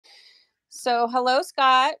So, hello,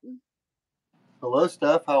 Scott. Hello,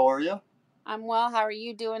 Steph. How are you? I'm well. How are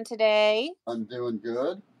you doing today? I'm doing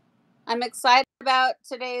good. I'm excited about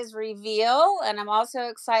today's reveal, and I'm also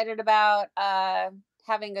excited about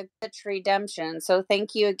having a glitch redemption. So,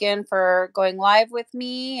 thank you again for going live with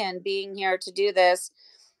me and being here to do this.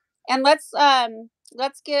 And let's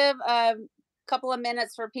give a couple of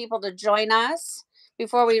minutes for people to join us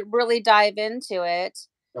before we really dive into it.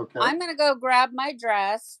 Okay. I'm gonna go grab my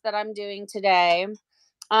dress that I'm doing today.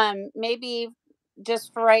 Maybe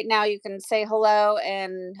just for right now, you can say hello,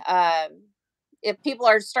 and if people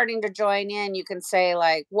are starting to join in, you can say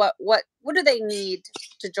like, what do they need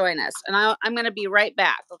to join us? And I'm going to be right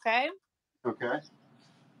back. Okay. Okay.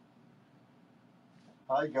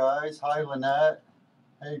 Hi, guys. Hi, Lynette.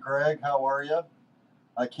 Hey, Greg. How are you?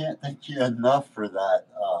 I can't thank you enough for that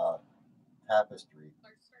tapestry.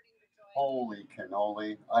 Holy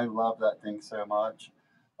cannoli. I love that thing so much.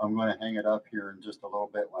 I'm going to hang it up here in just a little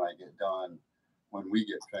bit when I get done, when we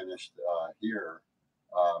get finished here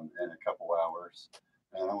in a couple hours.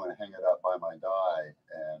 And I'm going to hang it up by my die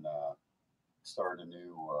and start a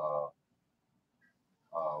new wall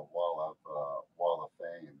of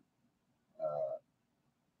fame.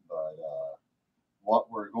 But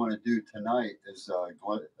what we're going to do tonight is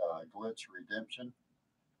glitch redemption.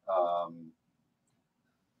 Um,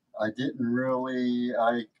 I didn't really.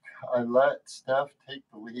 I let Steph take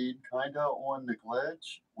the lead kind of on the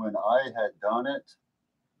glitch when I had done it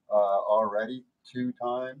already 2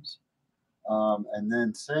 times. And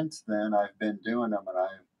then since then, I've been doing them and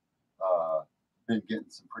I've been getting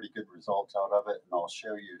some pretty good results out of it. And I'll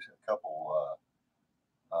show you a couple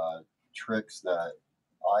tricks that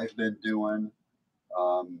I've been doing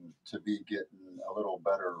to be getting a little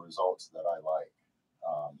better results that I like.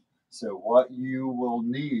 So what you will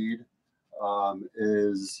need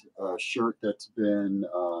is a shirt that's been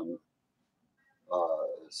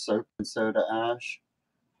soaked in soda ash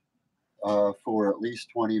for at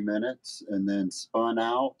least 20 minutes and then spun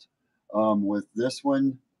out. With this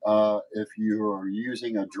one, if you are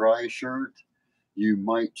using a dry shirt, you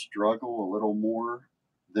might struggle a little more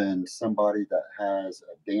than somebody that has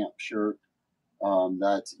a damp shirt.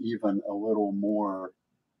 That's even a little more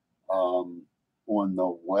on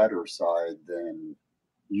the wetter side than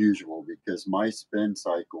usual because my spin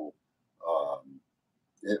cycle,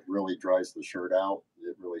 it really dries the shirt out.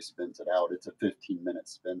 It really spins it out. It's a 15-minute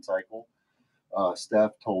spin cycle.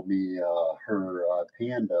 Steph told me her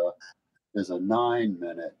Panda is a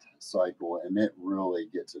 9-minute cycle and it really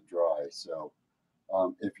gets it dry. So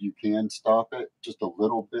if you can stop it just a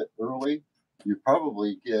little bit early, you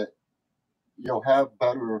probably you'll have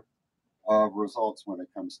better results when it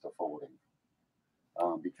comes to folding.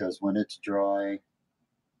 Because when it's dry,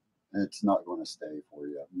 it's not going to stay for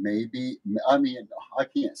you. Maybe, I mean, I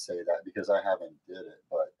can't say that because I haven't did it,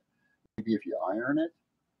 but maybe if you iron it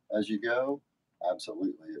as you go,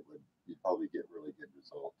 absolutely, you'd probably get really good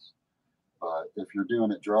results. But if you're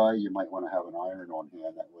doing it dry, you might want to have an iron on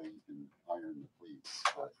hand. That way you can iron the pleats.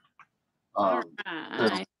 But, All so,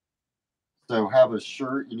 right. so have a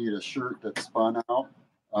shirt. You need a shirt that's spun out.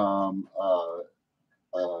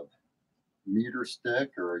 A meter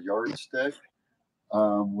stick or a yardstick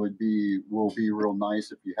will be real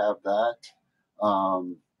nice if you have that.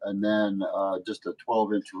 And then just a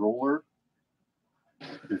 12-inch ruler.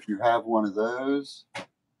 If you have one of those,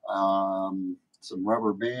 some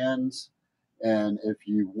rubber bands, and if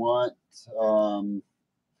you want the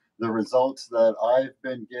results that I've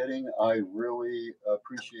been getting, I really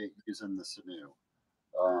appreciate using the sinew.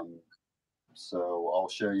 Um, so I'll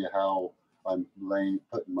show you how I'm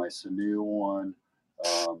putting my sinew on,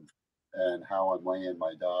 and how I'm laying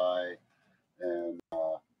my die, and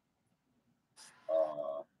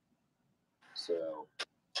so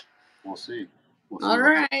we'll see. All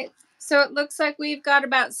right. So it looks like we've got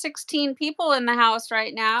about 16 people in the house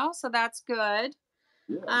right now. So that's good.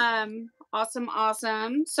 Yeah.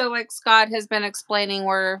 Awesome. So like Scott has been explaining,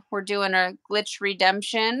 we're doing a glitch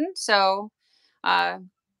redemption. So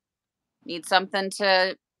need something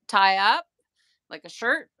to tie up, like a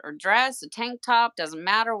shirt or dress, a tank top, doesn't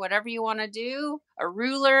matter, whatever you want to do. A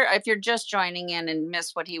ruler, if you're just joining in and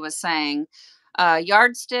missed what he was saying.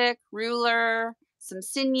 Yardstick, ruler, some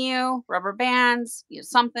sinew, rubber bands,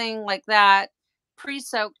 something like that.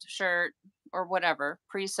 Pre-soaked shirt or whatever,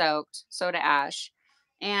 pre-soaked soda ash.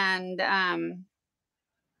 And then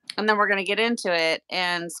we're going to get into it.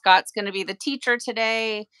 And Scott's going to be the teacher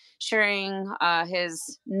today, sharing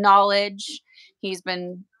his knowledge. He's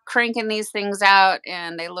been cranking these things out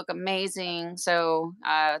and they look amazing. So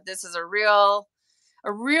this is a real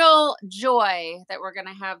a real joy that we're going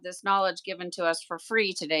to have this knowledge given to us for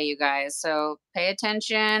free today, you guys. So pay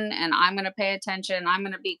attention, and I'm going to pay attention. I'm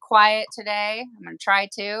going to be quiet today. I'm going to try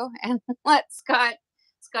to, and let Scott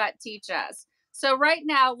teach us. So right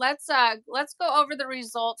now, let's go over the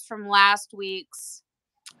results from last week's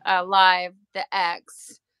live, the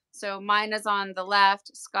X. So mine is on the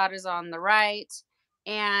left, Scott is on the right,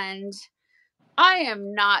 and I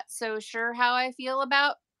am not so sure how I feel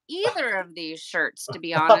about either of these shirts, to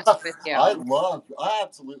be honest with you. I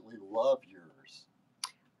absolutely love yours.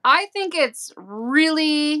 I think it's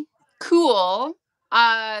really cool.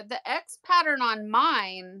 The X pattern on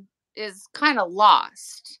mine is kind of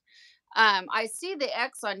lost. I see the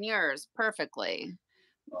X on yours perfectly.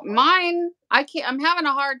 Uh-huh. Mine, I can't, I'm having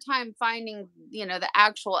a hard time finding, the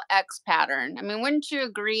actual X pattern. I mean, wouldn't you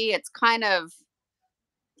agree? It's kind of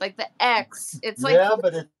like the X. It's like, Yeah,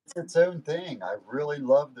 but it's its own thing. I really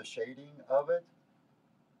love the shading of it,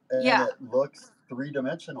 and yeah. it looks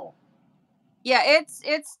three-dimensional. Yeah, it's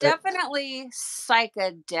It, definitely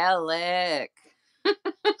psychedelic.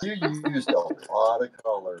 you used a lot of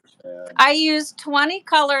colors, man. I used 20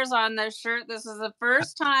 colors on this shirt. This is the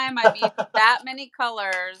first time I've used that many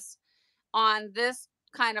colors on this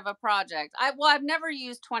kind of a project. I've never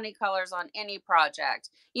used 20 colors on any project.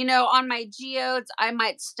 On my geodes, I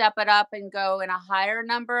might step it up and go in a higher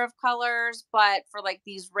number of colors, but for like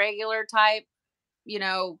these regular type, you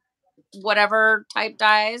know, whatever type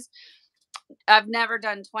dyes, I've never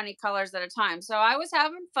done 20 colors at a time. So I was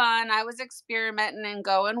having fun. I was experimenting and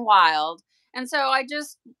going wild. And so I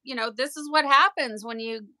just, this is what happens when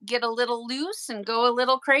you get a little loose and go a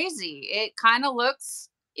little crazy. It kind of looks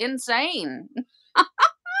insane.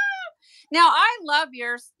 Now I love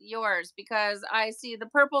yours because I see the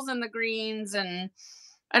purples and the greens, and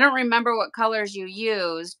I don't remember what colors you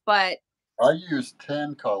used, but I used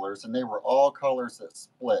 10 colors, and they were all colors that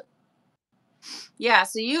split. yeah,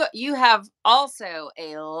 so you have also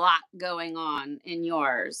a lot going on in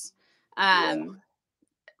yours. Yeah. Um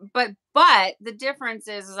but the difference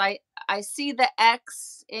is I see the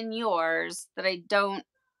X in yours that I don't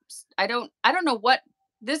know what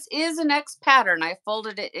this is. An X pattern. I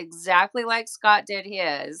folded it exactly like Scott did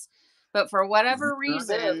his, but for You whatever sure did.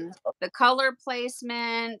 reason, the color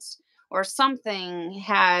placement or something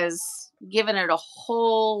has given it a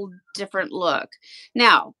whole different look.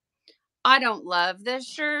 Now, I don't love this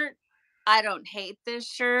shirt. I don't hate this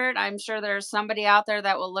shirt. I'm sure there's somebody out there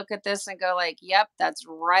that will look at this and go like, "Yep, that's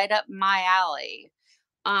right up my alley."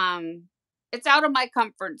 Um it's out of my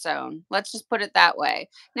comfort zone. Let's just put it that way.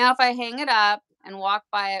 Now, if I hang it up and walk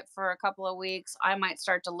by it for a couple of weeks, I might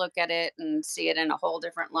start to look at it and see it in a whole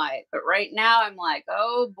different light. But right now I'm like,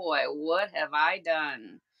 "Oh boy, what have I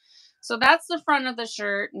done?" So that's the front of the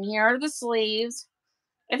shirt, and here are the sleeves.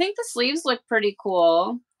 I think the sleeves look pretty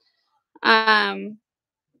cool. Um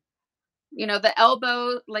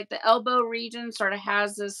the elbow region sort of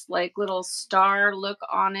has this like little star look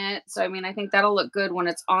on it. So I mean, I think that'll look good when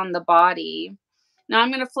it's on the body. Now I'm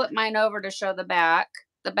going to flip mine over to show the back.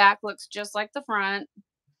 The back looks just like the front.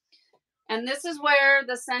 And this is where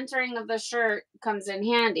the centering of the shirt comes in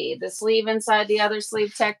handy. The sleeve inside the other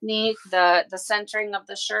sleeve technique, the centering of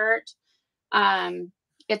the shirt. Um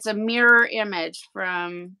it's a mirror image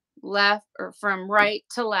from left or from right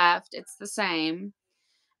to left. It's the same.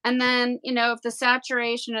 And then, if the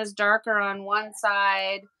saturation is darker on one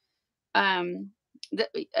side, um,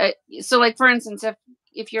 so like for instance,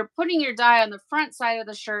 if you're putting your dye on the front side of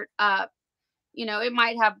the shirt up, it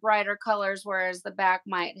might have brighter colors, whereas the back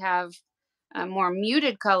might have more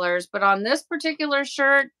muted colors. But on this particular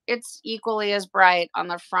shirt, it's equally as bright on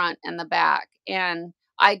the front and the back. And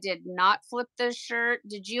I did not flip this shirt.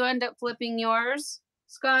 Did you end up flipping yours,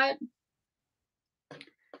 Scott?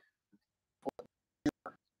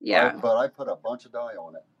 Yeah. But I put a bunch of dye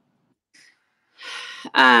on it.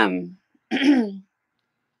 Um.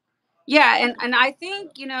 Yeah, and I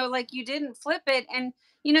think, like you didn't flip it, and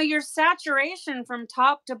your saturation from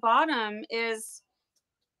top to bottom is,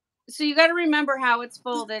 so you got to remember how it's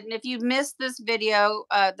folded. And if you missed this video,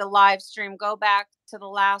 the live stream, go back to the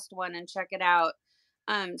last one and check it out,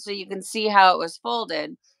 so you can see how it was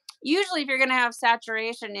folded. Usually, if you're going to have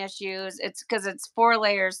saturation issues, it's because it's 4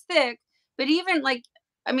 layers thick. But even like,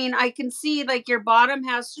 I mean, I can see like your bottom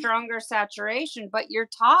has stronger saturation, but your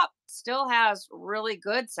top still has really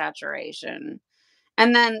good saturation.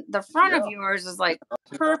 And then the front of Yeah, yours is like not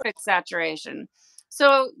too bad. perfect saturation.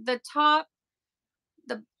 So the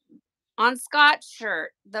on Scott's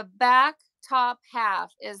shirt, the back top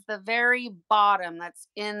half is the very bottom that's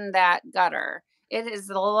in that gutter. It is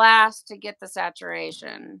the last to get the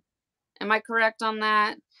saturation. Am I correct on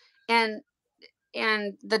that? And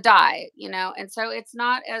and the dye, you know, and so it's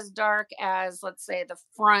not as dark as, let's say, the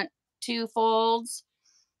front two folds.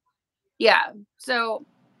 Yeah. So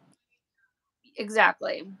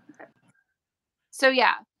exactly. So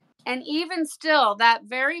yeah. And even still, that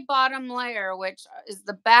very bottom layer, which is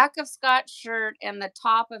the back of Scott's shirt and the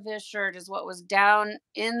top of his shirt, is what was down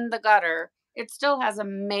in the gutter. It still has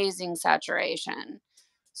amazing saturation.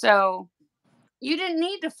 So you didn't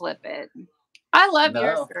need to flip it. I love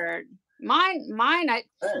your No. shirt. Mine. Hey,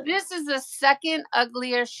 This is the second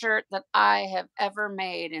ugliest shirt that I have ever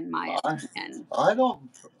made, in my I, opinion. I don't.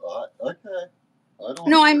 Okay. I don't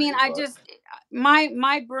No, I mean, agree, I but just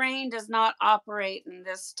my brain does not operate in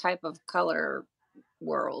this type of color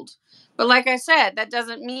world. But like I said, that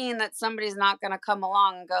doesn't mean that somebody's not going to come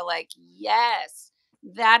along and go like, "Yes,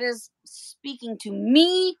 that is speaking to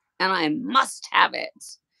me and I must have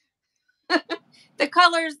it." The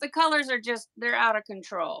colors are just, they're out of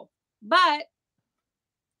control. But,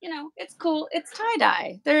 you know, it's cool. It's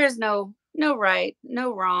tie-dye. There is no right,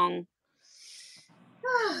 no wrong.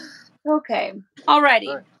 Okay.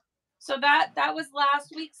 Alrighty. hey, So that was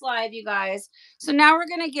last week's live, you guys. So now we're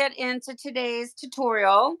going to get into today's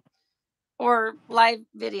tutorial or live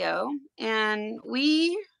video, and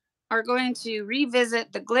we are going to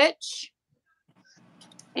revisit the glitch,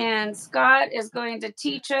 and Scott is going to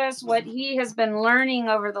teach us what he has been learning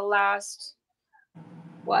over the last,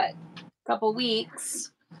 what, couple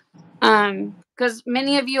weeks, because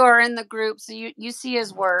many of you are in the group, so you see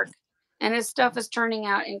his work, and his stuff is turning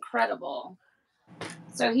out incredible.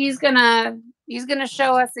 So he's gonna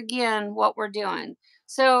show us again what we're doing.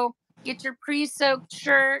 So get your pre-soaked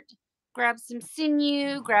shirt, grab some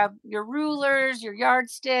sinew, grab your rulers, your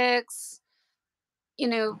yardsticks. You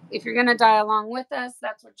know, if you're gonna dye along with us,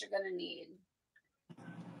 that's what you're gonna need.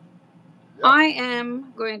 yep, I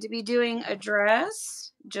am going to be doing a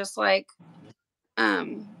dress, just like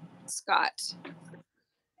Scott.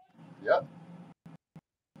 yep.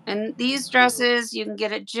 And these So, dresses you can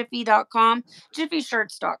get at jiffy.com,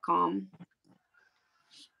 jiffyshirts.com.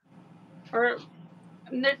 Or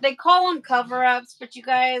they call them cover ups, but you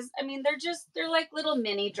guys, I mean, they're like little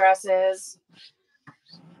mini dresses.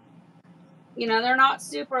 You know, they're not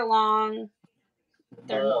super long.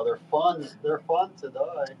 They're they're fun. They're fun to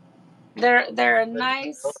dye. they're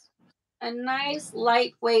They just a nice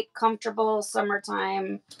lightweight, comfortable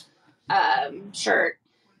summertime shirt.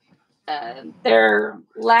 They're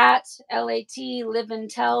LAT Live and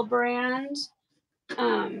Tell brand,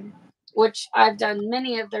 um, which I've done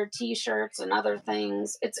many of their T-shirts and other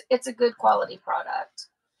things. It's a good quality product.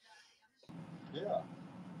 yeah.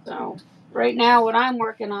 So right now, what I'm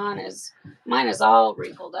working on is, mine is all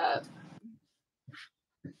wrinkled up.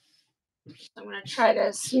 I'm gonna try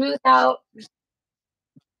to smooth out.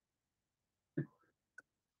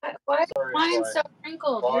 Why is Sorry if mine my so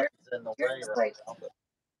wrinkled? body's in the Yours way is right like, now, but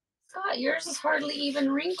Scott, yours is hardly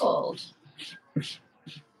even wrinkled.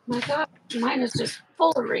 My God, mine is just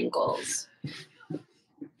full of wrinkles.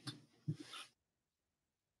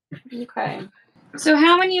 Okay. So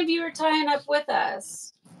how many of you are tying up with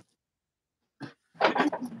us?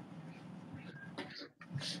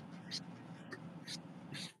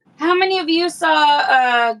 How many of you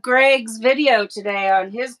saw Greg's video today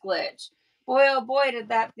on his glitch? Boy, oh boy, did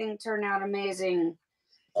that thing turn out amazing.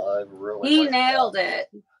 I really He like that. nailed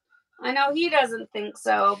it. I know he doesn't think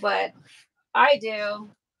so, but I do.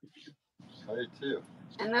 I do too.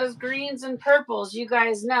 And those greens and purples, you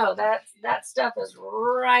guys know that stuff is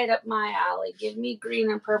right up my alley. Give me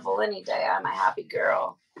green and purple any day. I'm a happy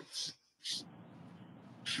girl.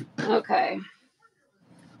 Okay.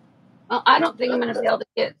 Well, I don't think I'm going to be able to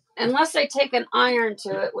get, unless I take an iron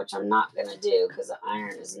to it, which I'm not going to do because the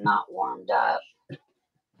iron is not warmed up.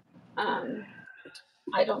 Um,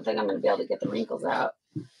 I don't think I'm going to be able to get the wrinkles out.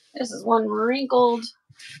 This is one wrinkled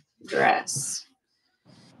dress.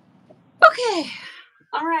 Okay.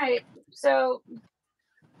 All right. So,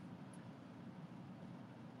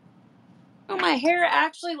 oh, my hair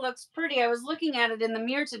actually looks pretty. I was looking at it in the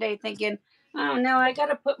mirror today thinking, oh no, I got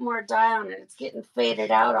to put more dye on it. It's getting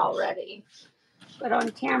faded out already. But on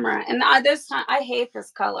camera, and this time, I hate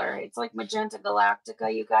this color. It's like magenta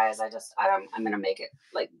galactica, you guys. I'm going to make it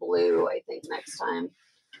like blue, I think, next time.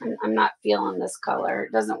 I'm not feeling this color.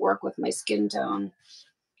 It doesn't work with my skin tone.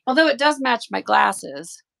 Although it does match my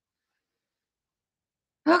glasses.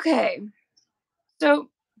 Okay. So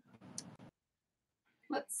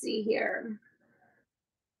let's see here.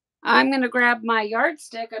 I'm going to grab my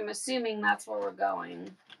yardstick. I'm assuming that's where we're going.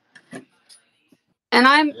 And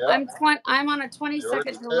Yeah. I'm on a 20-second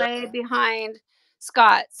Yours too. delay behind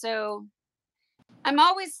Scott. So I'm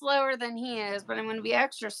always slower than he is, but I'm going to be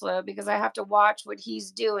extra slow because I have to watch what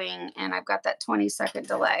he's doing, and I've got that 20-second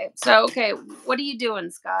delay. So, okay, what are you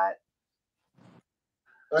doing, Scott?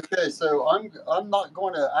 Okay, so I'm not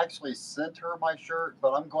going to actually center my shirt,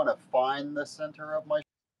 but I'm going to find the center of my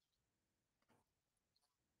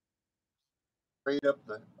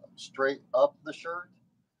straight up the shirt,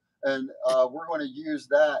 and we're going to use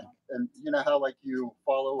that. And you know how like you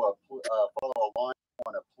follow a line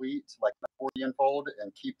on a pleat, like an accordion fold,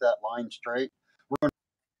 and keep that line straight. We're going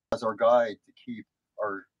to as our guide to keep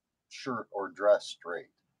our shirt or dress straight.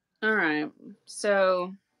 All right.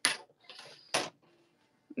 So,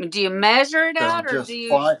 do you measure it So out, or do just you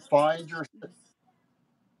find your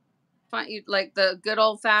find you like the good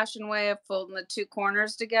old fashioned way of folding the two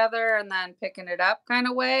corners together and then picking it up kind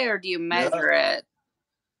of way, or do you yeah. measure it?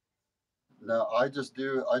 No, I just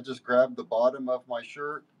grabbed the bottom of my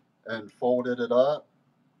shirt and folded it up,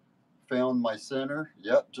 found my center.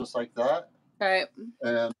 Yep, just like that. Okay.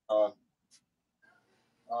 And um,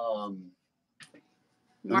 and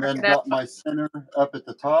Mark then it up. got my center up at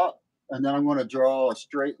the top. And then I'm going to draw a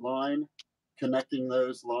straight line connecting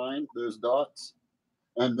those dots.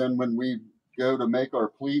 And then when we go to make our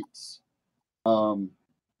pleats, um,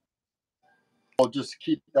 I'll just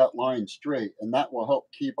keep that line straight, and that will help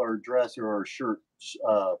keep our dress or our shirt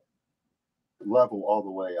uh, level all the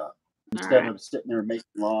way up. All Instead right. of sitting there making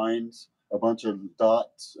lines, a bunch of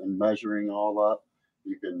dots, and measuring all up,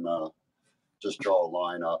 you can just draw a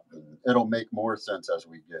line up, and it'll make more sense as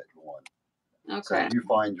we get going. So Okay. you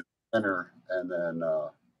find your center, and then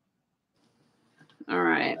All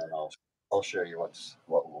right. I'll show you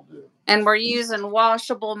what we'll do. And we're using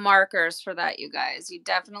washable markers for that, you guys. You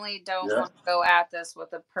definitely don't Yeah. want to go at this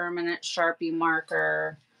with a permanent Sharpie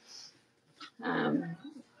marker. Um,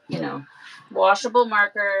 washable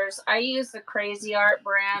markers. I use the Crazy Art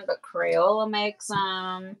brand, but Crayola makes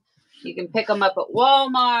them. You can pick them up at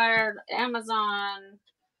Walmart, Amazon,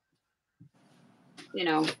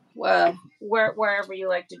 wherever you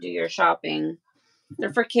like to do your shopping.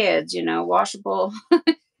 They're for kids, washable.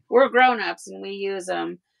 We're grown-ups and we use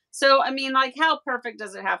them. So, I mean, like, how perfect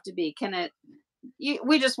does it have to be?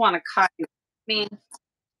 We just want to cut. I mean,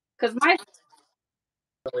 because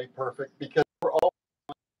Really perfect because we're all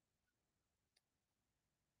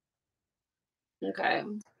okay.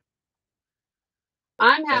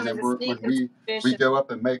 I'm and having then to when sneak a we suspicion. go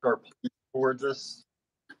up and make our pleats towards us.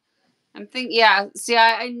 I'm thinking, yeah. See,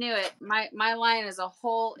 I knew it. My line is a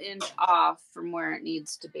whole inch off from where it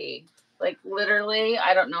needs to be. Like literally,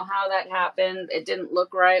 I don't know how that happened. It didn't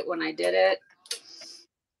look right when I did it.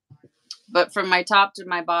 But from my top to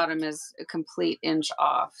my bottom is a complete inch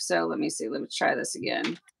off. So let me see. Let me try this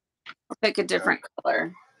again. I'll pick a Okay. different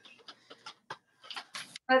color.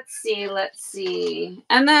 Let's see.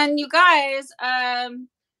 And then you guys,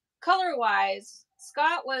 color wise,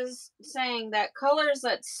 Scott was saying that colors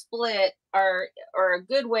that split are a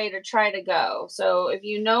good way to try to go. So if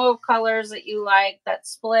you know of colors that you like that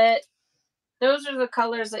split, those are the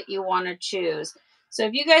colors that you want to choose. So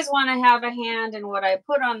if you guys want to have a hand in what I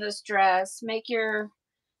put on this dress, make your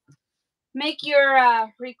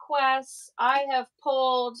requests. I've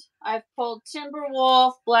pulled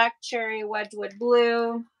Timberwolf, Black Cherry, Wedgwood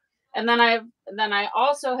Blue, and then I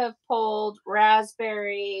also have pulled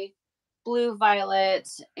Raspberry, Blue Violet,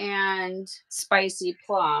 and Spicy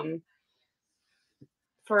Plum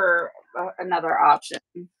for another option.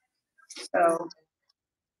 So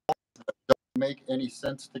Make any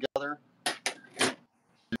sense together.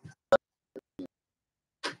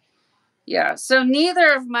 yeah, so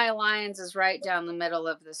neither of my lines is right down the middle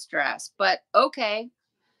of this dress, but okay.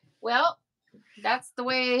 Well, that's the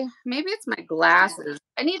way. Maybe it's my glasses.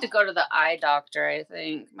 I need to go to the eye doctor, I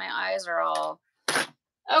think. My eyes are all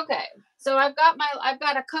okay. So I've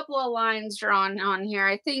got a couple of lines drawn on here.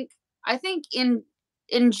 I think in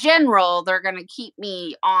general they're going to keep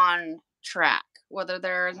me on track whether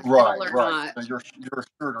they're in the middle or Right. not. So your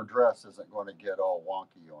shirt or dress isn't going to get all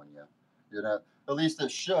wonky on you. You know, at least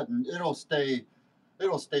it shouldn't. It'll stay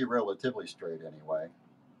relatively straight anyway.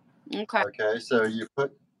 Okay. Okay, so you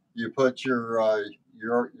put your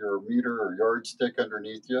meter or yardstick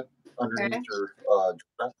underneath Okay. your dress,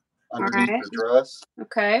 All underneath right. your dress,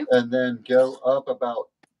 Okay. and then go up about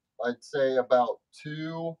I'd say about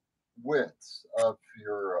two widths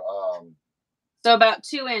So about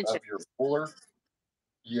 2 inches. of your puller.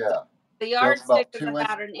 Yeah, The go up yardstick about is 2 inches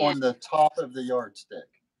about an inch. on the top of the yardstick.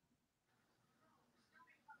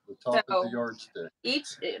 The top of the So yardstick.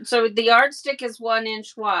 so the yardstick is 1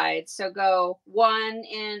 inch wide. So go 1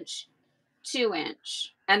 inch, 2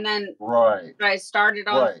 inch, and then Right, I started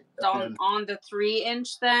on right, on and on the 3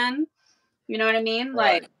 inch then. You know what I mean?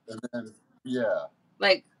 Right. Like, And then, yeah.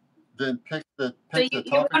 like, Then pick the so you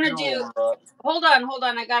top of want to your do, roller up. hold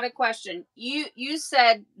on, I got a question. You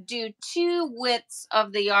said do 2 widths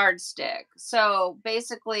of the yardstick. So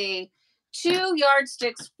basically 2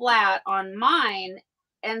 yardsticks flat on mine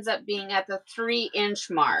ends up being at the 3-inch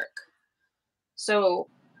mark. So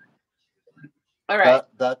all right.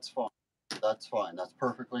 That's fine. That's fine. That's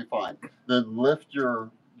perfectly fine. Then lift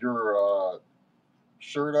your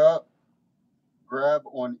shirt up, grab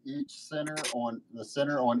on each center on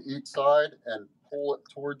each side and pull it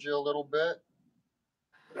towards you a little bit.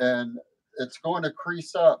 And it's going to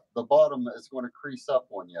crease up. The bottom is going to crease up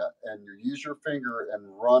on you, and you use your finger and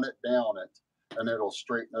run it down it, and it'll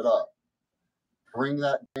straighten it up. Bring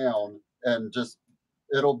that down, and just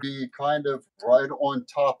it'll be kind of right on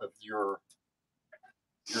top of your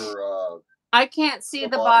I can't see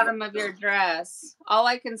the bottom bottom of your dress. All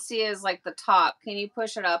I can see is like the top. Can you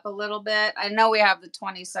push it up a little bit? I know we have the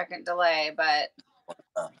 20-second delay, but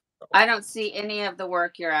I don't see any of the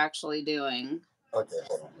work you're actually doing. Okay,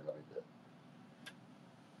 hold on. Let me get.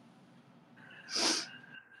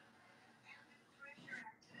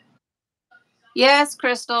 Yes,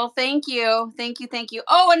 Crystal. Thank you. Thank you.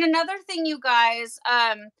 Oh, and another thing, you guys,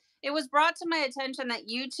 it was brought to my attention that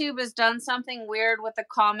YouTube has done something weird with the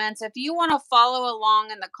comments. If you want to follow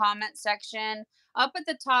along in the comment section, up at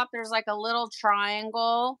the top there's like a little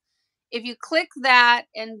triangle. If you click that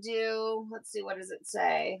and do, let's see, what does it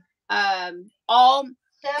say? All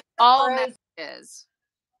messages.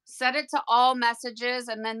 Set it to all messages,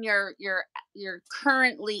 and then you're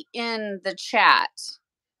currently in the chat.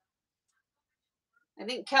 I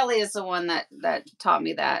think Kelly is the one that taught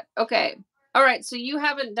me that. Okay. All right. So you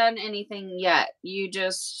haven't done anything yet. You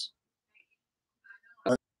just.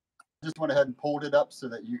 I just went ahead and pulled it up so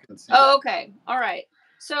that you can see. Oh, okay. All right.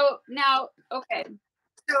 So now, okay.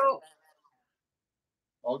 So.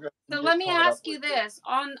 I'll go So let me ask you this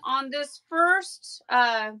on this first.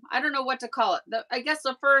 I don't know what to call it. I guess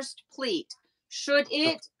the first pleat. Should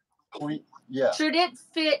it? Yeah. Should it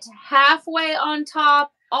fit halfway on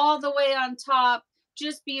top, all the way on top?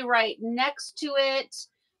 Just be right next to it.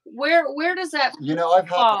 Where does that?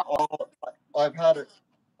 I've had it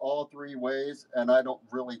all 3 ways, and I don't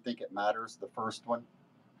really think it matters. The first one.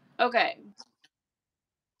 Okay.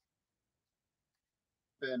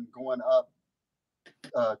 Been going up.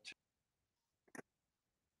 It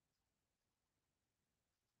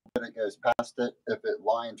goes past it. If it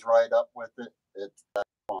lines right up with it, that's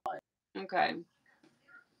fine. Okay.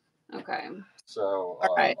 Okay. So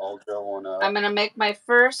all right. I'll go on. I'm gonna make my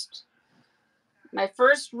first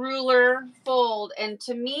ruler fold, and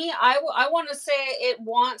to me, I want to say it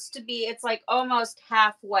wants to be. It's like almost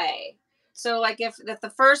halfway. So like if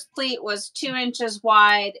the first pleat was 2 inches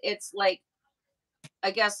wide, it's like,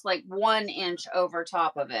 I guess, like 1 inch over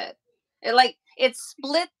top of it. It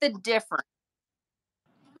split the difference.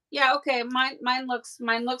 Yeah. Okay. Mine looks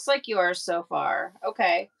like yours so far.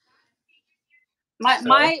 Okay. My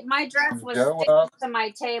dress was sticking to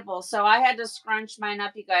my table, so I had to scrunch mine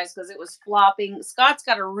up, you guys, because it was flopping. Scott's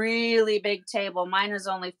got a really big table. Mine is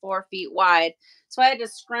only 4 feet wide, so I had to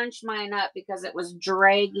scrunch mine up because it was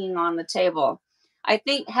dragging on the table. I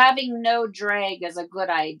think having no drag is a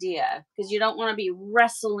good idea because you don't want to be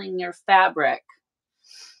wrestling your fabric.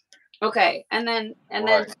 Okay, and then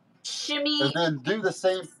shimmy. And then do the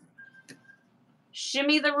same.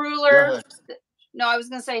 Shimmy the ruler. No, I was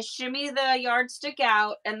going to say shimmy the yardstick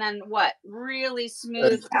out, and then what? Really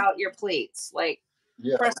smooth out your pleats. Like,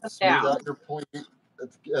 press them down. Smooth out your pleat,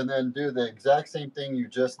 and then do the exact same thing you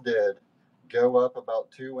just did. Go up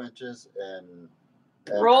about 2 inches and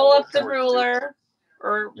roll up the ruler.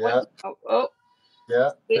 Or yeah. what?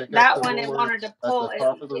 Yeah. That one, it wanted to pull. At the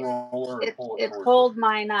top of the roller, it pulled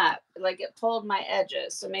mine up. Like, it pulled my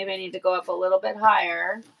edges. So maybe I need to go up a little bit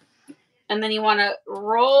higher. And then you want to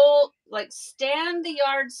roll, like, stand the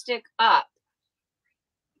yardstick up.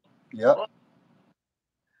 Yep.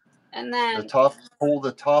 And then pull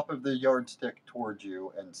the top of the yardstick towards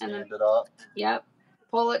you and stand it up. Yep.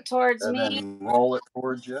 Pull it towards me. And then roll it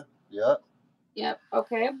towards you. Yep. Yep.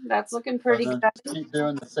 Okay. That's looking pretty good. Keep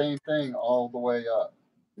doing the same thing all the way up.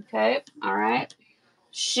 Okay. All right.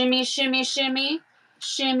 Shimmy, shimmy, shimmy,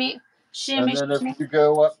 shimmy, shimmy. And then if you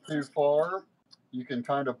go up too far, you can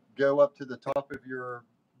kind of go up to the top of your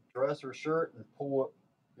dress or shirt and pull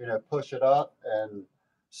it, push it up, and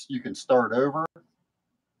you can start over.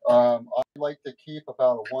 I like to keep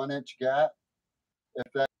about a 1-inch gap. If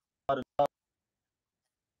that's not enough,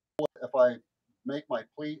 if I make my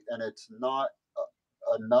pleat and it's not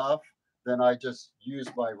enough, then I just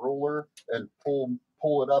use my ruler and pull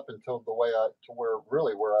it up until where I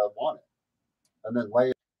want it. and then lay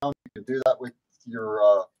it down. You can do that with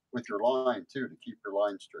your line too, to keep your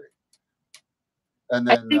line straight. And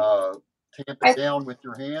I then think tamp I, it down with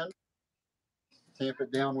your hand. Tamp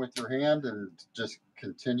it down with your hand and just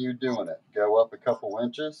continue doing it. Go up a couple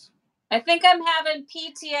inches. I think I'm having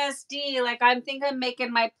PTSD. Like I think I'm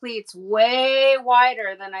making my pleats way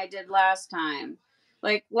wider than I did last time.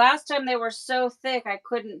 Like last time they were so thick I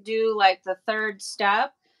couldn't do like the third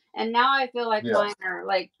step. And now I feel like Yeah. mine are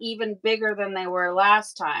like even bigger than they were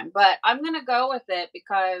last time. But I'm gonna go with it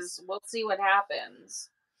because we'll see what happens.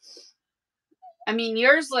 I mean,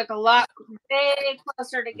 yours look a lot way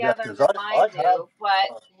closer Yeah, together because than I mine have do.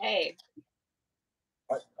 But hey,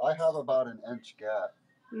 I have about an inch gap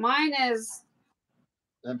mine is.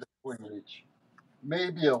 in between each,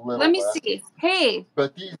 maybe a Let little me less. see. Hey,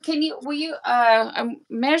 But these, can you? Will you?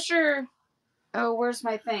 Measure. Oh, where's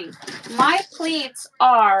my thing? My pleats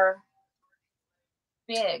are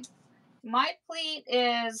big. My pleat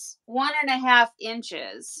is 1.5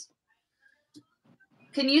 inches.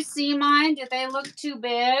 Can you see mine? Do they look too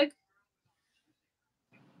big?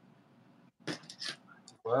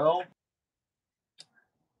 well,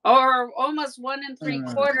 Or almost 1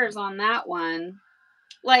 3/4 on that one.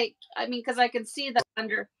 Like, I mean, because I can see the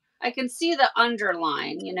under. I can see the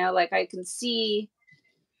underline. You know, like I can see.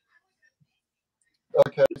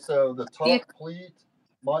 okay. So the The, top pleat,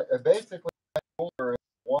 basically my ruler is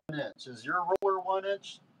 1 inch. Is your ruler 1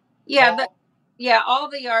 inch yeah, tall? yeah, all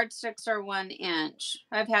the yardsticks are 1 inch.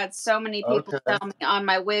 I've had so many people Okay. tell me on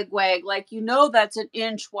my wig, like, that's an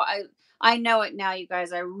inch wide. I know it now, you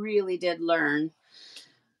guys. I really did learn.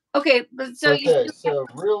 Okay, but so Okay. So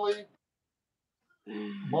really,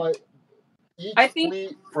 my I each think,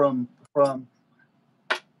 pleat from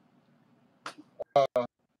uh,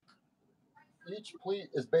 each pleat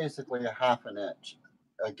is basically a half an inch,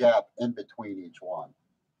 a gap in between each one.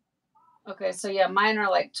 okay, so yeah, mine are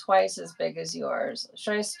like twice as big as yours.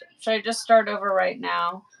 Should I just start over right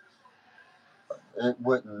now? It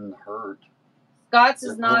wouldn't hurt. Scott's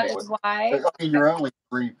It is not really as wouldn't. I wide. mean, you're only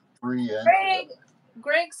three inches.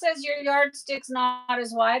 Greg says your yardstick's not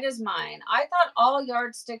as wide as mine. I thought all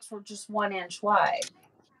yardsticks were just 1 inch wide.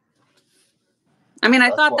 I mean, I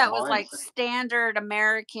That's thought what that was mine like is. standard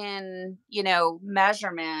American,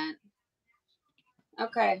 measurement.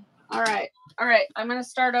 Okay. All right. All right. I'm going to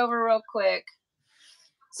start over real quick.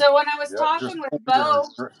 So when I was Yep. Just talking with point Bo,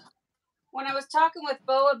 your.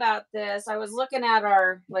 about this, I was looking at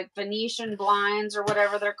our like Venetian blinds or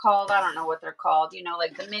whatever they're called. I don't know what they're called,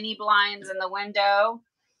 like the mini blinds in the window.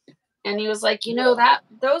 And he was like, that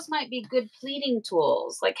those might be good pleating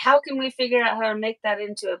tools. Like, how can we figure out how to make that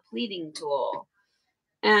into a pleating tool?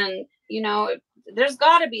 And, there's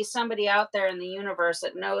got to be somebody out there in the universe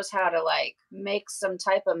that knows how to like make some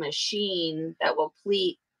type of machine that will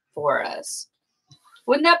pleat for us.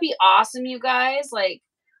 Wouldn't that be awesome, you guys? Like,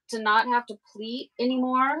 to not have to pleat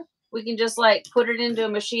anymore. We can just like put it into a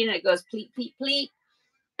machine and it goes pleat, pleat, pleat,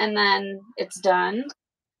 and then it's done.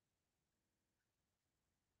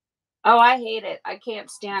 Oh, I hate it. I can't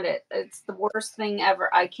stand it. It's the worst thing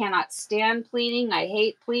ever. I cannot stand pleating. I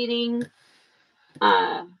hate pleating.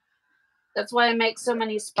 Uh, that's why I make so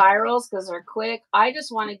many spirals because they're quick. I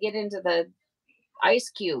just want to get into the ice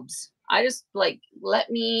cubes. I just like let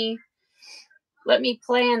me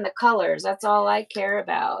play in the colors. That's all I care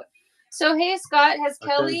about. So hey Scott, has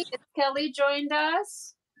Okay. Kelly joined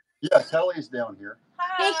us? Yeah, Kelly's down here.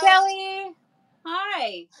 Hi. Hey Kelly.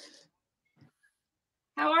 Hi.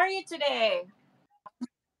 How are you today?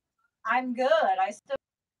 I'm good. I still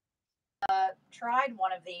tried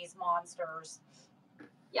one of these monsters.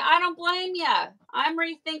 Yeah, I don't blame you. I'm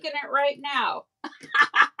rethinking it right now.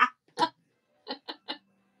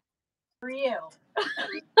 For you.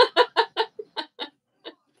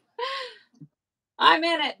 I'm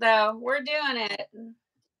in it though. We're doing it.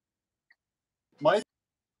 My.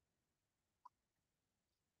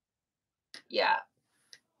 Yeah.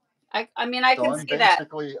 I mean I So can I'm see that.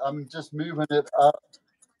 basically I'm just moving it up.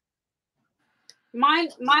 Mine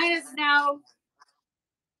is now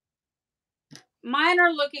mine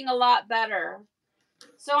are looking a lot better.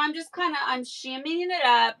 So I'm shimmying it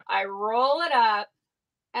up, I roll it up,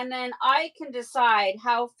 and then I can decide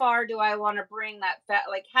how far do I want to bring that fat,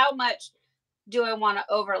 like how much do I want to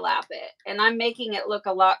overlap it? And I'm making it look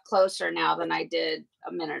a lot closer now than I did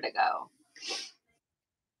a minute ago.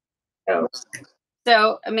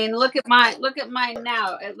 So I mean, look at mine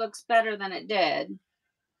now. It looks better than it did.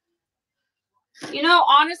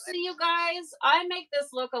 Honestly, you guys, I make this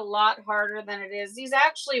look a lot harder than it is. These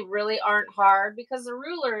actually really aren't hard because the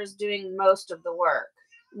ruler is doing most of the work,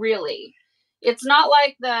 really. It's not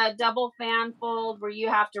like the double fan fold where you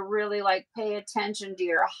have to really like pay attention to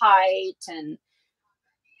your height and,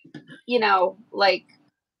 you know, like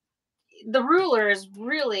the ruler is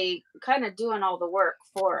really kind of doing all the work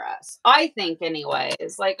for us. I think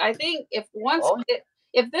anyways. Like I think if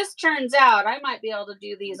this turns out, I might be able to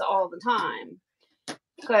do these all the time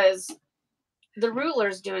because the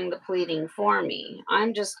ruler's doing the pleating for me.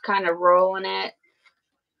 I'm just kind of rolling it.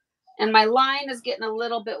 And my line is getting a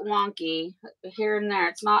little bit wonky here and there.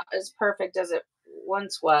 It's not as perfect as it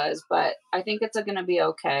once was, but I think it's going to be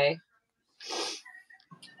okay.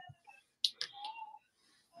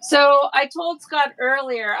 So I told Scott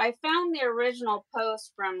earlier, I found the original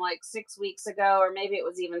post from like 6 weeks ago, or maybe it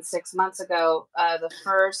was even 6 months ago, the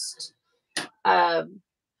first glitch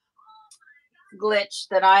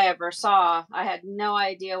that I ever saw. I had no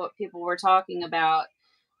idea what people were talking about.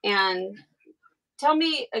 And tell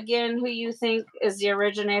me again who you think is the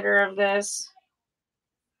originator of this.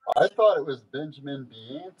 I thought it was Benjamin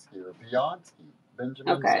Bianski or Bianski.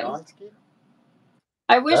 Benjamin Okay. Bianski.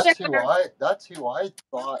 I wish that's who I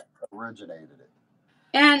thought originated it.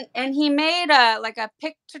 And he made a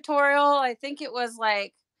pic tutorial. I think it was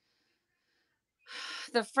like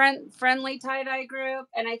the friendly tie-dye group,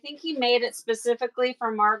 and I think he made it specifically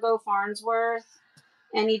for Margot Farnsworth,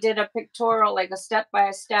 and he did a pictorial, like a step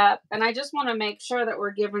by step. And I just want to make sure that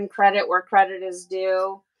we're giving credit where credit is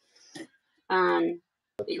due. You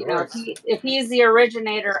know, if he's the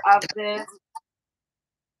originator of this,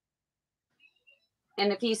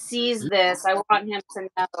 and if he sees this, I want him to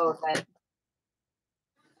know that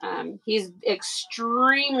he's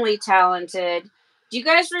extremely talented. Do you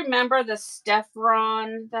guys remember the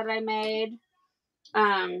Stefron that I made?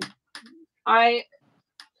 The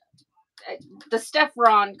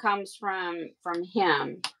Stefron comes from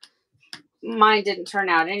him. Mine didn't turn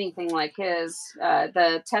out anything like his.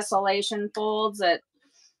 The tessellation folds that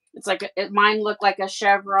it's like mine looked like a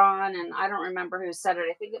chevron, and I don't remember who said it.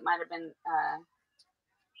 I think it might have been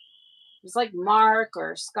it was like Mark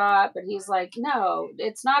or Scott, but he's like, no,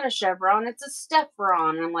 it's not a chevron, it's a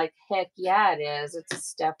Stefron. And I'm like, heck yeah, it is. It's a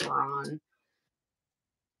Stefron.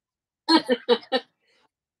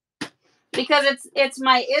 Because it's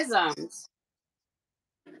my isms.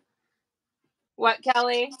 What,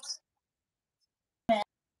 Kelly? A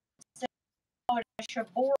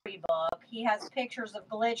Shibori book. He has pictures of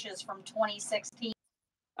glitches from 2016.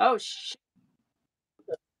 Oh,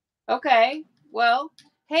 okay. Well,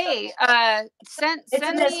 hey, send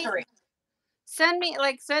a mystery. Send me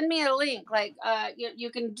a link. Like, you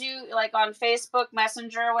can do like on Facebook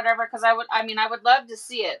Messenger or whatever. Because I would love to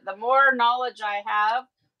see it. The more knowledge I have,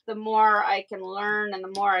 the more I can learn, and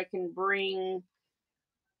the more I can bring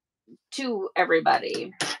to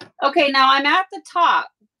everybody. Okay, now I'm at the top,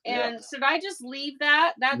 and should I just leave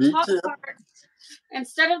that top part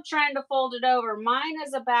instead of trying to fold it over? Mine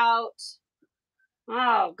is about,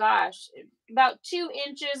 oh gosh, about 2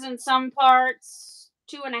 inches in some parts,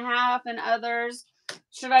 2.5 in others.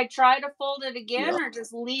 Should I try to fold it again or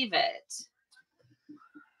just leave it?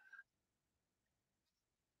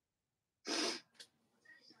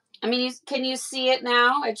 I mean, can you see it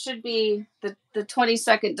now? It should be the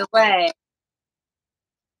 20-second delay.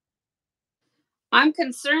 I'm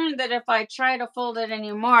concerned that if I try to fold it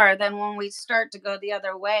anymore, then when we start to go the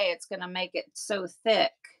other way, it's going to make it so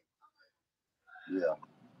thick. Yeah.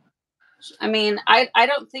 I mean, I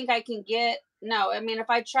don't think I can no. I mean,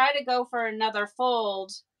 if I try to go for another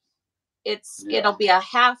fold, it'll be a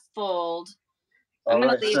half fold. I'm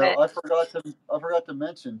going to leave it. I forgot to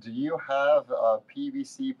mention, do you have a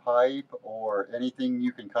PVC pipe or anything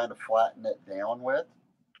you can kind of flatten it down with?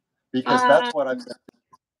 Because that's what I've done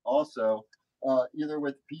also, either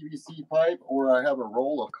with PVC pipe or I have a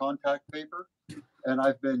roll of contact paper, and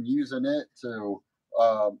I've been using it to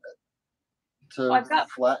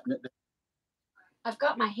flatten it down. I've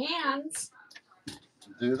got my hands.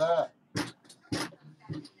 Do that.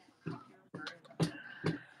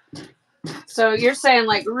 So you're saying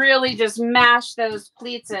like really just mash those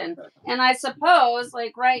pleats in. And I suppose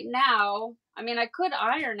like right now, I mean, I could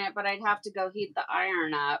iron it, but I'd have to go heat the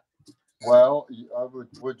iron up. Well,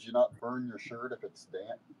 would you not burn your shirt if it's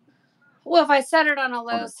damp? Well, if I set it on a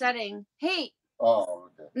low setting. Hey. Oh,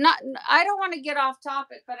 okay. I don't want to get off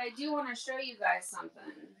topic, but I do want to show you guys something.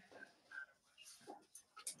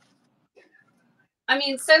 I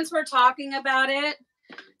mean, since we're talking about it,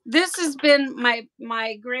 this has been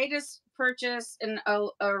my greatest purchase in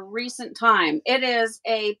a recent time. It is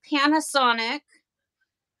a Panasonic,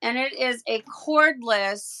 and it is a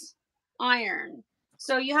cordless iron.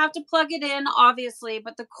 So you have to plug it in, obviously,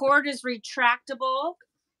 but the cord is retractable,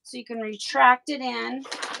 so you can retract it in.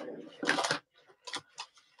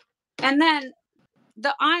 And then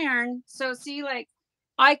the iron, so see, like,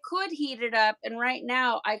 I could heat it up, and right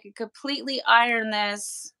now I could completely iron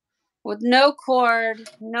this with no cord,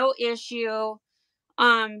 no issue.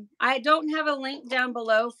 I don't have a link down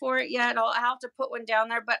below for it yet. I'll have to put one down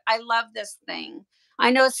there, but I love this thing. I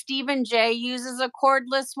know Stephen J uses a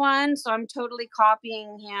cordless one, so I'm totally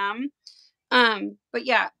copying him. But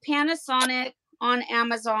yeah, Panasonic on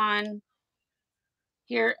Amazon.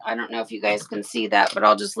 Here, I don't know if you guys can see that, but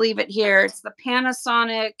I'll just leave it here. It's the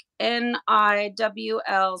Panasonic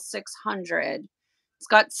NIWL 600. It's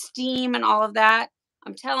got steam and all of that.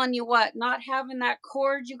 I'm telling you what, not having that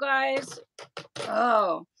cord, you guys.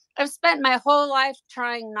 Oh, I've spent my whole life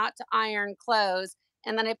trying not to iron clothes,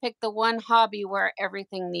 and then I picked the one hobby where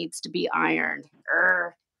everything needs to be ironed.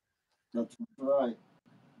 Urgh. That's right.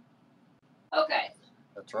 Okay.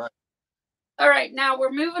 That's right. All right, now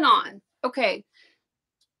we're moving on. Okay.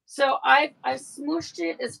 So I smooshed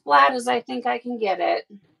it as flat as I think I can get it.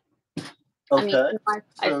 Okay. I mean, I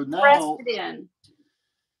so pressed now it in.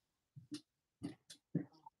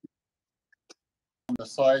 on the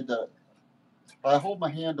side that I hold my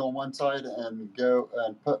hand on one side and go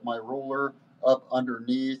and put my ruler up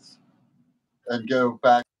underneath and go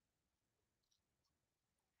back.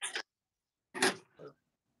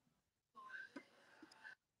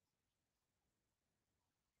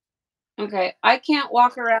 Okay, I can't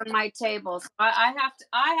walk around my table, so I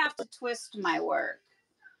have to twist my work.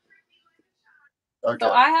 Okay.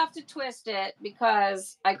 So I have to twist it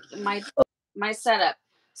because my setup.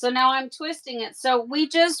 So now I'm twisting it. So we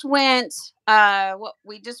just went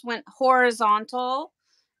horizontal,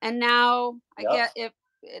 and now I get if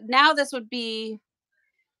now this would be,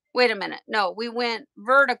 wait a minute. No, we went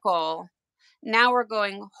vertical. Now we're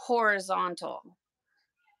going horizontal.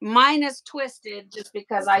 Mine is twisted just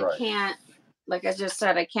because That's I right. can't, like I just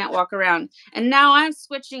said, I can't walk around. And now I'm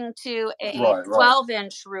switching to a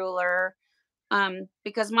 12-inch ruler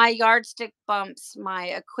because my yardstick bumps my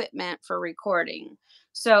equipment for recording.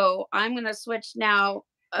 So I'm going to switch now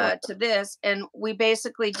to this, and we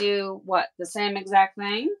basically do what? The same exact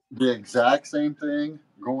thing? The exact same thing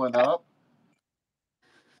going up.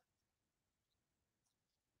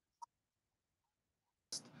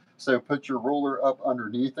 So put your ruler up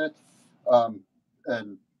underneath it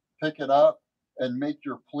and pick it up and make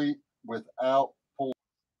your pleat without pulling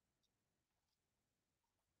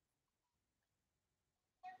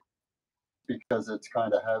because it's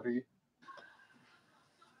kind of heavy.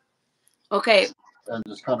 Okay. And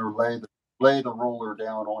just kind of lay the roller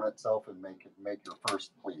down on itself and make your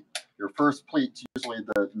first pleat. Your first pleat's usually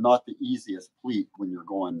not the easiest pleat when you're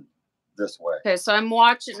going this way. Okay, so I'm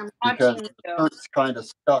watching because you. It's kind of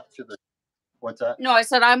stuck to the. What's that? No, I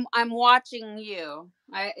said I'm watching you.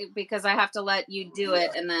 Because I have to let you do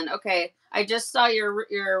it, and then okay, I just saw your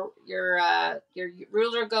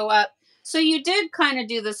ruler go up. So you did kind of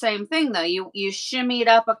do the same thing though. You shimmied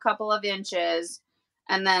up a couple of inches,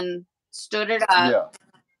 and then stood it up.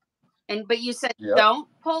 Yeah. But you said don't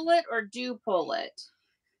pull it or do pull it.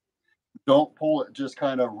 Don't pull it. Just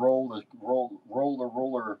kind of roll the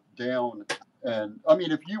roller down. And I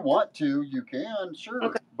mean, if you want to, you can, sure.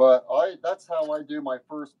 Okay. But that's how I do my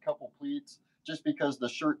first couple pleats, just because the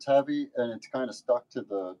shirt's heavy and it's kind of stuck to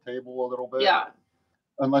the table a little bit. Yeah.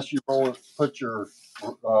 Unless you put your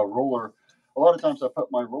roller. A lot of times I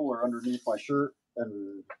put my roller underneath my shirt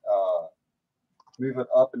and move it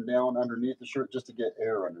up and down underneath the shirt just to get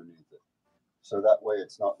air underneath it. So that way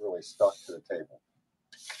it's not really stuck to the table.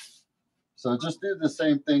 So just do the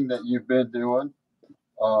same thing that you've been doing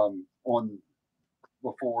on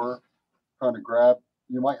before. Kind of grab.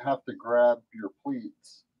 You might have to grab your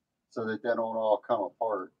pleats so that they don't all come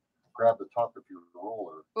apart. Grab the top of your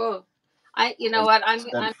roller. Oh, I'm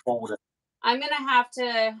fold it. I'm gonna have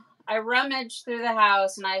to. I rummaged through the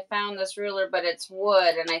house and I found this ruler, but it's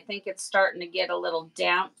wood, and I think it's starting to get a little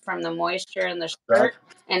damp from the moisture in the shirt,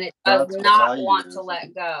 and it does not want to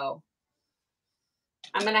let go.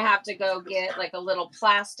 I'm gonna have to go get like a little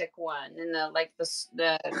plastic one in the like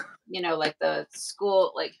the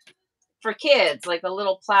school, like for kids, like a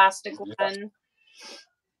little plastic one.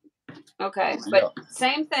 Okay, but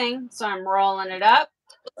same thing. So I'm rolling it up.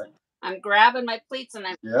 I'm grabbing my pleats and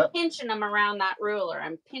I'm pinching them around that ruler.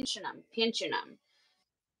 I'm pinching them.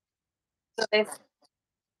 So they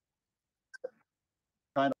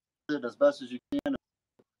kind of it as best as you can.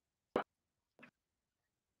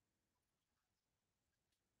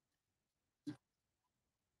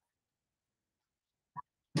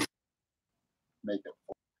 Make it.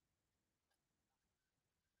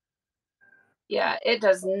 Yeah, it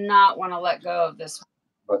does not want to let go of this.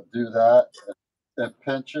 But do that and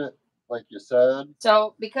pinch it like you said.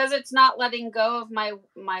 So because it's not letting go of my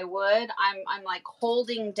wood, I'm like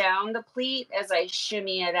holding down the pleat as I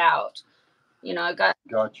shimmy it out. You know, I got.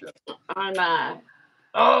 Gotcha.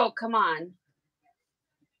 Oh, come on.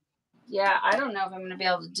 Yeah, I don't know if I'm going to be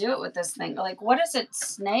able to do it with this thing. Like, what is it?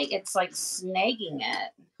 Snake? It's like snagging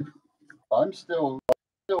it. I'm still.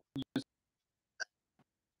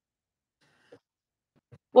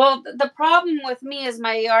 Well, the problem with me is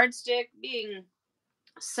my yardstick being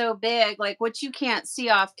so big. Like, what you can't see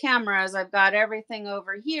off camera is I've got everything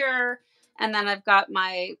over here, and then I've got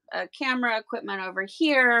my camera equipment over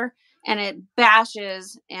here, and it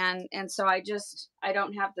bashes, and so I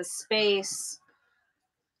don't have the space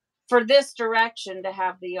for this direction to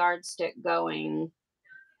have the yardstick going.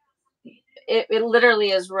 It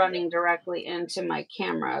literally is running directly into my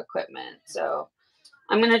camera equipment. So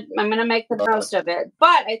I'm gonna make the most of it.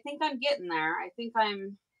 But I think I'm getting there. I think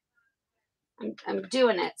I'm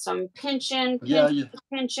doing it. So I'm pinching. You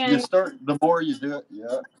start, the more you do it,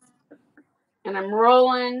 yeah. And I'm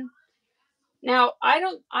rolling. Now I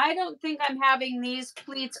don't think I'm having these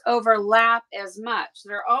pleats overlap as much.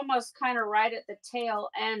 They're almost kind of right at the tail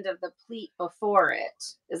end of the pleat before it.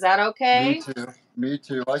 Is that okay? Me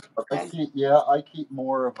too. Okay. I keep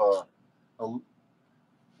more of a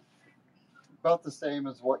about the same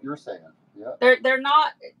as what you're saying. Yeah. They're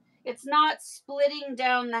not. It's not splitting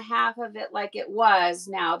down the half of it like it was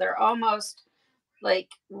now. They're almost like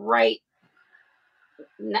right.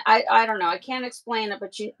 I don't know. I can't explain it,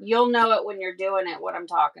 but you'll know it when you're doing it. What I'm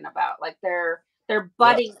talking about, like they're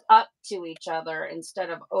butting up to each other instead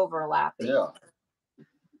of overlapping.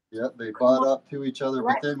 Yeah, they butt up to each other,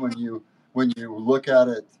 right. But then when you look at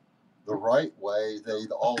it the right way, they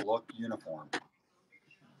all look uniform.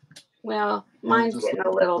 Well, mine's getting a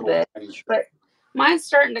little bit, but mine's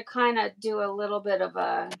starting to kind of do a little bit of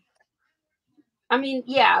a. I mean,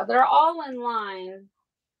 yeah, they're all in line.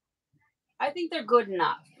 I think they're good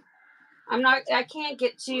enough. I can't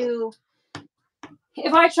get too.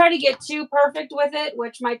 If I try to get too perfect with it,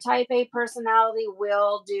 which my type A personality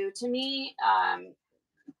will do to me,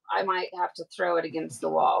 I might have to throw it against the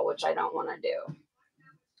wall, which I don't want to do.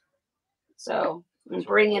 So I'm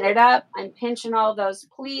bringing it up. I'm pinching all those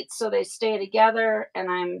pleats so they stay together, and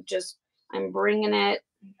I'm bringing it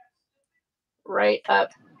right up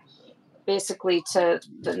basically to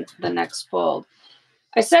the next fold.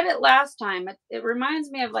 I said it last time. It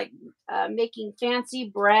reminds me of like making fancy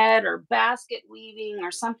bread or basket weaving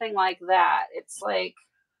or something like that. It's like,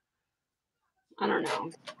 I don't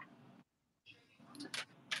know.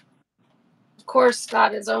 Of course,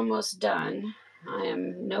 Scott is almost done. I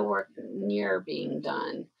am nowhere near being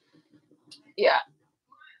done. Yeah.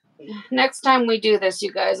 Next time we do this,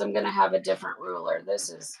 you guys, I'm going to have a different ruler. This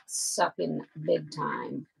is sucking big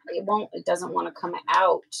time. It doesn't want to come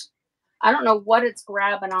out. I don't know what it's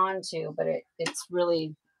grabbing onto, but it's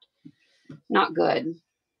really not good.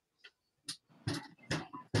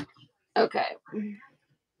 Okay.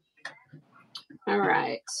 All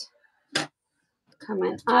right.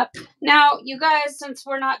 Coming up. Now, you guys, since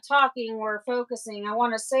we're not talking, we're focusing. I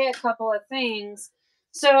want to say a couple of things.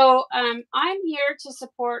 So, I'm here to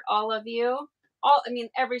support all of you.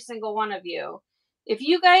 Every single one of you. If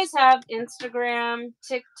you guys have Instagram,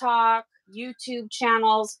 TikTok, YouTube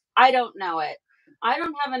channels, I don't know it. I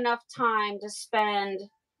don't have enough time to spend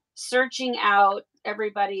searching out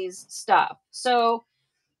everybody's stuff. So,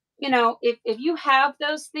 if you have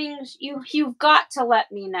those things, you've got to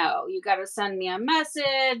let me know. You got to send me a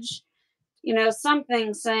message,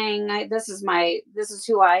 something saying this is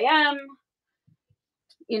who I am.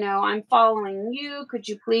 I'm following you. Could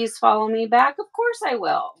you please follow me back? Of course I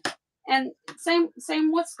will. And same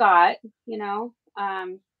with Scott.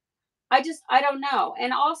 I don't know.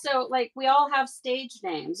 And also, like, we all have stage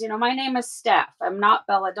names. My name is Steph. I'm not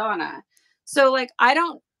Belladonna. So like I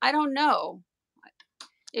don't know.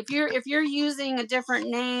 If you're using a different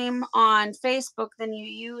name on Facebook than you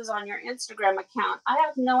use on your Instagram account, I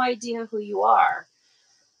have no idea who you are.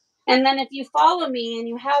 And then if you follow me and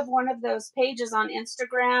you have one of those pages on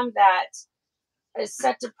Instagram that is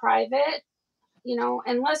set to private,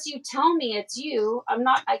 unless you tell me it's you, I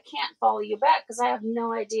can't follow you back because I have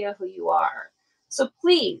no idea who you are. So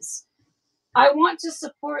please, I want to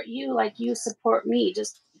support you like you support me.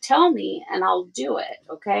 Just tell me and I'll do it.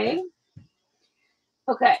 Okay.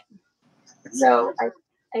 Okay. So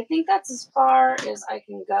I think that's as far as I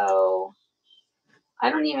can go. I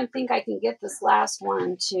don't even think I can get this last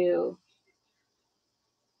one to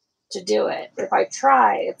do it. If I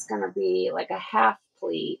try, it's going to be like a half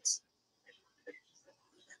pleat.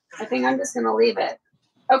 I think I'm just going to leave it.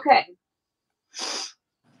 Okay.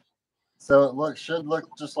 So it should look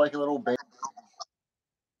just like a little baby.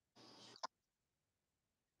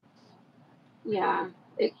 Yeah,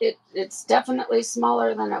 it's definitely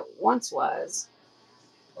smaller than it once was.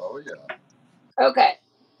 Oh yeah. Okay,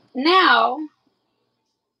 now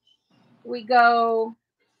we go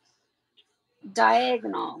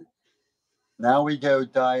diagonal. Now we go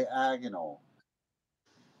diagonal.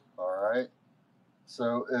 All right.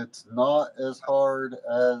 So it's not as hard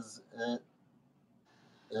as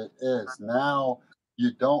it is. Now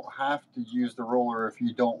you don't have to use the roller if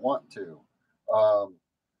you don't want to. Um,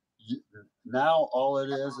 you, now all it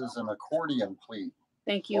is an accordion pleat.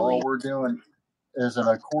 Thank you, All Lee. we're doing is an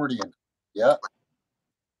accordion. Yep.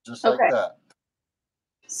 Just like Okay. that.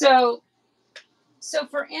 So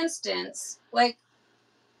for instance, like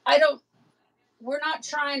we're not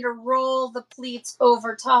trying to roll the pleats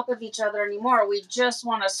over top of each other anymore. We just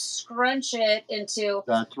want to scrunch it into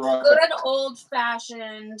That's right. good old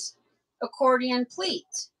fashioned accordion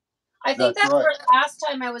pleat. I think that's right. where last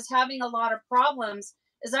time I was having a lot of problems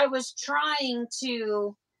is I was trying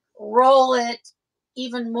to roll it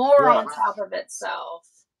even more on top of itself.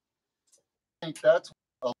 I think that's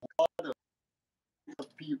what a lot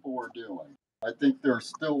of people are doing. I think they're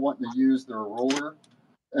still wanting to use their roller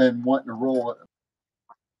and wanting to roll it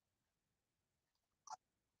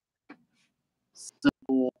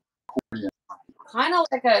simple accordion. Kind of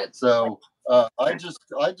like a. So I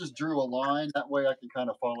just drew a line. That way I can kind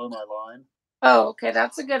of follow my line. Oh, okay,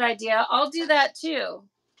 that's a good idea. I'll do that too.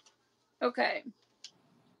 Okay.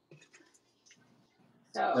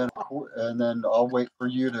 So. And then I'll wait for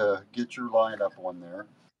you to get your line up on there.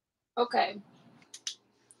 Okay.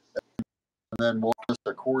 And then we'll just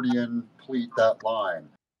accordion pleat that line.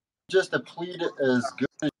 Just to pleat it as good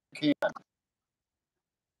as you can.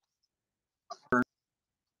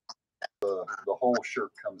 The whole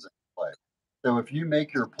shirt comes into play. So if you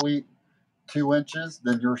make your pleat 2 inches,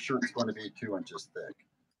 then your shirt's going to be 2 inches thick.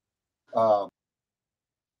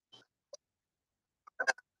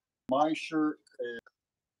 My shirt is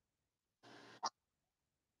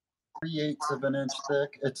 3/8 of an inch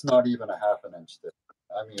thick. It's not even a half an inch thick.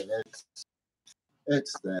 I mean,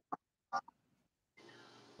 it's thin.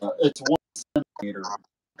 It's 1 centimeter.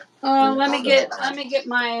 Let me get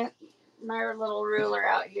my little ruler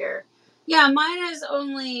out here. Yeah, mine's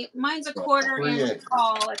a quarter inch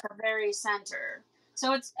tall at the very center.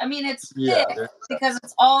 So it's thick because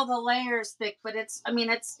it's all the layers thick, but it's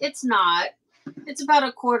not. It's about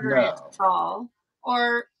a quarter inch tall,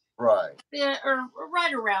 or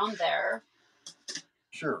right around there.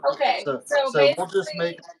 Sure. Okay. So we'll just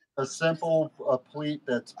make a simple pleat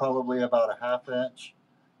that's probably about a half inch,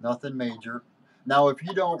 nothing major. Now, if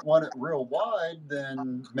you don't want it real wide,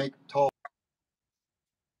 then make tall.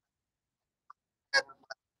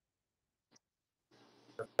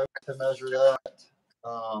 To measure that,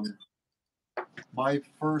 my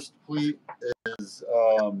first pleat is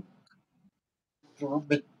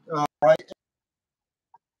right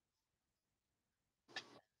a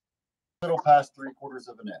little past 3/4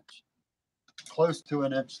 of an inch, close to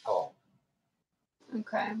an inch tall.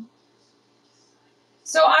 Okay.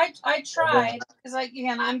 So I tried because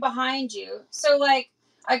again I'm behind you. So like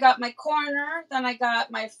I got my corner, then I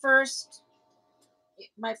got my first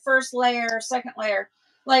layer, second layer.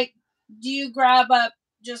 Like, do you grab up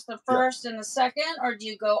just the first and the second, or do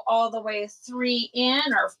you go all the way 3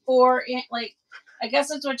 in or 4 in? Like, I guess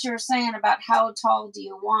that's what you were saying about how tall do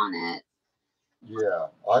you want it. Yeah,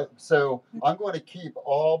 so I'm going to keep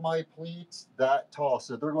all my pleats that tall.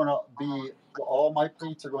 So they're going to be all my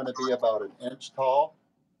pleats are going to be about an inch tall.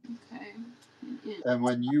 Okay. And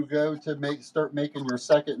when you go to start making your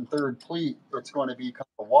second and third pleat, it's going to be kind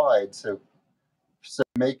of wide. So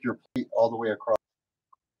make your pleat all the way across.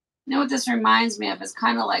 You know what this reminds me of is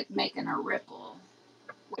kind of like making a ripple,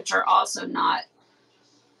 which are also not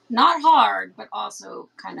hard, but also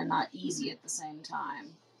kind of not easy at the same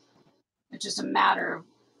time. It's just a matter of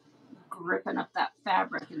gripping up that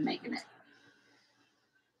fabric and making it.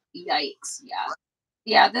 Yikes!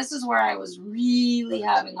 Yeah. This is where I was really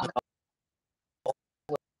having a.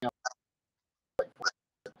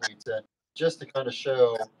 Just to kind of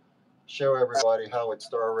show everybody how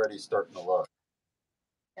it's already starting to look.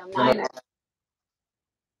 Yeah, mine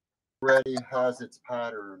already has its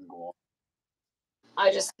pattern going. I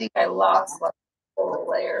just think I lost like a whole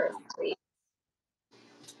layer of pleat.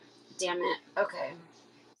 Damn it. Okay.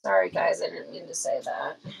 Sorry, guys. I didn't mean to say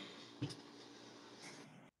that.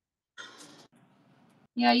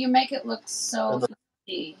 Yeah, you make it look so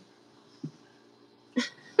easy.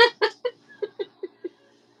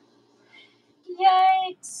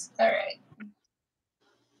 Yikes. All right.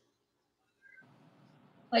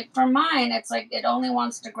 Like for mine, it's like it only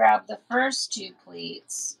wants to grab the first 2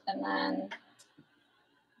 pleats, and then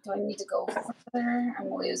do I need to go further? I'm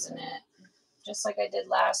losing it. Just like I did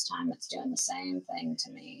last time, it's doing the same thing to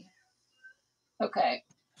me. Okay.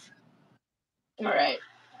 All right.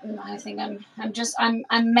 I think I'm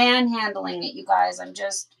manhandling it, you guys. I'm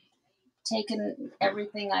just taking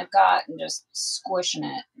everything I've got and just squishing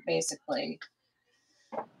it, basically.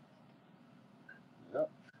 Yep.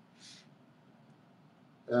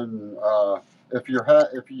 And if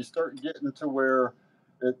you start getting to where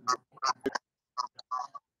it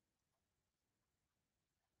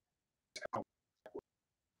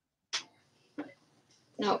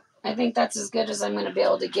No, I think that's as good as I'm going to be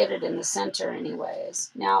able to get it in the center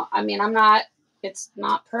anyways. Now, I mean, it's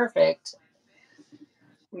not perfect. I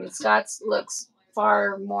mean, Scott's looks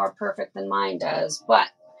far more perfect than mine does, but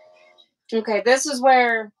okay, this is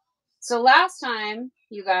where, so last time,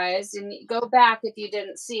 you guys, and go back if you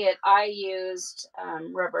didn't see it, I used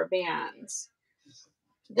rubber bands.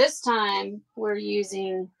 This time, we're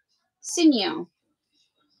using sinew.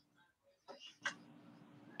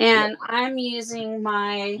 And I'm using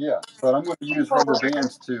my... Yeah, but I'm going to use rubber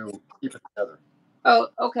bands to keep it together. Oh,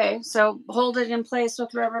 okay. So hold it in place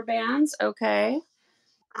with rubber bands. Okay.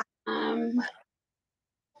 You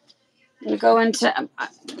go into...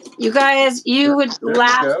 you guys, you would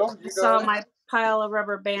laugh if you saw my pile of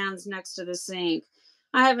rubber bands next to the sink.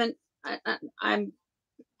 I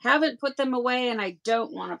haven't put them away, and I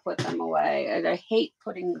don't want to put them away. And I hate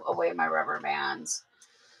putting away my rubber bands.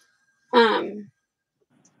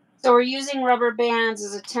 So we're using rubber bands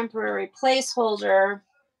as a temporary placeholder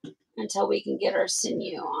until we can get our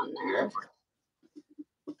sinew on there.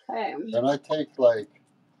 Okay. And I take like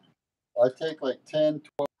 10,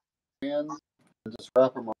 12 bands and just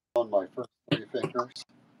wrap them around my first 3 fingers.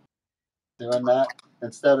 Doing that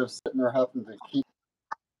instead of sitting there having to keep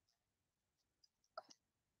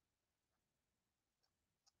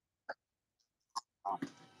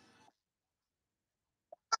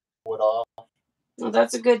it off. Well,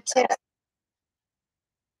 that's a good tip.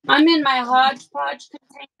 I'm in my hodgepodge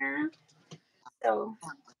container, so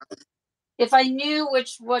if I knew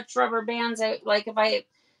which rubber bands I like,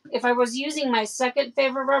 if I was using my second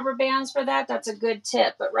favorite rubber bands for that, that's a good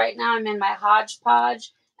tip. But right now I'm in my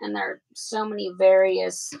hodgepodge, and there are so many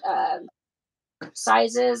various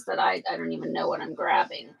sizes that I don't even know what I'm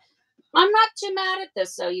grabbing. I'm not too mad at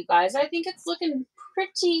this, though, you guys. I think it's looking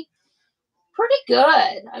pretty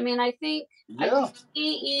good. I mean, I think I can see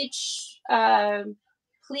each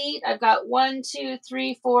pleat. I've got 1, 2,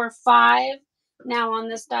 3, 4, 5 now on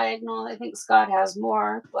this diagonal. I think Scott has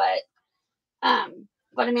more, but I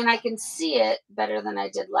mean, I can see it better than I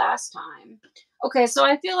did last time. Okay, so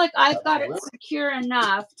I feel like I've got it secure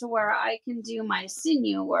enough to where I can do my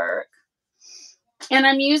sinew work. And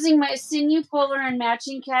I'm using my sinew puller and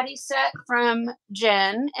matching caddy set from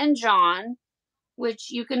Jen and John,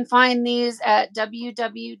 which you can find these at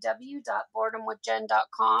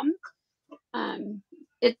www.boredomwithjen.com.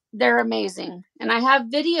 They're amazing. And I have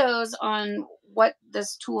videos on what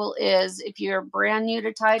this tool is if you're brand new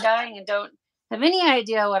to tie-dyeing and don't have any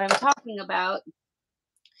idea what I'm talking about.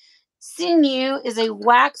 Sinew is a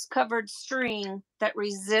wax-covered string that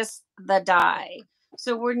resists the dye.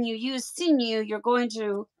 So when you use sinew, you're going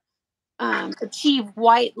to achieve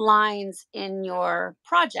white lines in your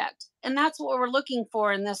project. And that's what we're looking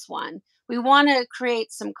for in this one. We want to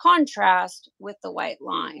create some contrast with the white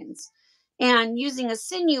lines. And using a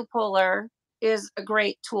sinew puller is a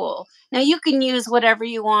great tool. Now you can use whatever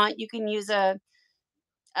you want. You can use the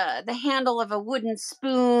handle of a wooden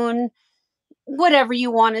spoon, whatever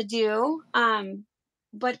you want to do.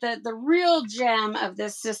 But the real gem of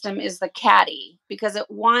this system is the caddy, because it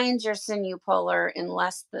winds your sinew puller in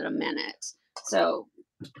less than a minute. So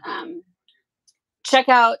check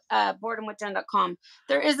out boredomwithjen.com.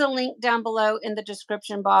 There is a link down below in the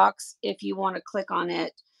description box if you want to click on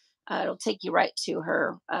it. It'll take you right to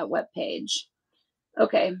her webpage.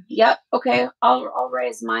 Okay. Yep. Okay. I'll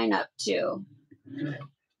raise mine up too.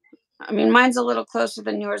 I mean, mine's a little closer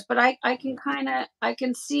than yours, but I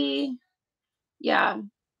can see. Yeah.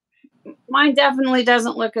 Mine definitely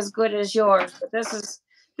doesn't look as good as yours, but this is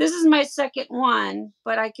my second one,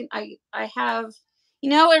 but I have,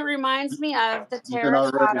 it reminds me of the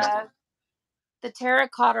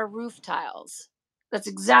terracotta roof tiles. That's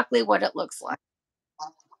exactly what it looks like.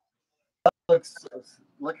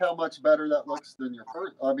 Look how much better that looks than your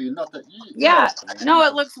first. I mean, not that you. Yeah, no,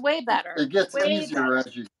 it looks way better. It gets easier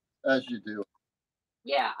as you do.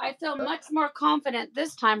 Yeah, I feel much more confident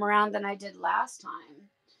this time around than I did last time.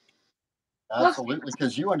 Absolutely,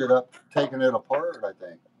 because you ended up taking it apart, I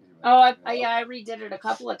think. Oh, yeah, I redid it a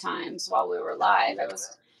couple of times while we were live.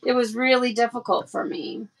 It was really difficult for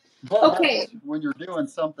me. Well, Okay. when you're doing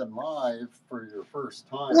something live for your first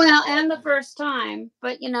time. Well, and the first time,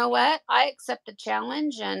 but you know what? I accept the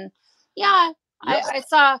challenge, and yeah, I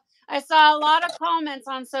saw a lot of comments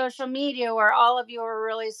on social media where all of you were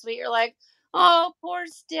really sweet. You're like, "Oh, poor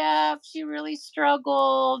Steph, she really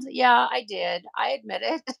struggled." Yeah, I did. I admit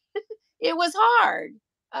it. It was hard.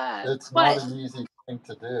 It's But not an easy thing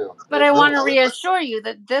to do. but I want to reassure you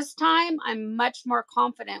that this time I'm much more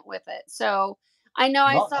confident with it. So I know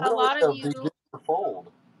I saw a lot of you.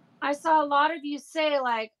 I saw a lot of you say,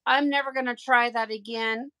 like, I'm never going to try that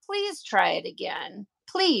again. Please try it again.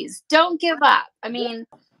 Please don't give up. I mean,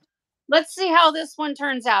 let's see how this one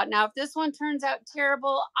turns out. Now, if this one turns out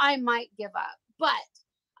terrible, I might give up. But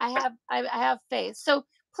I have faith. So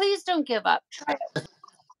please don't give up. Try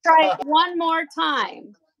it one more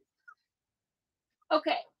time.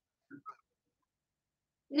 Okay.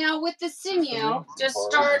 Now with the sinew,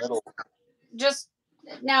 just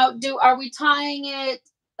now are we tying it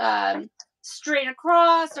straight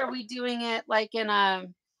across? Are we doing it like in a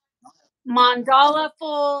mandala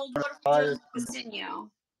fold? What are we doing with the sinew?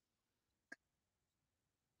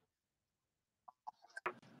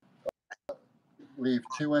 Leave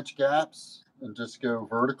 2-inch gaps and just go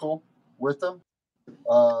vertical with them.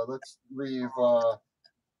 Let's leave.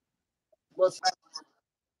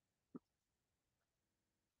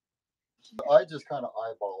 I just kind of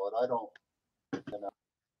eyeball it. I don't,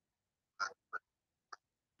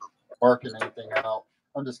 marking anything out.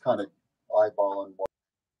 I'm just kind of eyeballing.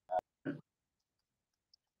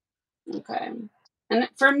 Okay. And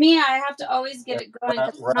for me, I have to always get it going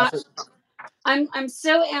because I'm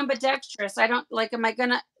so ambidextrous. I don't like.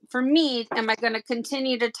 For me, am I gonna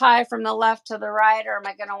continue to tie from the left to the right, or am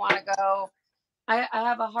I gonna want to go? I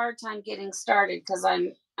have a hard time getting started because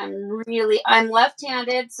I'm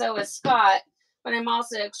left-handed. So is Scott, but I'm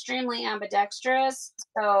also extremely ambidextrous.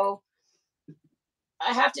 So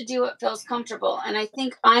I have to do what feels comfortable. And I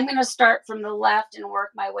think I'm going to start from the left and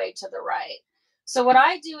work my way to the right. So what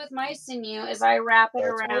I do with my sinew is I wrap it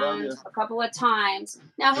around a couple of times.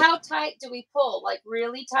 Now, how tight do we pull? Like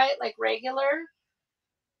really tight, like regular?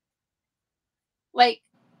 Like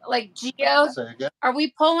geo? Are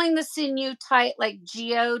we pulling the sinew tight, like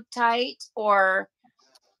geo tight, or?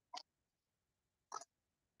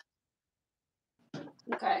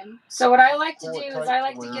 Okay. So what I like to do is I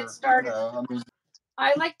like to get started.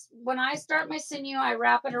 When I start my sinew, I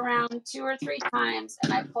wrap it around 2 or 3 times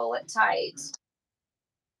and I pull it tight.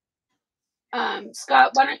 Scott,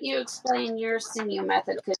 why don't you explain your sinew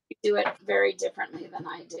method, because you do it very differently than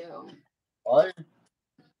I do.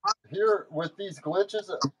 Here with these glitches,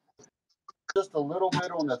 just a little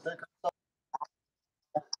bit on the thicker side.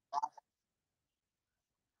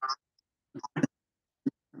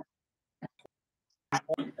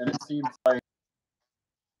 And it seems like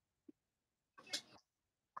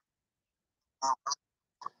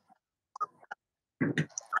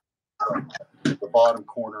the bottom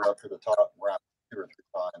corner up to the top, wrap 2 or 3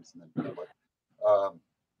 times, and then pull it.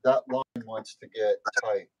 That line wants to get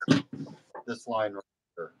tight. This line right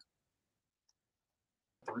here.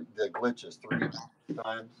 The glitches 3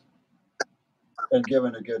 times. And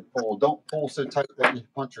giving a good pull. Don't pull so tight that you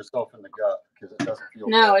punch yourself in the gut, because it doesn't feel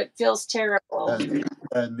good. It feels terrible.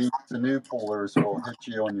 And these new pullers will hit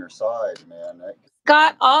you on your side, man.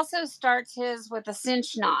 Scott also starts his with a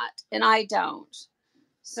cinch knot, and I don't.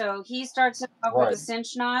 So he starts it off with a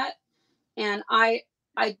cinch knot, and I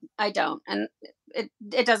don't. And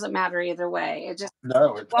it doesn't matter either way. It just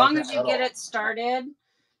as long as you get it started,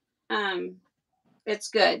 it's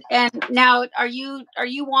good. And now, are you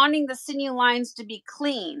wanting the sinew lines to be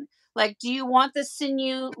clean? Like, do you want the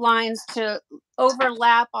sinew lines to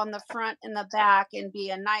overlap on the front and the back and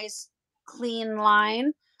be a nice clean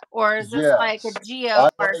line, or is this like a geo?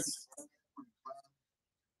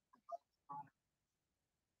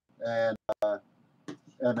 And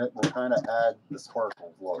it will kind of add the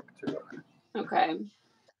sparkle look to it. Okay.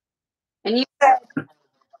 And you said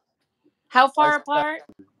how far apart?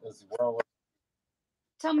 As well.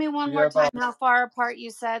 Tell me one more time how far apart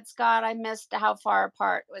you said, Scott. I missed how far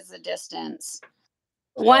apart was the distance.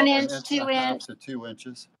 1 inch, 2 inch to 2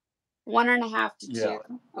 inches. 1.5 to 2.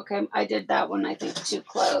 Okay, I did that one. I think too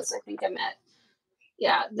close. I think I'm at.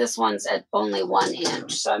 Yeah, this one's at only 1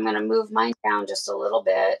 inch. So I'm going to move mine down just a little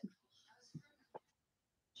bit.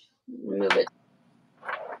 Move it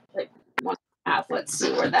like 1.5. Let's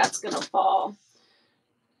see where that's going to fall.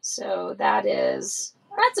 So that's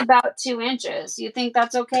about 2 inches. You think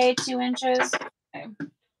that's okay? 2 inches? Okay.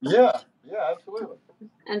 Yeah, absolutely.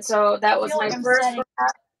 And so that was my first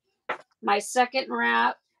wrap. my second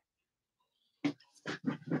wrap,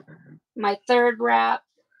 my third wrap,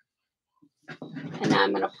 and now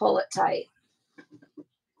I'm going to pull it tight.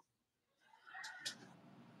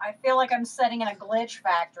 I feel like I'm sitting in a glitch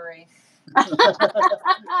factory.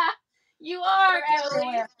 You are,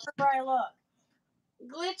 Ellie. Everywhere I look.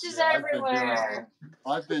 Glitches Yeah, everywhere.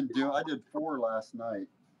 I did 4 last night.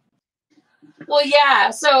 Well, yeah.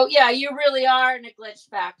 So, yeah, you really are in a glitch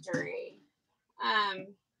factory. I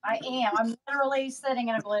am. I'm literally sitting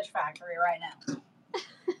in a glitch factory right now.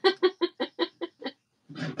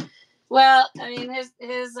 Well, I mean, his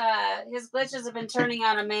glitches have been turning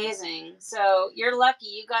out amazing. So you're lucky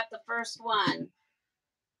you got the first one.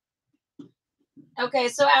 Okay,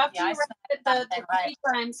 so after you wrap it the 3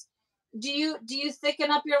 times, do you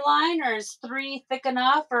thicken up your line, or is 3 thick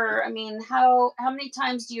enough? Or I mean, how many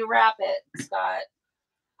times do you wrap it, Scott?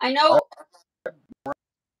 I know.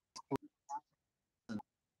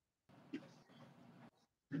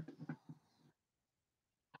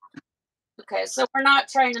 Okay, so we're not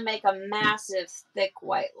trying to make a massive thick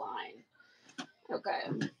white line. Okay.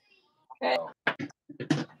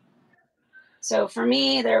 So for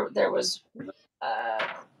me, there was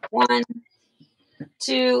 1,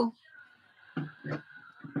 2.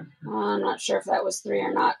 I'm not sure if that was 3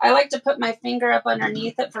 or not. I like to put my finger up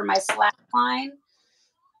underneath it for my slack line.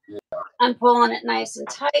 Yeah. I'm pulling it nice and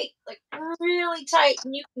tight, like really tight,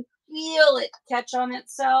 and you can feel it catch on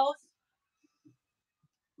itself.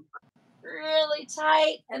 Really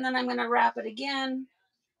tight, and then I'm going to wrap it again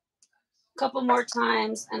a couple more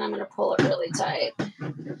times, and I'm going to pull it really tight.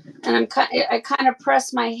 And I kind of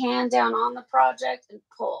press my hand down on the project and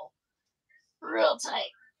pull real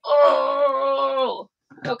tight. Oh,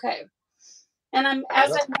 okay. And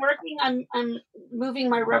as I'm working, I'm moving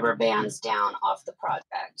my rubber bands down off the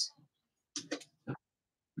project.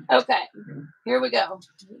 Okay, here we go.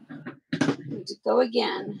 Need to go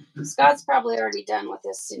again. Scott's probably already done with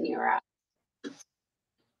this sinew wrap.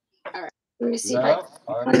 All right, let me see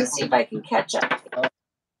if I can catch up.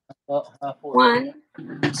 1,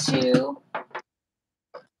 2,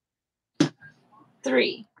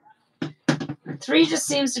 3. 3 just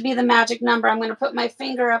seems to be the magic number. I'm going to put my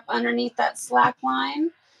finger up underneath that slack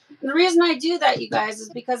line. And the reason I do that, you guys, is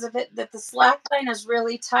because of it that the slack line is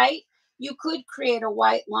really tight. You could create a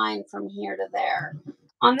white line from here to there.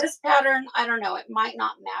 On this pattern, I don't know, it might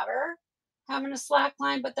not matter having a slack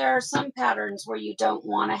line, but there are some patterns where you don't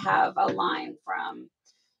want to have a line from,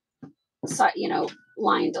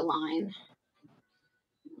 line to line.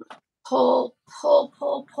 Pull, pull,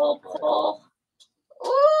 pull, pull, pull.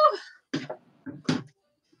 Ooh.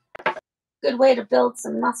 Good way to build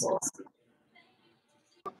some muscles.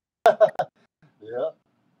 Yeah.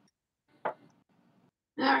 All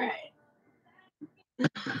right.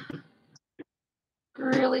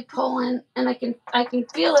 Really pulling, and I can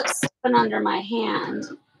feel it slipping under my hand.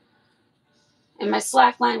 And my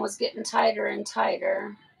slack line was getting tighter and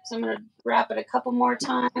tighter. So I'm going to wrap it a couple more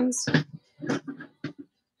times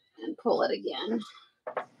and pull it again.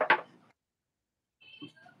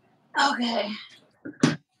 Okay.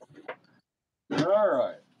 All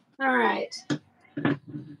right. All right.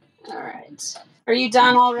 All right. Are you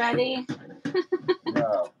done already?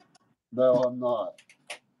 No, I'm not.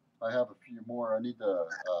 I have a few more. I need to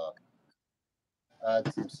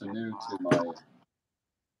add some sinew to my.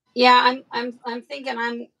 Yeah, I'm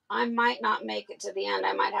thinking I might not make it to the end.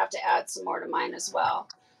 I might have to add some more to mine as well.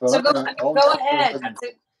 So go ahead.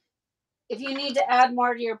 If you need to add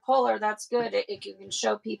more to your puller, that's good. You can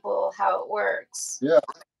show people how it works. Yeah.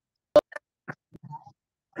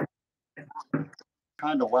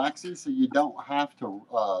 Kind of waxy, so you don't have to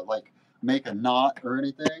make a knot or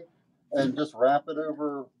anything, and just wrap it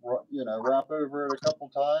over. Wrap over it a couple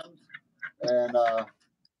times, and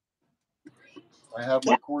I have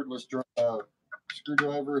my cordless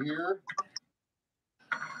screwdriver here.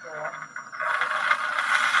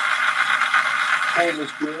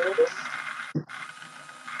 Cordless drill.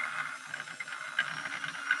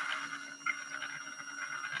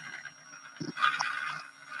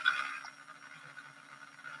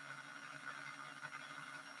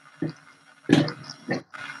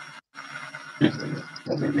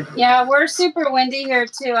 Yeah, we're super windy here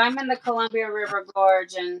too. I'm in the Columbia River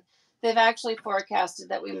Gorge, and they've actually forecasted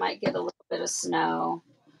that we might get a little bit of snow.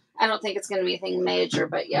 I don't think it's going to be anything major,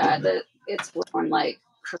 but yeah, it's blowing like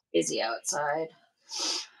crazy outside.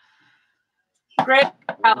 Great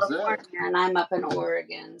California, and I'm up in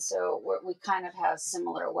Oregon, so we kind of have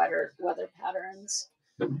similar weather patterns.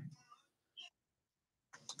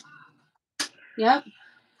 Yep.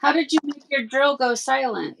 How did you make your drill go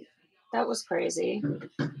silent? That was crazy.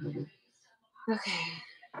 Okay.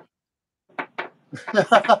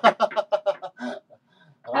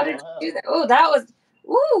 How did you do that? Oh, that was,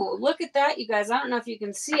 ooh, look at that, you guys. I don't know if you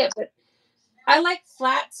can see it, but I like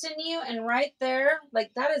flat sinew, and right there,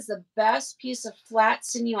 like that is the best piece of flat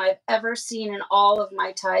sinew I've ever seen in all of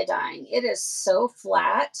my tie-dyeing. It is so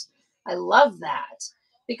flat. I love that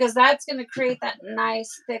because that's going to create that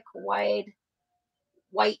nice, thick, wide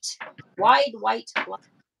white line.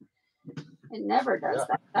 It never does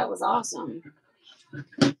that. That was awesome.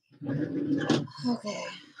 Okay.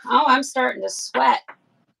 Oh, I'm starting to sweat.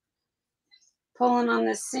 Pulling on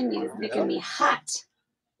this sinew is making me hot.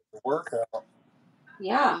 Workout.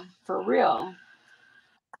 Yeah, for real.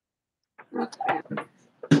 Okay.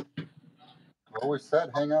 I always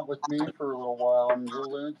said, hang out with me for a little while, and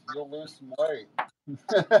you'll lose some weight.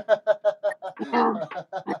 Yeah.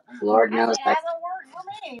 Lord knows. It hasn't worked for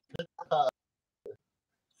me.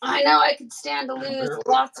 I know I could stand to lose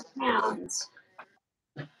lots of pounds.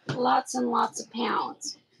 Lots and lots of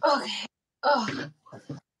pounds. Okay. Oh.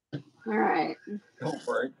 All right. Don't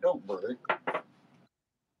break. Don't break.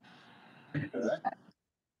 Okay.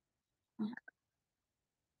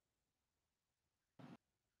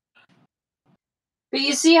 But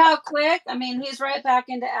you see how quick? I mean, he's right back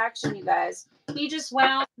into action, you guys. He just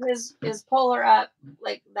wound his puller up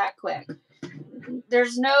like that quick.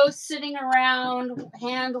 There's no sitting around,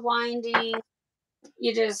 hand winding.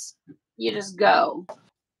 You just go.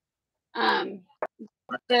 The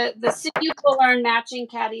sinew puller and matching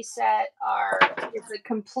caddy set it's a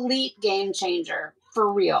complete game changer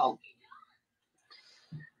for real.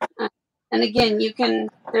 And again,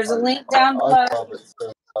 there's a link down below.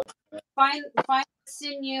 Find the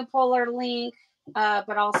sinew puller link,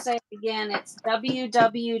 but I'll say it again, it's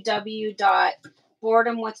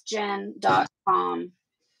www.boredomwithjen.com.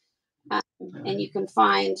 And you can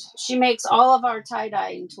find, she makes all of our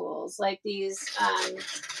tie-dyeing tools, like these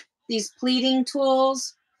pleating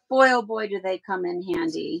tools. Boy, oh boy, do they come in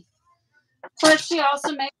handy. Plus, she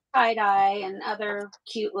also makes tie-dye and other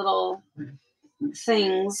cute little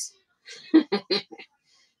things.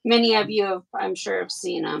 Many of you have, I'm sure, have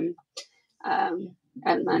seen them. And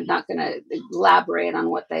I'm not going to elaborate on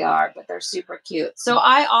what they are, but they're super cute. So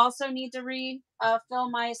I also need to refill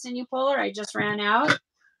my sinew puller. I just ran out.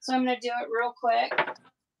 So I'm going to do it real quick.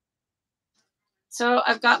 So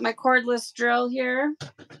I've got my cordless drill here.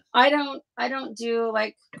 I don't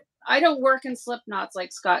work in slip knots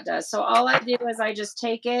like Scott does. So all I do is I just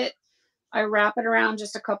take it, I wrap it around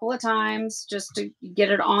just a couple of times just to get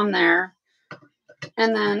it on there.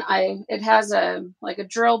 And then it has a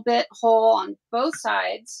drill bit hole on both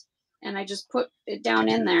sides, and I just put it down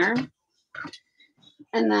in there.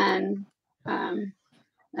 And then I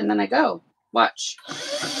go. Watch.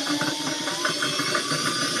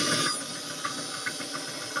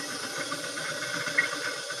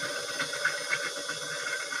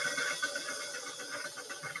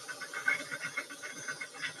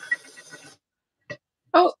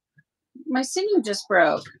 Oh, my sinew just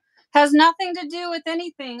broke. Has nothing to do with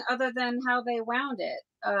anything other than how they wound it.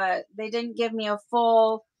 They didn't give me a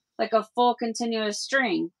full continuous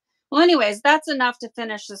string. Well, anyways, that's enough to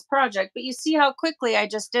finish this project. But you see how quickly I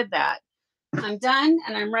just did that. I'm done,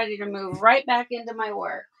 and I'm ready to move right back into my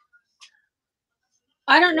work.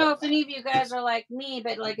 I don't know if any of you guys are like me,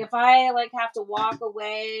 but if I have to walk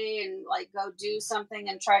away and go do something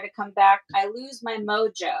and try to come back, I lose my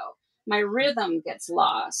mojo. My rhythm gets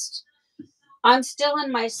lost. I'm still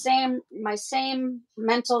in my same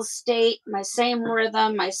mental state, my same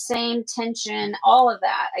rhythm, my same tension, all of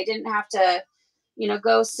that. I didn't have to,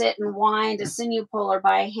 go sit and wind a sinew puller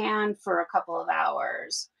by hand for a couple of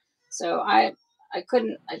hours. So I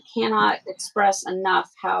cannot express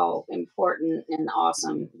enough how important and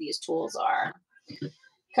awesome these tools are.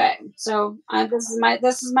 Okay, so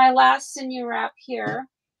this is my last sinew wrap here.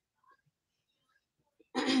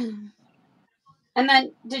 And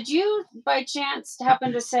then, did you by chance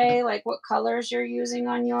happen to say what colors you're using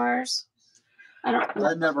on yours? I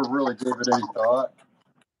never really gave it any thought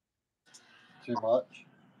too much.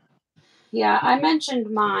 Yeah, I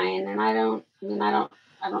mentioned mine, and I don't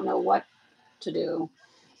know what to do.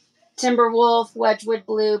 Timberwolf, Wedgwood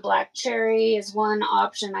Blue, Black Cherry is one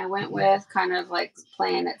option I went with, kind of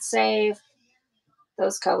playing it safe.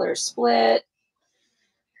 Those colors split,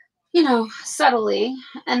 subtly.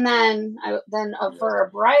 And then for a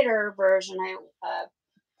brighter version, I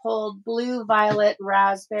pulled Blue, Violet,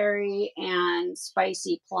 Raspberry, and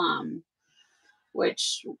Spicy Plum,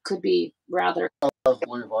 which could be rather. I love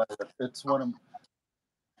Blue Violet. It's one of.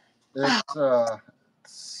 It's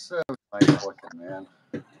so nice looking, man.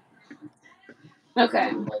 Okay.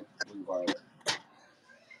 I like Blue Violet.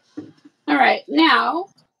 All right, now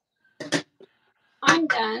I'm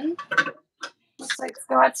done. Looks like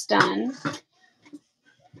Scott's done.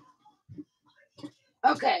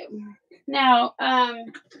 Okay. Now,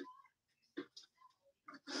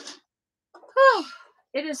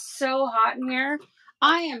 it is so hot in here.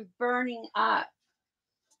 I am burning up.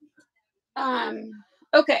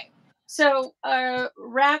 Okay. So,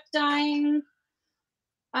 rack dyeing.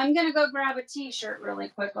 I'm going to go grab a t-shirt really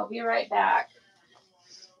quick. I'll be right back.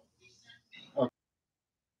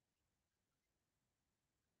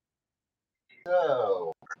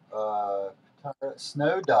 So,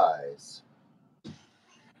 snow dyes.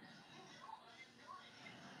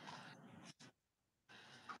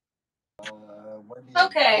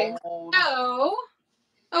 Okay. So,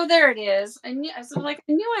 oh, there it is. I knew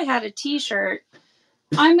I had a t-shirt.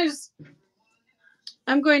 I'm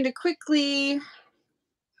going to quickly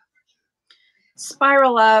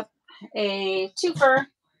spiral up a twofer.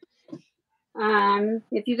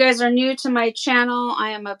 If you guys are new to my channel,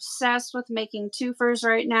 I am obsessed with making twofers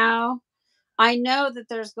right now. I know that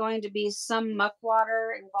there's going to be some muck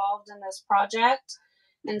water involved in this project,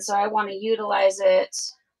 and so I want to utilize it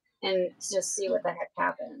and just see what the heck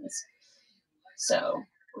happens. So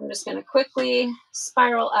I'm just going to quickly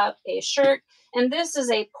spiral up a shirt, and this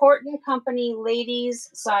is a Porton Company ladies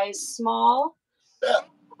size small.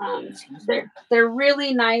 They're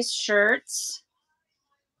really nice shirts.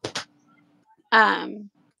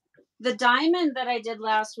 The diamond that I did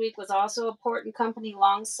last week was also a Porton Company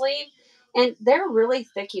long sleeve, and they're really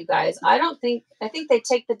thick, you guys. I think they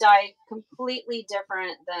take the dye completely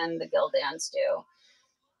different than the Gildans do.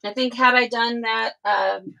 I think had I done that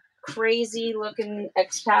crazy looking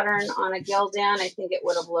X pattern on a Gildan, I think it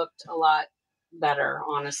would have looked a lot better,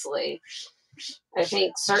 honestly. I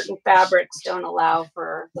think certain fabrics don't allow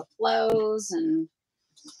for the flows and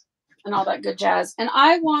all that good jazz. And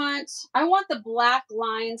I want the black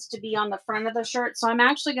lines to be on the front of the shirt. So I'm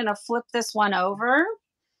actually going to flip this one over,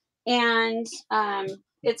 and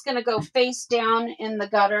it's going to go face down in the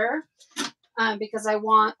gutter because I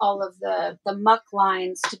want all of the muck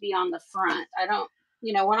lines to be on the front. I don't,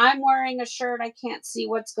 when I'm wearing a shirt, I can't see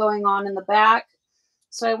what's going on in the back.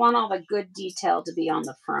 So I want all the good detail to be on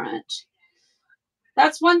the front.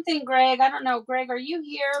 That's one thing, Greg. I don't know, Greg, are you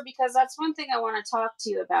here? Because that's one thing I want to talk to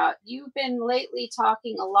you about. You've been lately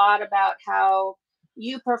talking a lot about how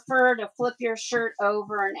you prefer to flip your shirt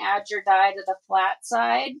over and add your dye to the flat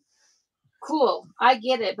side. Cool, I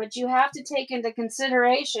get it. But you have to take into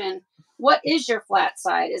consideration, what is your flat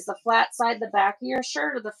side? Is the flat side the back of your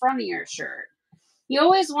shirt or the front of your shirt? You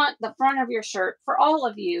always want the front of your shirt, for all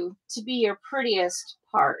of you, to be your prettiest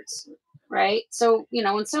parts, right? So,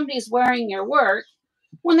 when somebody's wearing your work,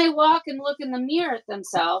 when they walk and look in the mirror at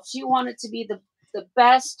themselves, you want it to be the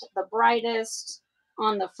best, the brightest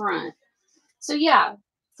on the front. So yeah,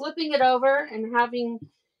 flipping it over and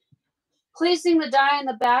placing the dye in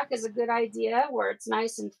the back is a good idea where it's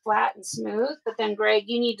nice and flat and smooth. But then, Greg,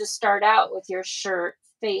 you need to start out with your shirt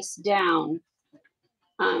face down.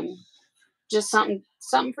 Just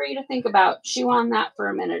something for you to think about. Chew on that for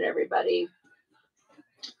a minute, everybody.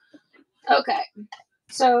 Okay,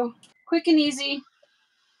 so quick and easy.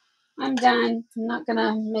 I'm done. I'm not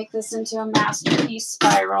gonna make this into a masterpiece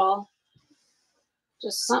spiral.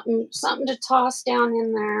 Just something to toss down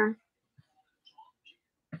in there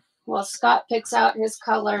while Scott picks out his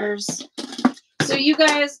colors. So you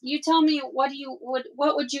guys, you tell me, what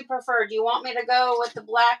would you prefer? Do you want me to go with the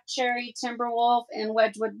black cherry Timberwolf and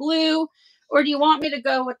Wedgwood blue, or do you want me to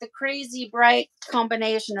go with the crazy bright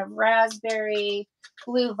combination of raspberry,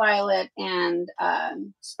 blue violet, and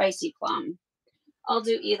spicy plum? I'll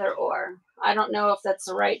do either or. I don't know if that's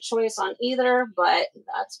the right choice on either, but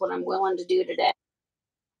that's what I'm willing to do today.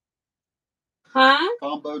 Huh?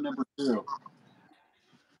 Combo number 2.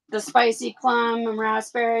 The spicy plum and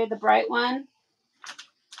raspberry, the bright one?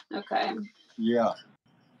 Okay. Yeah.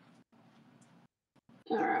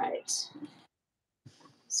 All right.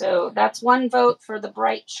 So that's one vote for the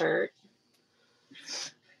bright shirt.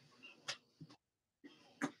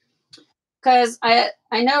 Because I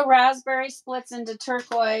know raspberry splits into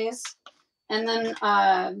turquoise, and then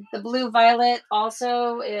the blue violet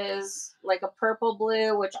also is like a purple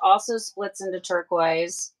blue, which also splits into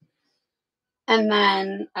turquoise. And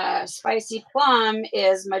then spicy plum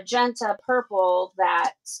is magenta purple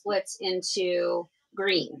that splits into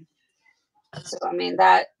green. So, I mean,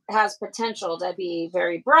 that has potential to be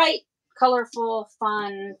very bright, colorful,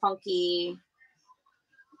 fun, funky,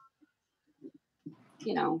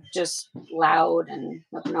 just loud and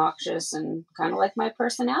obnoxious and kind of like my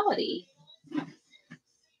personality.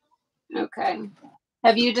 Okay.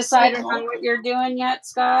 Have you decided on what you're doing yet,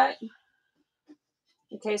 Scott?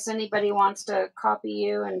 case anybody wants to copy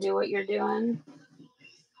you and do what you're doing.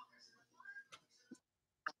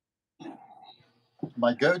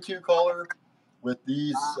 My go-to color with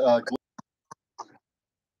these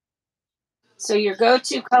So your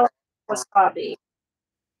go-to color is wasabi.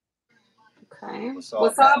 Okay.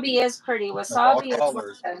 Wasabi is pretty. Wasabi is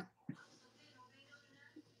like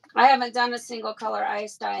I haven't done a single color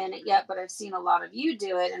ice dye in it yet, but I've seen a lot of you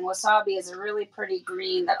do it. And wasabi is a really pretty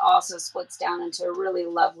green that also splits down into a really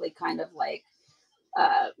lovely kind of like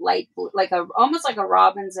light blue, like almost like a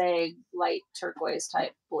robin's egg, light turquoise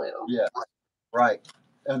type blue. Yeah, right.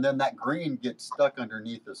 And then that green gets stuck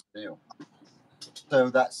underneath the sinew. So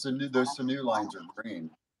that those sinew lines are green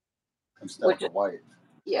instead of the white.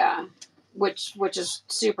 Yeah, which is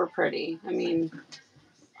super pretty. I mean,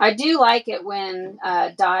 I do like it when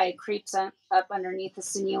dye creeps up underneath the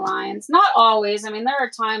sinew lines. Not always. I mean, there are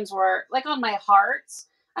times where, like on my hearts,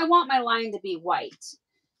 I want my line to be white.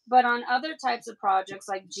 But on other types of projects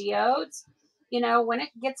like geodes, you know, when it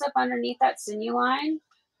gets up underneath that sinew line,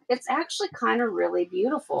 it's actually kind of really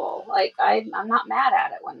beautiful. Like I'm not mad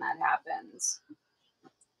at it when that happens.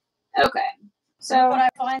 Okay, so what I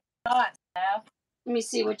find out, Steph. Let me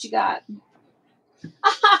see what you got.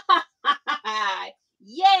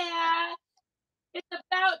 Yeah, it's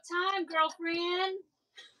about time, girlfriend.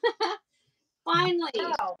 Finally.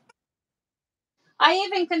 Oh. I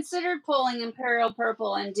even considered pulling Imperial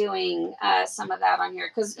Purple and doing some of that on here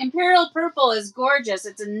because Imperial Purple is gorgeous.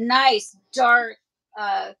 It's a nice, dark,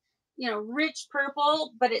 rich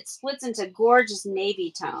purple, but it splits into gorgeous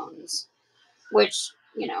navy tones, which,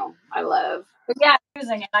 I love. But yeah.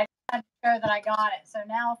 Using it. I had to show that I got it. So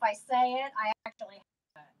now if I say it, I actually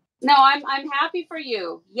have it. No, I'm happy for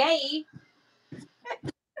you. Yay.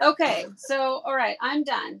 Okay, so, all right, I'm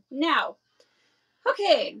done. Now,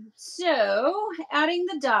 okay, so adding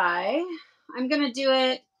the dye, I'm going to do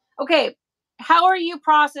it. Okay, how are you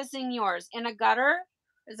processing yours? In a gutter?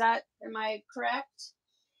 Am I correct?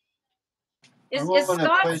 Is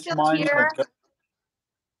Scott still here?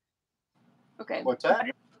 Okay. What's that?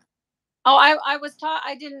 Oh, I was taught,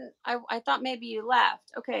 I thought maybe you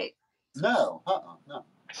left. Okay. No, no.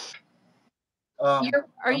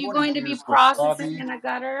 Are you going to be processing in a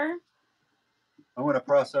gutter? I'm going to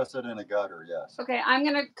process it in a gutter, yes. Okay,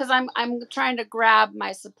 because I'm trying to grab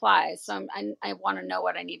my supplies, so I want to know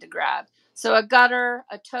what I need to grab. So a gutter,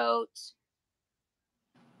 a tote.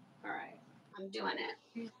 All right, I'm doing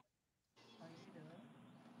it.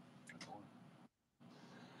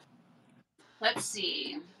 Let's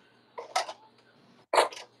see.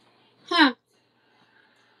 Huh.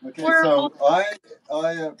 Okay, so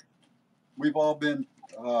we've all been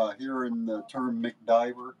hearing the term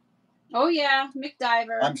McDiver. Oh yeah,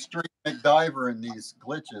 McDiver. I'm straight McDiver in these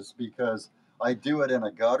glitches because I do it in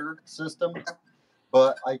a gutter system,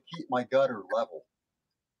 but I keep my gutter level.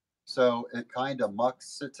 So it kind of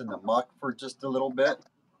sits in the muck for just a little bit,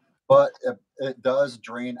 but it does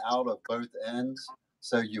drain out of both ends.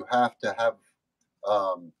 So you have to have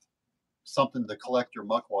something to collect your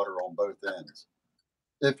muck water on both ends.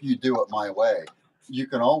 If you do it my way, you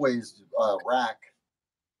can always do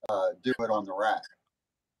it on the rack,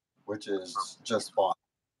 which is just fine.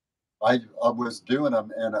 I was doing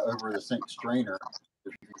them in an over the sink strainer.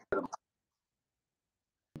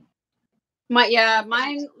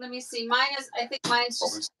 Mine. Let me see. I think mine's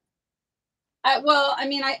just.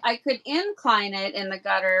 I could incline it in the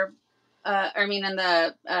gutter. In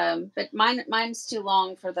the but mine's too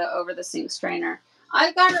long for the over the sink strainer.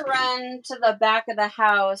 I've got to run to the back of the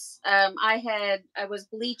house. I was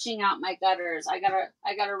bleaching out my gutters. I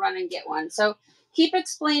gotta run and get one. So keep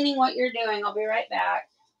explaining what you're doing. I'll be right back.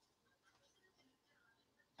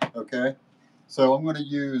 Okay, so I'm going to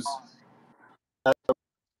use.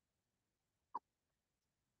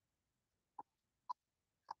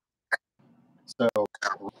 So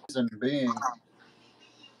reason being,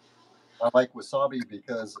 I like wasabi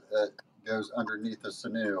because it goes underneath the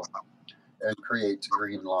sinew and creates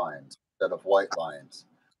green lines instead of white lines.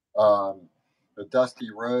 The dusty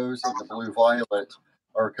rose and the blue violet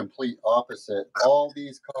are complete opposite. All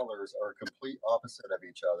these colors are complete opposite of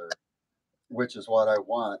each other, which is what I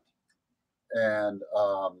want. And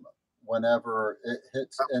whenever it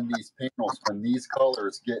hits in these panels, when these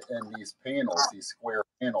colors get in these panels, these square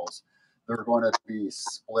panels, they're going to be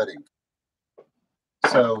splitting.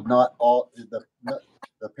 So not all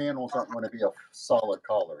the panels aren't going to be a solid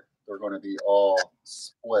color. They're going to be all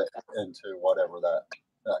split into whatever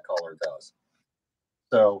that color does.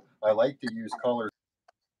 So I like to use colors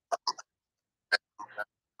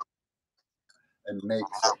and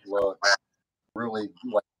makes it look really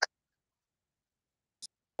like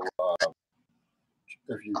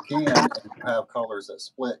if you can, and you have colors that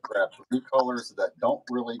split, grab 3 colors that don't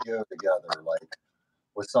really go together, like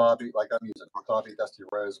wasabi, like I'm using wasabi, dusty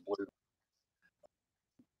rose, blue,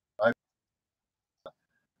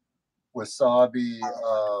 wasabi,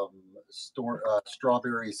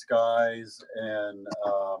 strawberry skies, and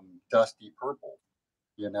dusty purple,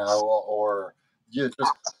 or you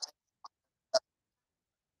just.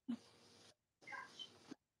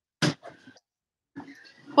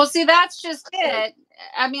 Well, see, that's just it.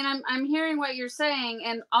 I mean, I'm hearing what you're saying,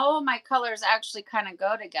 and all of my colors actually kind of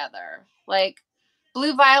go together. Like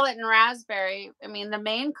blue, violet, and raspberry. I mean, the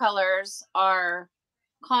main colors are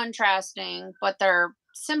contrasting, but they're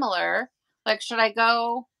similar. Like, should I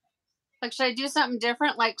go? Like, should I do something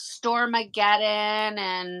different, like Stormageddon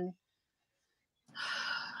and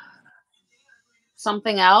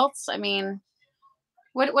something else? I mean,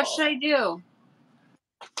 what should I do?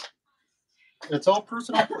 It's all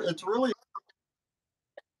personal. It's really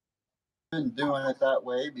been doing it that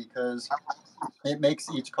way because it makes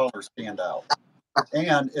each color stand out.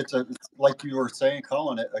 And it's like you were saying,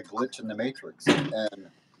 calling it a glitch in the matrix.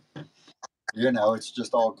 And, it's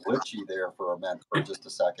just all glitchy there for just a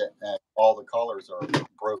second. And all the colors are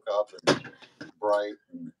broke up and bright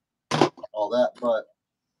and all that. But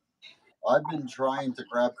I've been trying to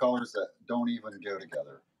grab colors that don't even go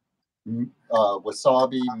together.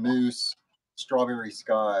 Wasabi, mousse, strawberry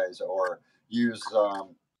skies, or use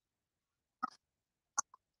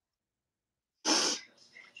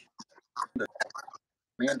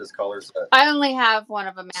Amanda's colors. I only have one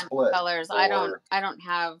of Amanda's colors. I don't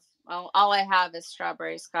have. Well, all I have is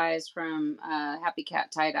strawberry skies from Happy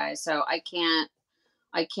Cat Tiedye. So I can't.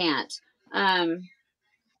 I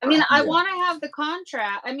mean, I want to have the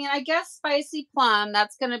contrast. I mean, I guess spicy plum.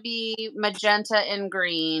 That's going to be magenta and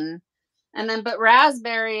green. And then, but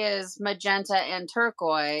raspberry is magenta and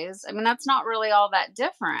turquoise. I mean, that's not really all that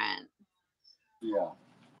different. Yeah.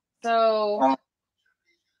 So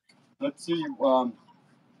let's see.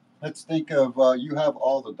 Let's think of you have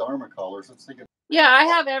all the Dharma colors. Let's think of. Yeah, I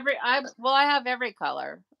have every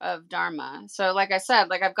color of Dharma. So, like I said,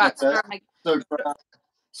 like I've got Stormageddon,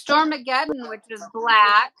 which is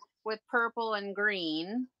black with purple and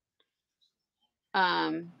green.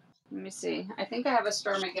 Let me see. I think I have a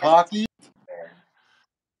Stormageddon. Hockey.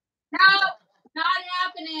 No, not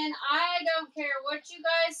happening. I don't care what you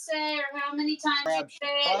guys say or how many times you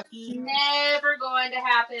say it. It's never going to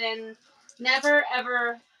happen. Never,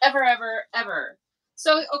 ever, ever, ever, ever.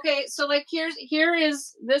 So okay, so like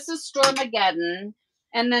this is Stormageddon,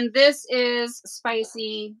 and then this is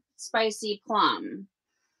spicy plum.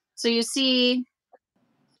 So you see,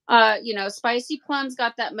 spicy plum's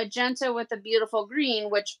got that magenta with a beautiful green,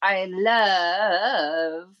 which I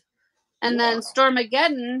love. And then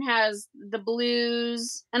Stormageddon has the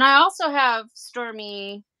blues, and I also have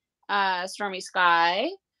Stormy Sky,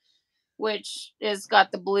 which is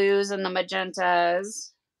got the blues and the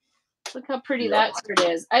magentas. Look how pretty that shirt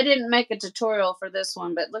is. I didn't make a tutorial for this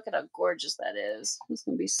one, but look at how gorgeous that is. It's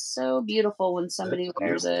gonna be so beautiful when somebody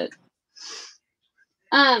wears it.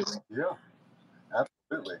 Yeah,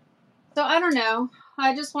 absolutely. So I don't know.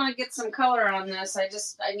 I just want to get some color on this. I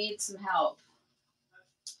need some help.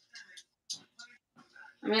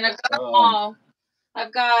 I mean, I've got them all.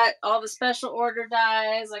 I've got all the special order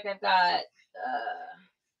dyes. Like I've got.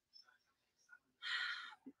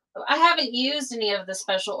 I haven't used any of the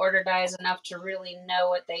special order dyes enough to really know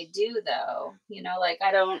what they do, though. Like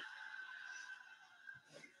I don't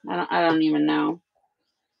even know.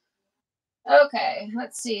 Okay,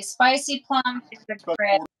 let's see. Spicy plum is the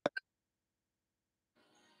gray.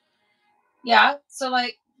 Yeah. So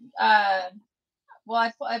like, well,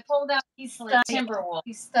 I pulled out Timberwolf.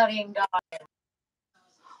 He's studying dye.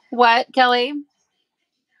 What, Kelly?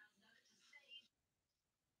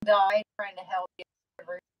 Dye, trying to help you.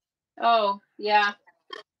 Oh, yeah.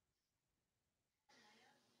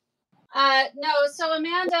 No. So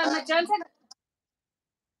Amanda, magenta.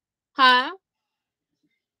 Huh?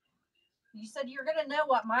 You said you're gonna know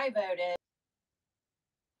what my vote is.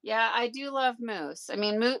 Yeah, I do love mousse. I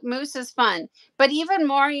mean, mousse is fun, but even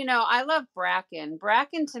more, I love bracken.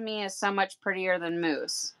 Bracken to me is so much prettier than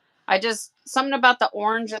mousse. Something about the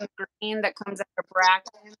orange and the green that comes out of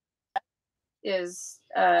bracken is,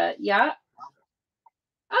 yeah.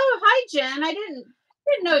 Oh, hi, Jen. I didn't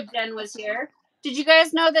know Jen was here. Did you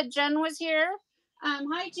guys know that Jen was here?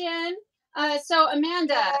 Hi, Jen. So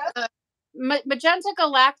Amanda, Magenta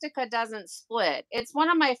Galactica doesn't split. It's one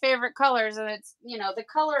of my favorite colors, and it's the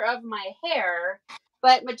color of my hair.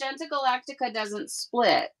 But Magenta Galactica doesn't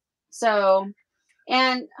split. So,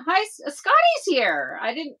 and hi, Scotty's here.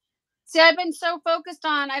 See, I've been so focused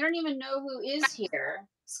on, I don't even know who is here.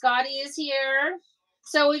 Scotty is here.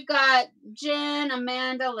 So we've got Jen,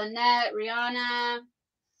 Amanda, Lynette, Rihanna,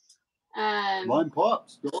 Line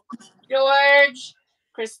pops. George,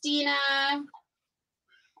 Christina,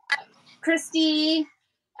 Christy.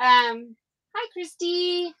 Hi,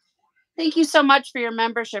 Christy. Thank you so much for your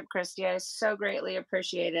membership, Christy. I so greatly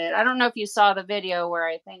appreciate it. I don't know if you saw the video where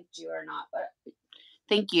I thanked you or not, but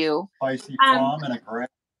thank you. Spicy plum and a gray.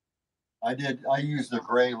 I used a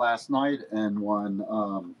gray last night and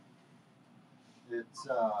one. It's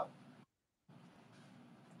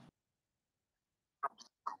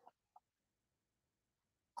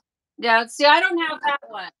Yeah, see, I don't have that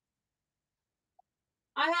one.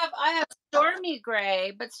 I have Stormy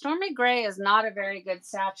Gray, but Stormy Gray is not a very good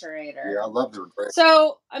saturator. Yeah, I love your gray.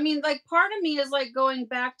 So, I mean, like, part of me is like going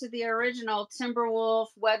back to the original Timberwolf,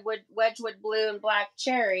 Wedgwood Blue, and Black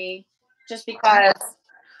Cherry, just because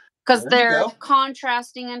they're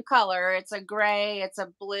contrasting in color. It's a gray, it's a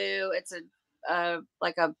blue, it's a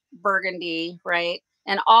like a burgundy, right?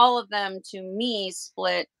 And all of them, to me,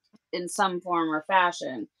 split in some form or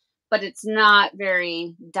fashion, but it's not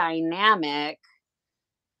very dynamic.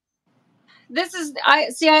 This is, I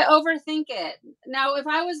overthink it. Now if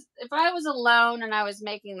I was alone and I was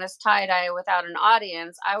making this tie-dye without an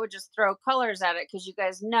audience, I would just throw colors at it, because you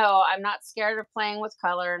guys know I'm not scared of playing with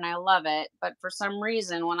color and I love it. But for some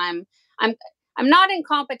reason, when I'm not in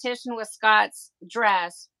competition with Scott's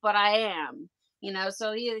dress, but I am,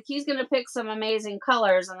 so he's going to pick some amazing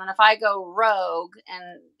colors, and then if I go rogue,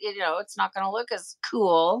 and it's not going to look as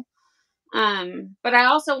cool. But I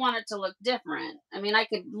also want it to look different. I mean, I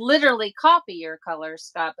could literally copy your colors,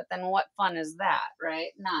 Scott, but then what fun is that,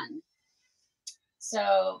 right? None.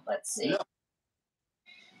 So let's see. Yeah.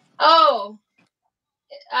 Oh,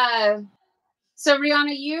 so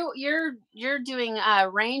Rihanna, you're doing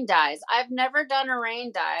rain dyes. I've never done a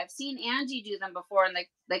rain dye. I've seen Angie do them before, and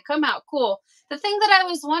they come out cool. The thing that I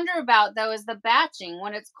always wonder about, though, is the batching.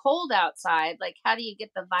 When it's cold outside, like, how do you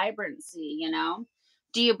get the vibrancy?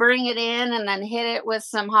 Do you bring it in and then hit it with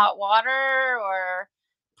some hot water, or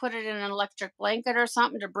put it in an electric blanket or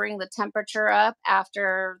something to bring the temperature up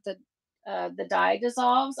after the dye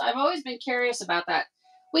dissolves? I've always been curious about that.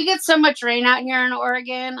 We get so much rain out here in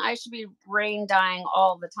Oregon. I should be rain dyeing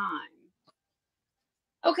all the time.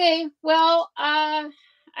 Okay, well, I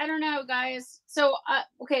don't know, guys. So,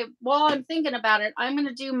 okay, while I'm thinking about it, I'm going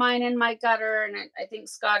to do mine in my gutter, and I think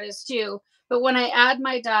Scott is too. But when I add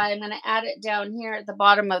my dye, I'm going to add it down here at the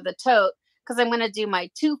bottom of the tote, because I'm going to do my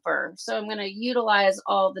twofer. So I'm going to utilize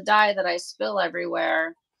all the dye that I spill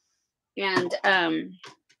everywhere, and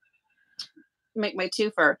make my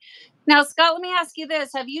twofer. Now, Scott, let me ask you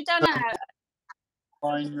this: have you done a?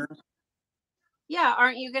 Yeah,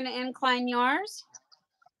 aren't you going to incline yours?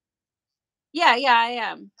 Yeah, I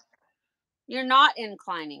am. You're not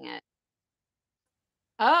inclining it.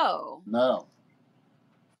 Oh. No.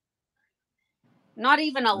 Not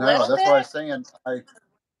even a little bit? No, that's what I was saying.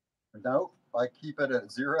 I keep it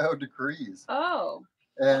at 0 degrees. Oh.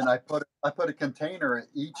 And I put a container at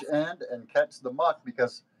each end and catch the muck,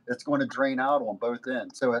 because it's going to drain out on both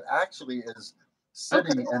ends. So it actually is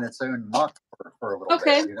sitting in its own muck for a little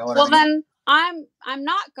bit. You know what I mean? Then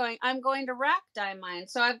I'm going to rack dye mine.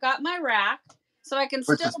 So I've got my rack, so I can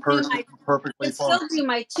still do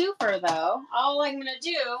my twofer, though. All I'm going to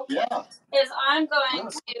do is I'm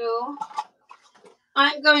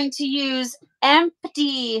going to use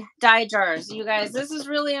empty dye jars. You guys, this is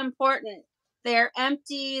really important. They're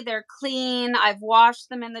empty, they're clean. I've washed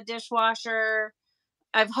them in the dishwasher.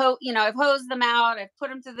 I've hosed them out. I've put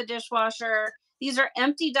them through the dishwasher. These are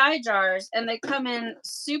empty dye jars, and they come in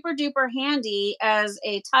super duper handy as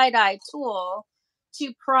a tie-dye tool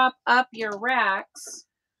to prop up your racks,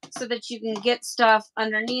 so that you can get stuff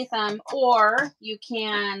underneath them, or you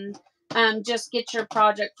can just get your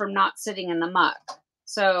project from not sitting in the muck.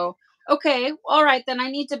 So, okay, all right, then I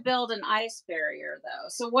need to build an ice barrier, though.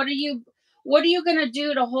 So what are you going to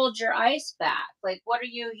do to hold your ice back? Like, what are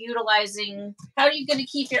you utilizing? How are you going to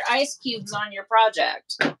keep your ice cubes on your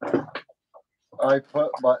project? I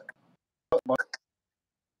put my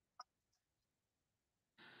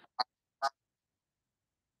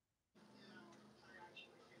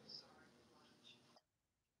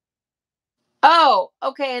Oh,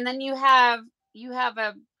 okay, and then you have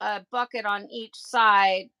a bucket on each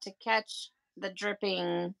side to catch the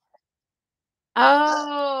dripping.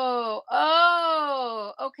 Oh,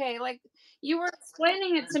 okay. Like, you were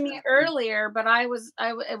explaining it to me earlier, but it was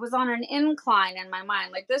on an incline in my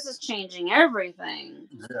mind. Like, this is changing everything.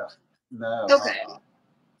 Yeah. No. Okay.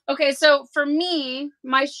 Okay, so for me,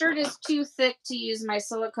 my shirt is too thick to use my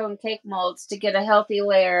silicone cake molds to get a healthy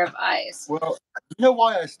layer of ice. Well, you know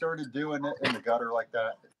why I started doing it in the gutter like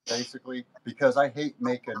that? Basically, because I hate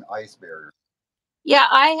making ice barriers. Yeah,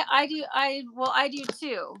 I do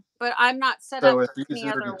too, but I'm not set up So it's any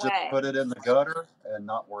easier to other just way. put it in the gutter and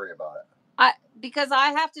not worry about it. Because I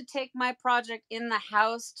have to take my project in the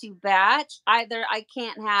house to batch. Either I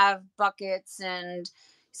can't have buckets, and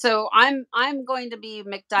so I'm going to be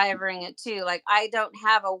McDivering it too. Like I don't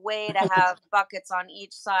have a way to have buckets on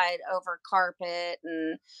each side over carpet,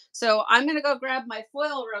 and so I'm gonna go grab my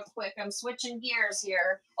foil real quick. I'm switching gears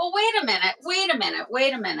here. Oh, wait a minute, wait a minute,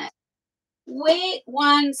 wait a minute. Wait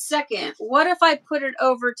 1 second. What if I put it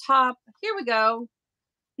over top? Here we go.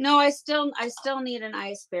 No, I still need an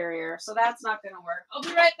ice barrier, so that's not gonna work. I'll be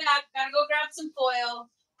right back. Gotta go grab some foil.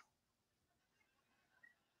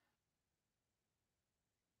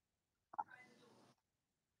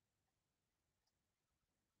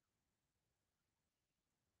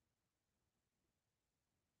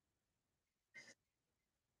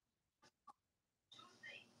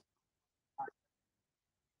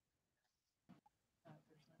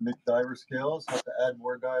 McDiver skills, have to add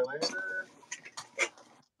more dye later.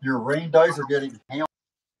 Your rain dyes are getting hammered.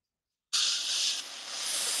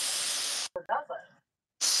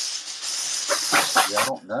 Yeah, I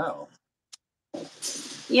don't know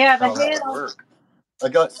Yeah, the how that would hail. work. I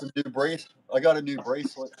got some new brace. I got a new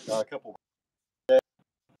bracelet. A couple. I'd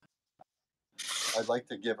like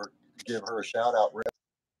to give her a shout out.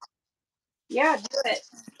 Yeah, do it.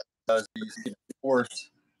 Does these,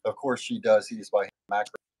 of course, she does these by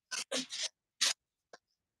macro.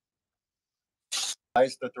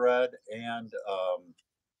 Ties the thread and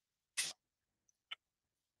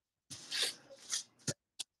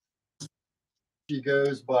she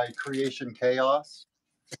goes by Creation Chaos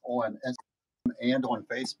on Instagram and on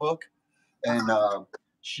Facebook, and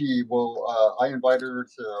she will. I invite her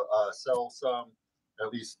to sell some,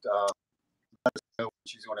 at least.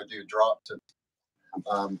 She's going to do drops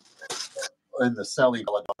um, in the selling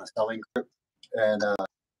Belladonna selling group, and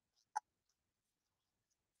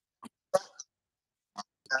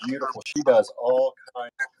beautiful. She does all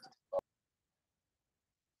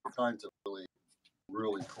kinds of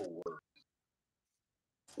really cool work.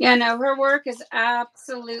 Yeah, no, her work is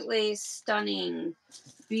absolutely stunning.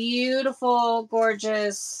 Beautiful,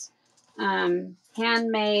 gorgeous,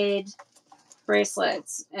 handmade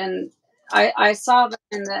bracelets, and I saw them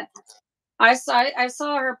in the I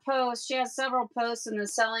saw her post. She has several posts in the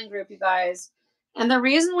selling group, you guys, and they're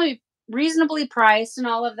reasonably priced and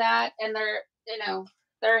all of that. And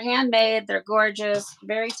they're handmade. They're gorgeous,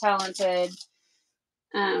 very talented.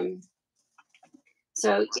 Um,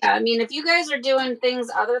 so yeah, I mean, if you guys are doing things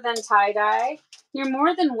other than tie dye, you're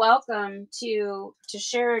more than welcome to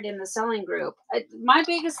share it in the selling group. My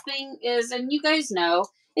biggest thing is, and you guys know,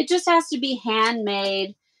 it just has to be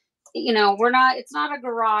handmade. It's not a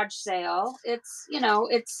garage sale. It's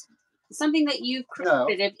something that you've No,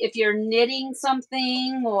 created. If you're knitting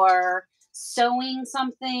something or sewing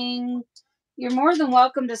something, you're more than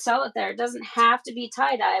welcome to sell it there. It doesn't have to be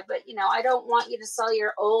tie-dye, but I don't want you to sell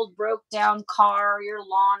your old broke down car or your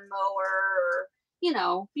lawnmower,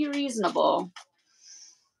 or be reasonable.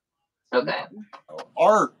 Okay.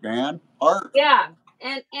 art, man, art. Yeah,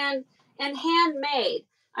 and handmade.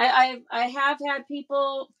 I have had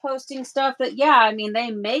people posting stuff that, yeah, I mean,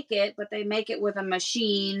 they make it, but they make it with a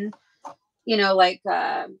machine, like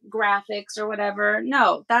graphics or whatever.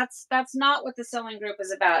 No, that's not what the selling group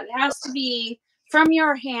is about. It has to be from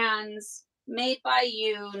your hands, made by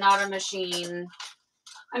you, not a machine.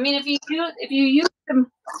 I mean, if you use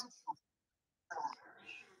them,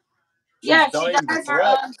 She's yeah, dyeing the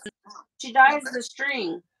thread. she dyes the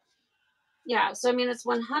string. Yeah, so I mean, it's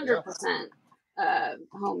Yeah. 100%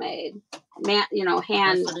 homemade, hand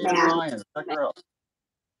Cassidy and man. Ryan, check her out.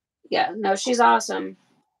 Yeah, no, she's awesome.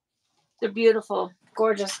 They're beautiful,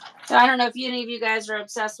 gorgeous. I don't know if any of you guys are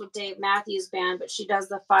obsessed with Dave Matthews Band, but she does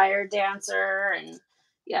the Fire Dancer, and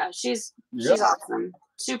yeah, she's Yep. awesome,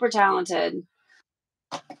 super talented.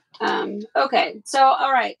 Okay, so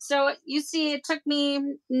all right, so you see, it took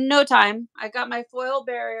me no time. I got my foil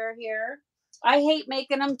barrier here. I hate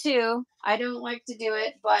making them too. I don't like to do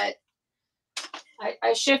it, but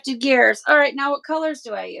I shifted gears. All right, now what colors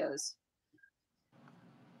do I use?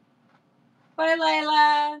 Bye,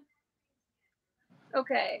 Layla.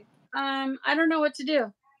 Okay. I don't know what to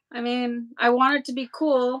do. I mean, I want it to be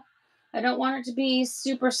cool. I don't want it to be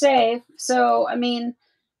super safe. So, I mean,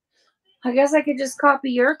 I guess I could just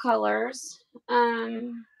copy your colors.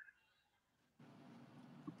 I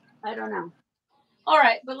don't know. All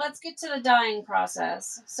right, but let's get to the dyeing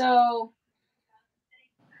process. So,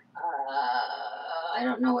 I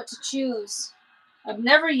don't know what to choose. I've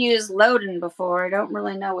never used Loden before. I don't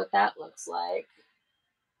really know what that looks like.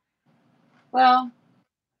 Well,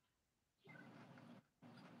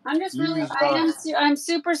 I'm just really, I'm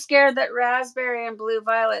super scared that raspberry and blue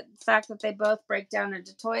violet, the fact that they both break down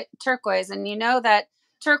into turquoise, and you know that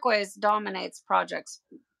turquoise dominates projects,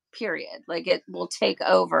 period. Like it will take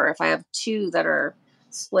over if I have two that are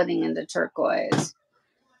splitting into turquoise.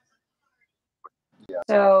 Yeah.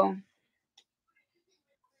 So,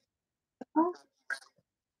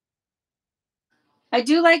 I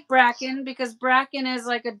do like bracken because bracken is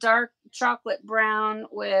like a dark chocolate brown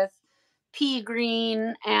with pea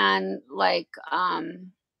green and like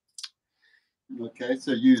Okay,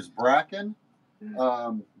 so use bracken,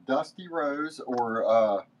 dusty rose,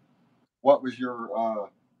 or what was your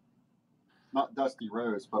not dusty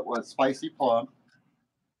rose, but what spicy plum.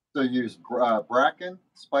 So use bracken,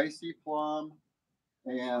 spicy plum,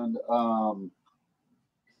 and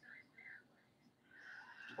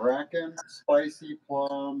bracken, spicy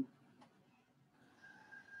plum,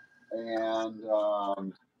 and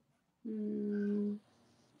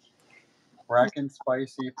bracken,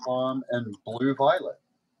 spicy plum, and blue violet.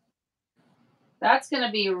 That's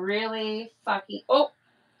gonna be really fucking. Oh,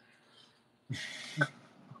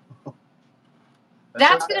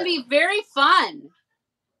 that's okay. Gonna be very fun.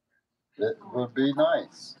 It would be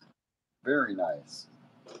nice, very nice.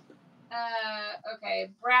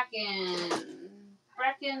 Okay, bracken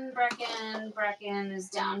is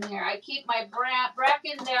down here. I keep my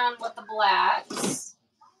bracken down with the blacks.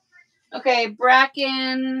 Okay,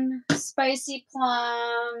 bracken, spicy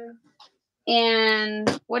plum,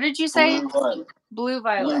 and what did you say? Blue violet. Blue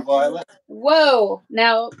violet. Blue violet. Whoa!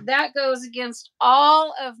 Now that goes against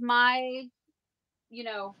all of my,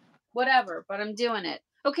 whatever. But I'm doing it.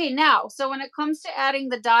 Okay, now so when it comes to adding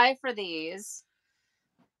the dye for these,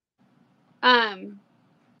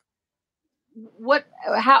 what,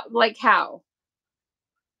 how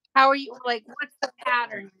are you, like, what's the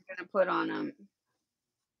pattern you're gonna put on them?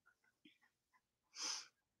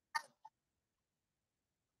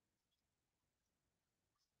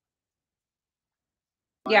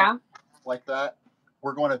 Yeah. Like that.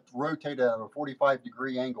 We're going to rotate it at a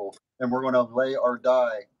 45-degree angle, and we're going to lay our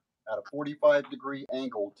dye at a 45-degree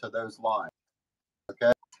angle to those lines.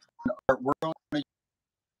 Okay? We're going to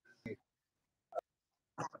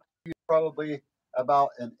use probably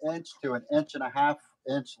about an inch to an inch and a half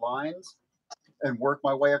inch lines and work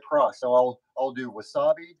my way across. So I'll do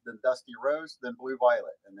wasabi, then dusty rose, then blue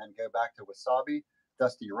violet, and then go back to wasabi,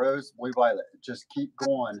 dusty rose, blue violet. Just keep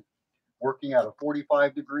going, working at a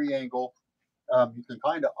 45-degree angle. You can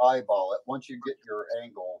kind of eyeball it. Once you get your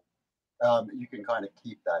angle, you can kind of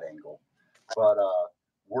keep that angle. But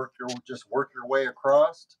just work your way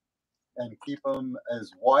across and keep them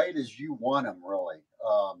as wide as you want them, really.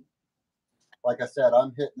 Like I said,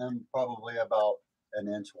 I'm hitting them probably about an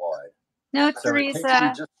inch wide. No, so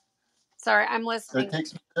Teresa. Sorry, I'm listening. It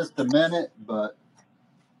takes me just a minute,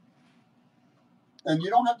 and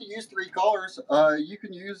you don't have to use 3 colors. You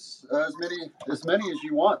can use as many as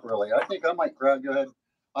you want, really. I think I might go ahead.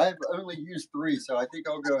 I have only used 3, so I think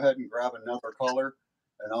I'll go ahead and grab another color,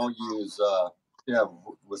 and I'll use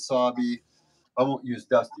wasabi. I won't use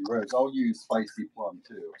dusty rose. I'll use spicy plum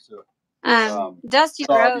too. So Dusty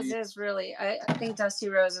Rose is really, I think Dusty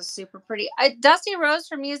Rose is super pretty. Dusty Rose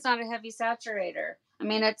for me is not a heavy saturator. I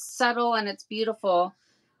mean, it's subtle and it's beautiful.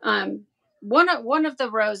 One of the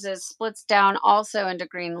roses splits down also into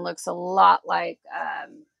green and looks a lot like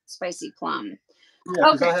spicy plum.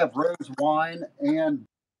 Yeah, because I have rose wine and.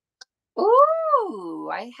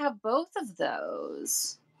 Ooh, I have both of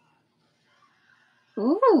those.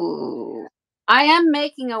 Ooh. I am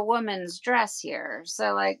making a woman's dress here.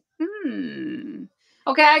 So, like,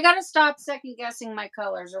 Okay, I got to stop second guessing my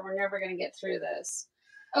colors or we're never going to get through this.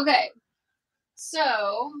 Okay.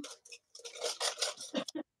 So,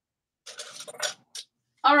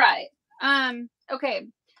 all right. Okay.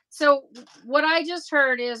 So what I just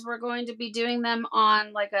heard is we're going to be doing them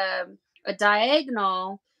on like a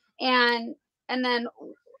diagonal, and then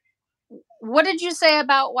what did you say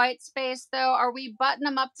about white space though? Are we butting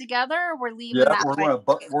them up together or we're leaving that? We're going to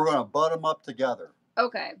butt them up together.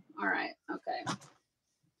 Okay. All right. Okay.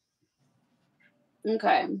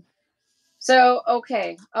 Okay. So,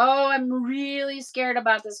 okay. Oh, I'm really scared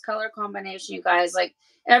about this color combination, you guys. Like,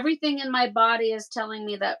 everything in my body is telling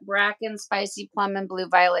me that bracken, spicy plum, and blue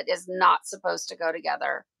violet is not supposed to go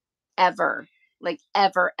together. Ever. Like,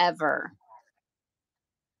 ever, ever.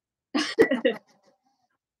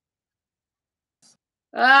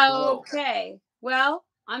 Okay. Well,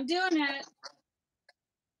 I'm doing it.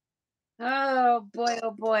 Oh boy,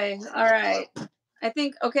 oh boy. All right. I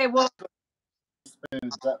think okay, well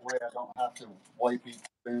Spoons, that way I don't have to wipe each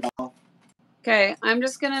spoon off. okay, I'm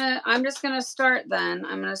just gonna start then.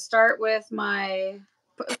 I'm gonna start with my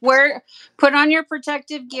put on your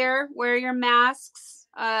protective gear, wear your masks.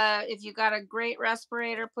 If you got a great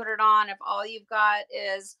respirator, put it on. If all you've got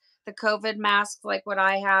is the COVID mask like what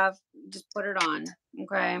I have, just put it on.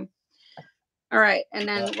 Okay. All right, and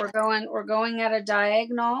then we're going at a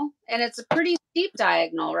diagonal, and it's a pretty steep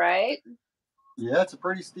diagonal, right? Yeah, it's a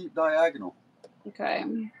pretty steep diagonal. Okay.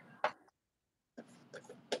 Okay.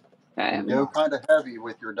 And go kind of heavy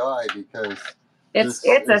with your die because It's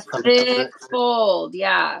this a is kind of thick thick. fold,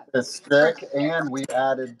 yeah. It's thick, and we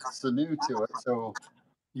added sinew to it, so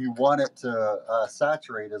you want it to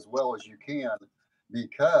saturate as well as you can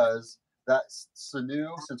because that sinew,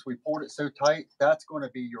 since we poured it so tight, that's going to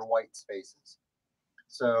be your white spaces.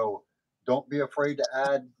 So don't be afraid to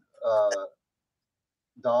add uh,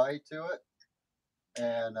 dye to it,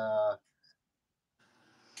 and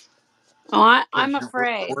I'm because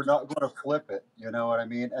afraid. we're not going to flip it. You know what I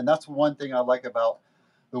mean? And that's one thing I like about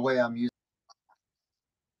the way I'm using.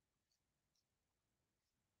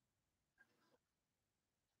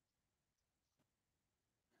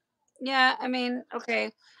 Yeah, I mean,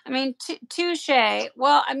 okay. I mean, touche.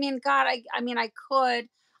 Well, I mean, God, I mean, I could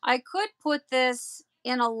put this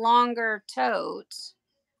in a longer tote,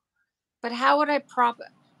 but how would I prop it?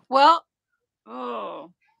 Well,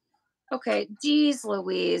 oh, okay. Geez,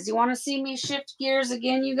 Louise, you want to see me shift gears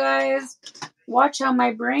again, you guys? Watch how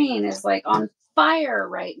my brain is like on fire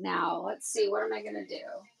right now. Let's see, what am I gonna do?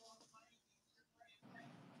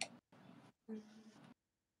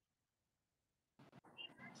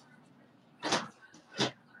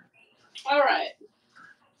 All right.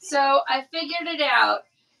 So I figured it out.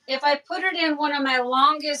 If I put it in one of my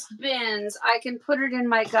longest bins, I can put it in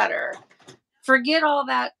my gutter. Forget all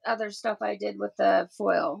that other stuff I did with the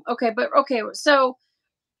foil. Okay, but okay, so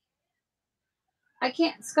I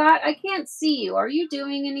can't, Scott, I can't see you. Are you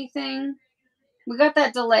doing anything? We got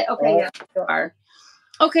that delay. Okay, yeah, you are.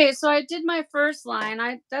 Okay, so I did my first line.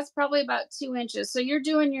 That's probably about 2 inches. So you're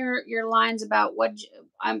doing your lines about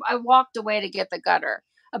I walked away to get the gutter.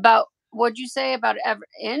 About what'd you say about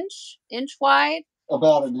inch wide?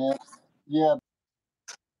 About an inch. Yeah.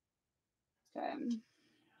 Okay.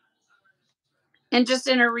 And just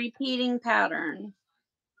in a repeating pattern.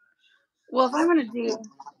 Well, if I'm going to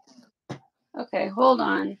do, okay, hold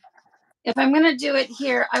on. If I'm going to do it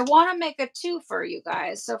here, I want to make a two for you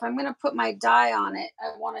guys. So if I'm going to put my die on it,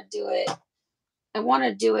 I want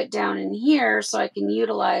to do it down in here so I can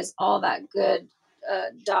utilize all that good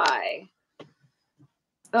dye.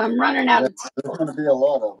 I'm running out Yeah, of time. there's going to be a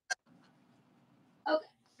lot of.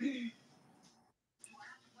 Okay.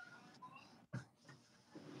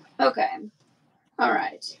 Okay. All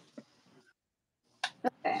right.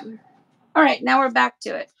 Okay. All right. Now we're back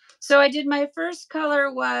to it. So I did my first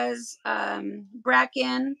color was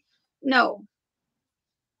bracken. No,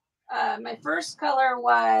 my first color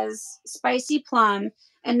was spicy plum,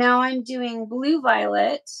 and now I'm doing blue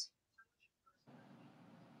violet.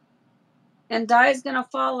 And dye is gonna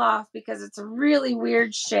fall off because it's a really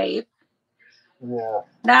weird shape. Yeah.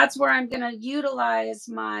 That's where I'm gonna utilize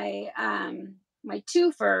my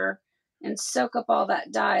twofer and soak up all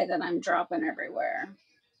that dye that I'm dropping everywhere.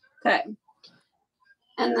 Okay.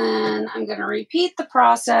 And then I'm gonna repeat the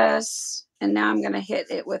process, and now I'm gonna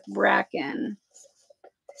hit it with bracken.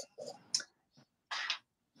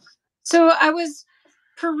 So I was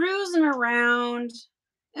perusing around,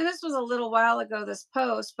 and this was a little while ago, this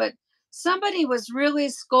post, but somebody was really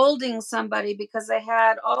scolding somebody because they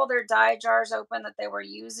had all their dye jars open that they were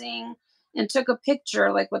using and took a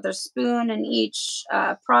picture, like with their spoon in each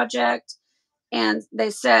project. And they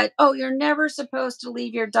said, "Oh, you're never supposed to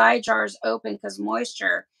leave your dye jars open because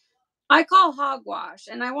moisture." I call hogwash,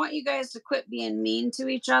 and I want you guys to quit being mean to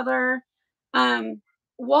each other. Um,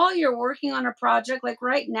 while you're working on a project, like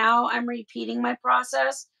right now, I'm repeating my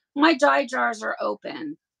process. My dye jars are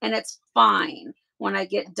open, and it's fine. When I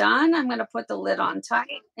get done, I'm going to put the lid on tight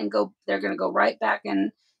and go. They're going to go right back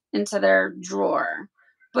into their drawer.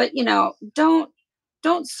 But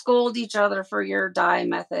don't scold each other for your dye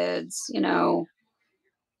methods.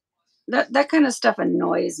 That kind of stuff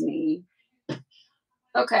annoys me.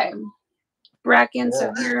 Okay, bracken.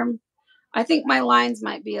 So Yeah. here I think my lines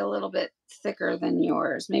might be a little bit thicker than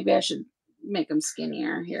yours. Maybe I should make them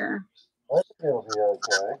skinnier here. I think it'll be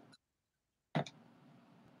okay.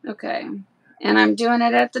 Okay. And I'm doing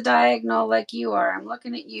it at the diagonal like you are. I'm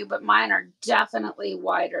looking at you, but mine are definitely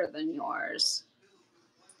wider than yours.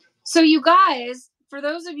 So you guys, for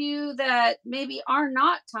those of you that maybe are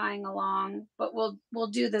not tying along, but we'll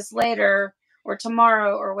do this later or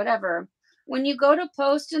tomorrow or whatever, when you go to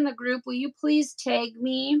post in the group, will you please tag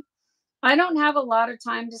me? I don't have a lot of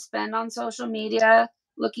time to spend on social media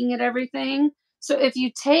looking at everything. So if you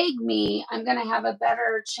tag me, I'm going to have a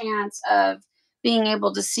better chance of being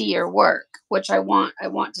able to see your work, which I want. I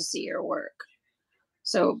want to see your work.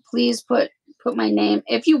 So please put my name.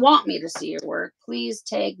 If you want me to see your work, please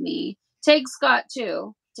tag me. Tag Scott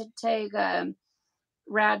too. To tag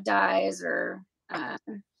Rad Dyes or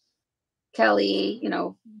Kelly. You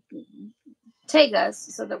know, tag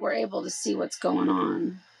us so that we're able to see what's going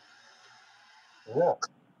on. Yeah.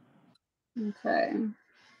 Okay.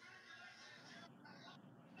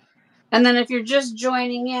 And then if you're just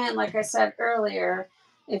joining in, like I said earlier,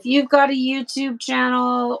 if you've got a YouTube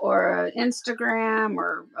channel or an Instagram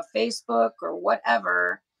or a Facebook or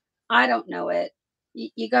whatever, I don't know it.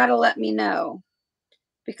 You got to let me know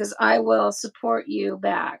because I will support you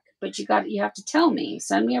back. But you have to tell me.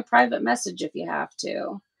 Send me a private message if you have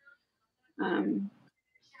to.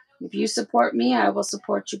 If you support me, I will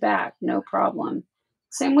support you back. No problem.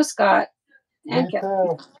 Same with Scott and Me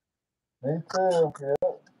Kevin. too. Me too.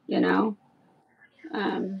 Yeah. You know,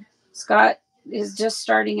 Scott is just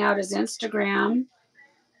starting out his Instagram.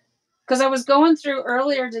 Because I was going through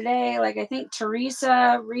earlier today, like I think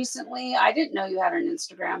Teresa recently, I didn't know you had an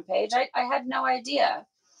Instagram page. I had no idea.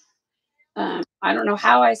 I don't know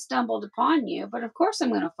how I stumbled upon you, but of course I'm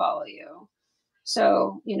going to follow you.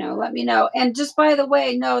 So, you know, let me know. And just by the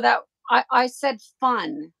way, know that I said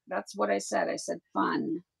fun. That's what I said. I said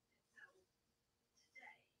fun.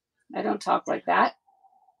 I don't talk like that.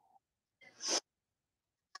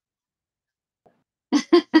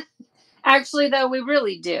 Actually, though, we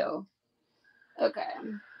really do. Okay.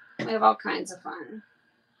 We have all kinds of fun.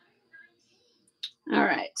 All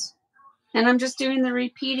right. And I'm just doing the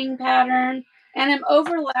repeating pattern and I'm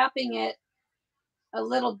overlapping it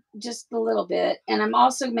just a little bit. And I'm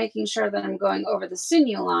also making sure that I'm going over the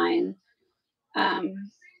sinew line.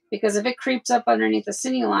 Because if it creeps up underneath the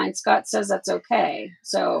sinew line, Scott says that's okay.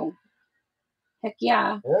 So, heck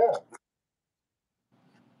yeah. Yeah.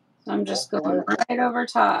 So I'm just going right over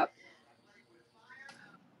top.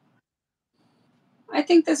 I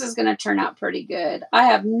think this is going to turn out pretty good. I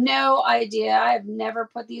have no idea. I have never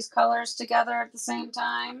put these colors together at the same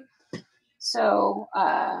time. So,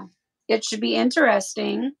 it should be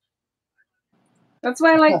interesting. That's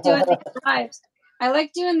why I like doing these lives. I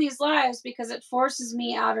like doing these lives because it forces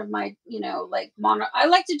me out of my, like mono. I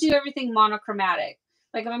like to do everything monochromatic.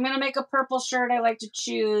 Like if I'm going to make a purple shirt, I like to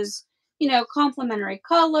choose, complementary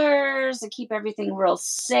colors and keep everything real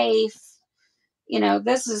safe.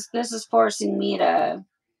 This is forcing me to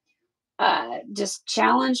just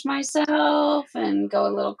challenge myself and go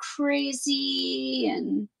a little crazy,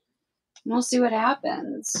 and we'll see what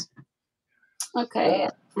happens. Okay,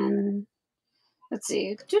 and let's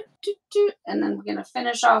see. And then we're going to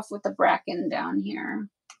finish off with the bracken down here.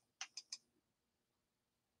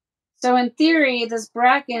 So in theory, this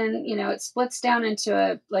bracken, it splits down into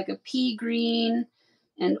a pea green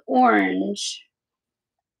and orange.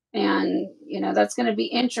 And, that's going to be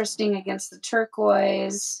interesting against the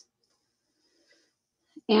turquoise.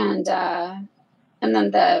 And then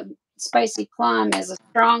the spicy plum is a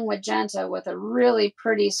strong magenta with a really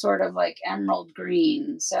pretty sort of like emerald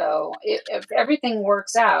green. So if everything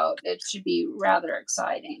works out, it should be rather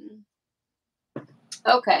exciting.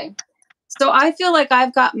 Okay. So I feel like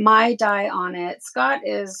I've got my dye on it. Scott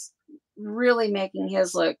is really making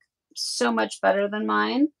his look so much better than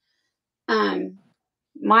mine.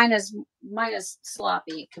 Mine is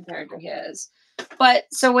sloppy compared to his. But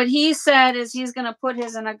so what he said is he's going to put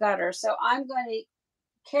his in a gutter. So I'm going to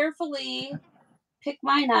carefully pick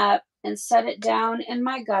mine up and set it down in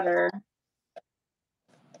my gutter.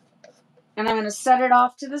 And I'm going to set it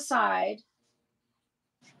off to the side.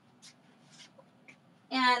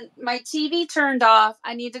 And my TV turned off.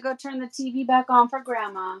 I need to go turn the TV back on for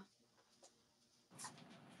Grandma.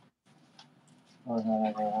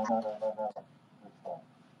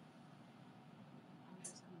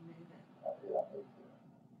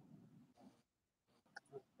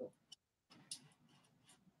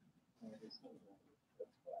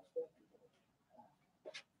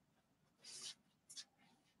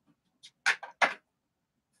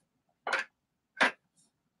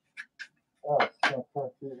 Oh, so turn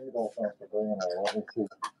TV back on for bringing it. Let me see.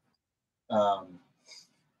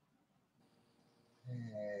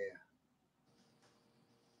 Hey.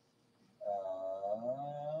 Oh,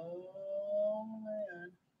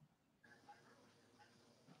 man.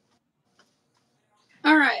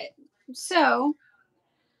 All right. So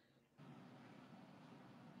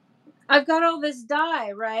I've got all this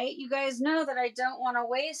dye, right? You guys know that I don't want to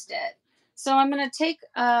waste it. So I'm going to take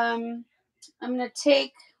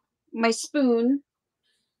my spoon,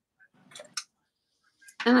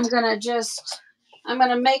 and I'm going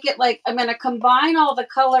to make it like, I'm going to combine all the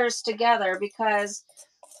colors together, because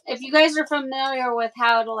if you guys are familiar with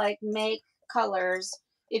how to like make colors,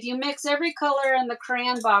 if you mix every color in the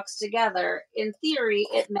crayon box together, in theory,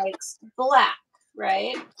 it makes black,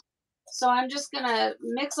 right? So I'm just going to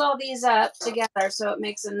mix all these up together so it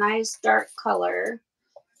makes a nice dark color,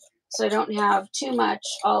 so I don't have too much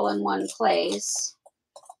all in one place.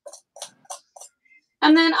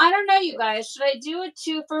 And then, I don't know, you guys, should I do a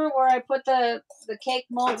twofer where I put the cake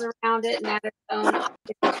molds around it and add its own,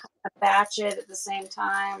 batch it at the same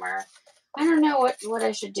time? Or I don't know what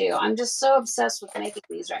I should do. I'm just so obsessed with making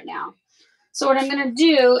these right now. So what I'm going to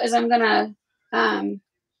do is I'm going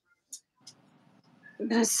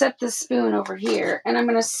to set this spoon over here, and I'm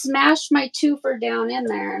going to smash my twofer down in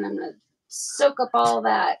there, and I'm going to soak up all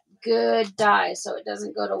that good dye so it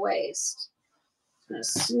doesn't go to waste. I'm going to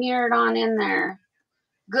smear it on in there.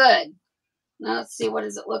 Good. Now let's see, what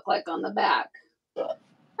does it look like on the back? Oh,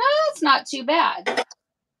 it's not too bad.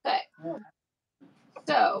 Okay.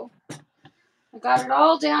 So I got it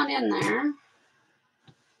all down in there.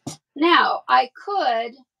 Now I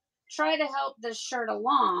could try to help this shirt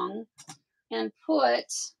along and put,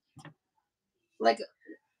 like,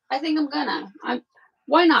 I think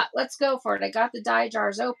why not? Let's go for it. I got the dye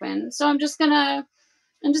jars open. So I'm just gonna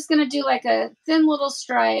do like a thin little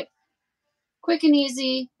stripe, quick and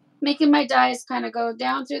easy, making my dyes kind of go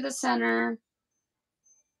down through the center.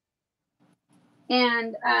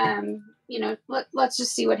 And let's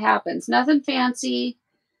just see what happens. Nothing fancy.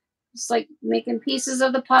 Just like making pieces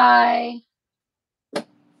of the pie.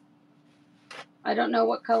 I don't know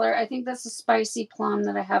what color. I think that's a spicy plum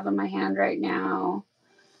that I have in my hand right now.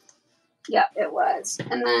 Yep, it was.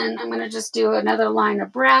 And then I'm going to just do another line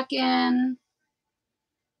of bracken.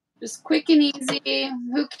 Just quick and easy.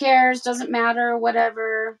 Who cares? Doesn't matter.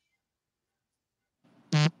 Whatever.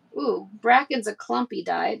 Ooh, bracken's a clumpy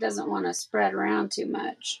dye. It doesn't want to spread around too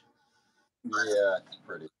much. Yeah, it's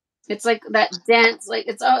pretty. It's like that dense, like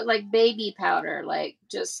it's like baby powder, like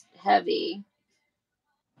just heavy.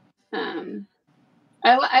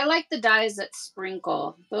 I like the dyes that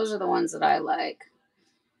sprinkle. Those are the ones that I like.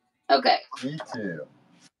 Okay. Me too.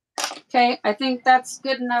 Okay, I think that's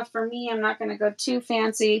good enough for me. I'm not going to go too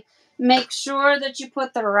fancy. Make sure that you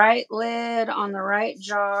put the right lid on the right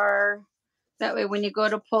jar. That way when you go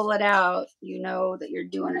to pull it out, you know that you're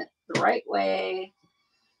doing it the right way.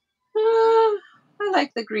 I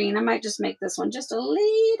like the green. I might just make this one just a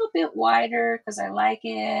little bit wider because I like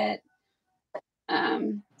it.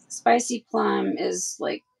 Spicy plum is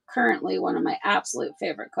like currently one of my absolute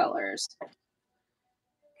favorite colors.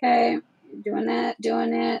 Okay, doing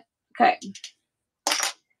it. Okay.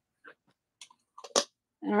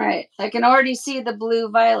 All right, I can already see the blue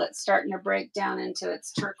violet starting to break down into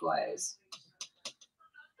its turquoise.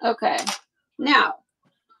 Okay, now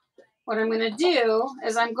what I'm going to do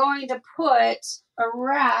is I'm going to put a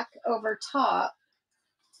rack over top,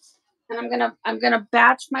 and I'm gonna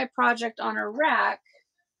batch my project on a rack.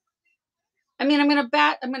 I'm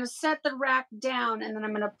gonna set the rack down, and then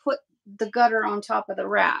I'm gonna put the gutter on top of the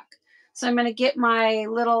rack. So I'm gonna get my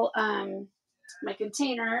little my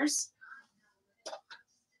containers.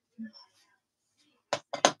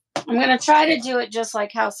 I'm gonna try to do it just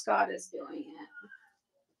like how Scott is doing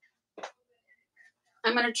it.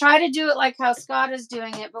 I'm gonna try to do it like how Scott is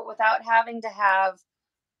doing it, but without having to have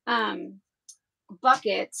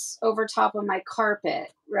buckets over top of my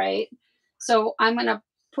carpet, right? So I'm gonna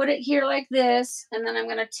put it here like this, and then I'm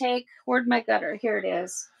gonna take, where'd my gutter? Here it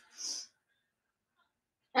is.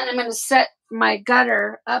 And I'm gonna set my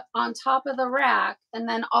gutter up on top of the rack, and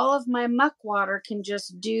then all of my muck water can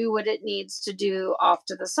just do what it needs to do off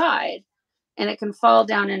to the side, and it can fall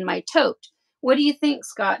down in my tote. What do you think,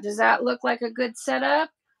 Scott? Does that look like a good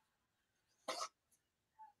setup?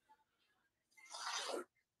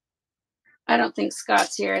 I don't think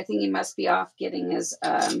Scott's here. I think he must be off getting his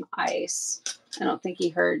ice. I don't think he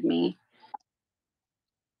heard me.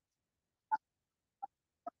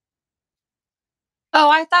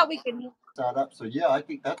 Oh, I thought we could Set up. So yeah, I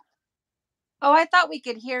think that. Oh, I thought we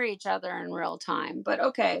could hear each other in real time, but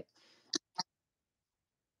okay.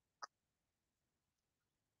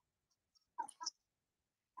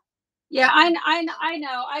 Yeah, I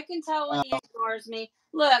know. I can tell when he ignores me.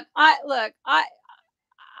 Look, I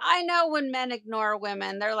know when men ignore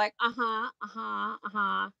women. They're like, uh-huh, uh-huh,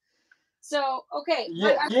 uh-huh. So, okay.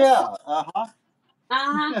 Yeah, uh-huh.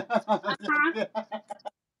 Uh-huh. Uh-huh.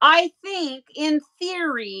 I think in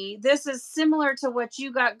theory, this is similar to what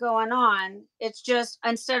you got going on. It's just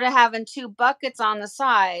instead of having two buckets on the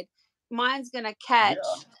side, mine's going to catch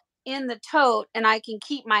in the tote and I can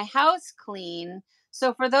keep my house clean.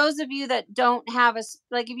 So for those of you that don't have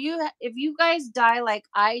like if you guys dye like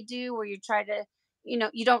I do where you try to,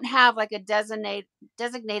 you don't have like a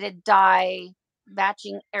designated dye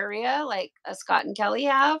batching area like a Scott and Kelly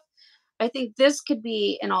have, I think this could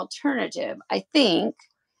be an alternative.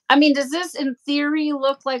 I mean, does this in theory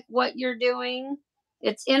look like what you're doing?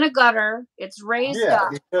 It's in a gutter, it's raised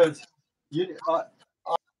up. Because you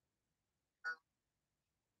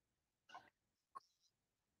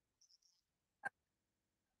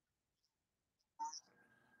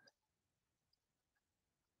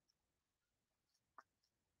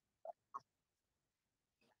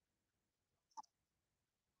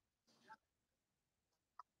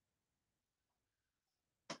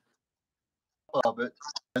of it,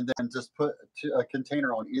 and then just put a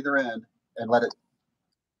container on either end and let it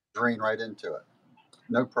drain right into it.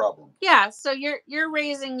 No problem. Yeah, so you're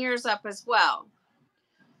raising yours up as well.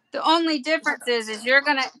 The only difference is you're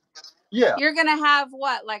gonna have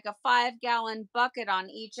what, like a 5-gallon bucket on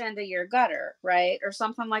each end of your gutter, right, or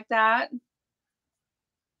something like that.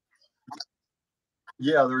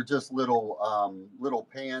 Yeah, they're just little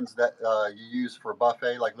pans that you use for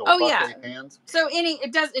buffet, like little buffet pans. So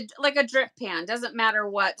it like a drip pan, doesn't matter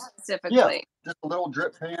what specifically. Yeah, just a little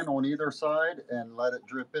drip pan on either side and let it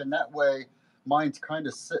drip in. That way, mine's kind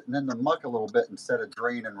of sitting in the muck a little bit instead of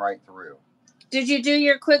draining right through. Did you do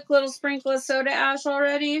your quick little sprinkle of soda ash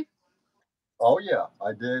already? Oh yeah,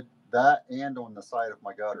 I did that and on the side of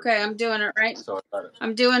my gutter. Okay, I'm doing it right. So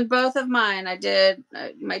I'm doing both of mine. I did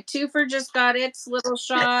my twofer just got its little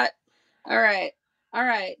shot. All right.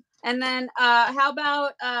 And then how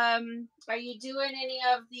about are you doing any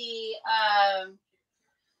of the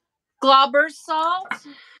Glauber salt?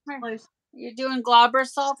 You're doing Glauber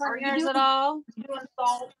salt on yours at all? You doing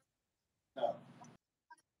salt? No.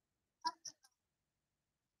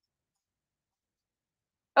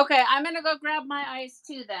 Okay, I'm gonna go grab my ice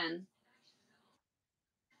too then.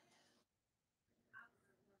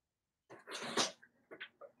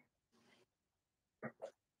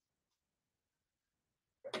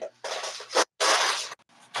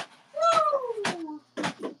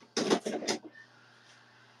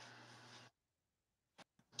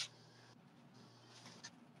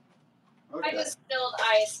 Okay. I just spilled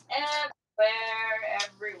ice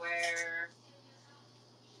everywhere.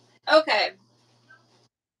 Okay.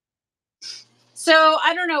 So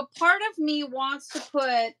I don't know. Part of me wants to put.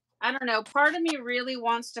 I don't know. Part of me really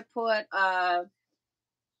wants to put a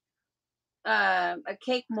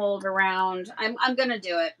cake mold around. I'm gonna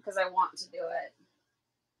do it because I want to do it.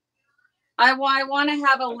 I want to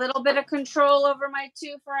have a little bit of control over my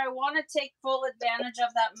twofer. I want to take full advantage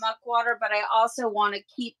of that muck water, but I also want to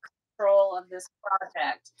keep control of this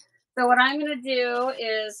project. So what I'm going to do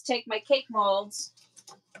is take my cake molds,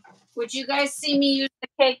 which you guys see me use the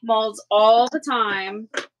cake molds all the time,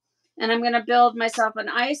 and I'm going to build myself an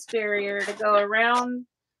ice barrier to go around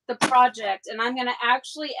the project, and I'm going to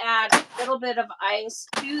actually add a little bit of ice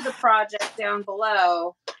to the project down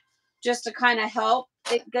below just to kind of help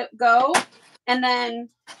it go. And then,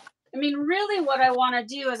 I mean, really what I want to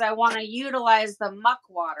do is I want to utilize the muck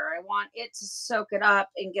water. I want it to soak it up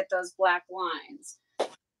and get those black lines.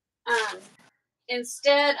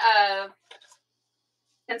 Instead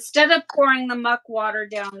of pouring the muck water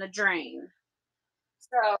down the drain.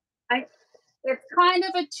 So it's kind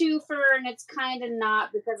of a twofer and it's kind of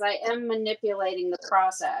not because I am manipulating the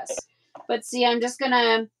process. But see, I'm just going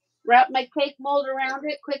to wrap my cake mold around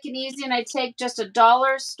it quick and easy, and I take just a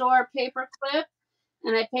dollar store paper clip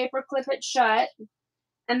and I paper clip it shut.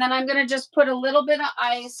 And then I'm going to just put a little bit of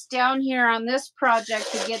ice down here on this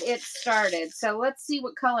project to get it started. So let's see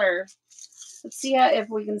what color. Let's see if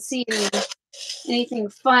we can see anything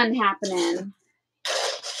fun happening.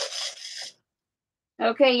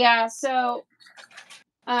 Okay, yeah. So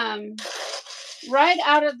right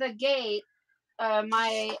out of the gate,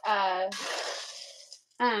 my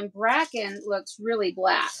bracken looks really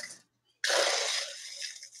black.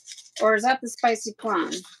 Or is that the spicy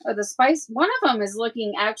plum? Oh, one of them is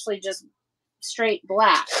looking actually just straight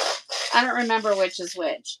black. I don't remember which is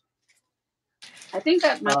which. I think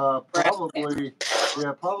that might probably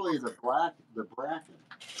the bracken.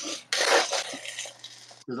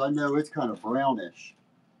 Because I know it's kind of brownish.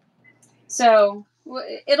 So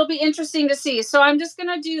it'll be interesting to see. So I'm just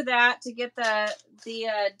gonna do that to get the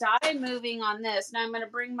dye moving on this. Now I'm gonna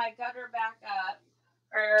bring my gutter back up.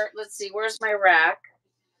 Or let's see, where's my rack?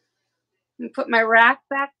 And put my rack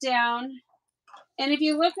back down. And if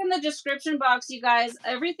you look in the description box, you guys,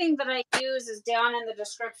 everything that I use is down in the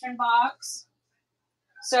description box.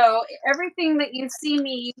 So everything that you see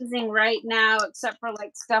me using right now, except for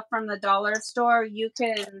like stuff from the dollar store, you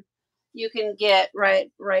can get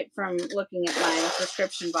right from looking at my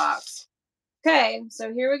description box. Okay,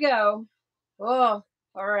 so here we go. Oh,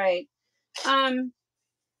 all right.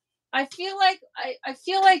 I feel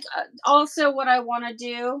like also what I want to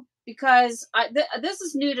do, because this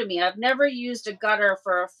is new to me. I've never used a gutter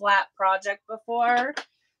for a flat project before.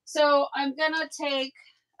 So I'm going to take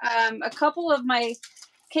a couple of my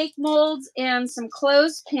cake molds and some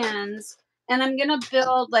clothespins, and I'm going to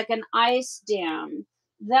build like an ice dam.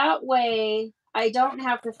 That way I don't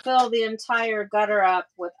have to fill the entire gutter up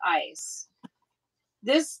with ice.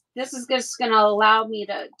 This is just going to allow me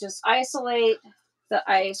to just isolate the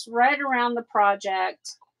ice right around the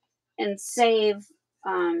project and save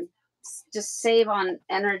just save on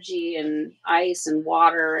energy and ice and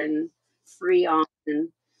water and free on and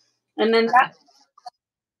then that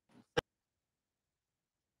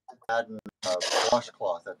Adding a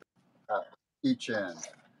washcloth at each end.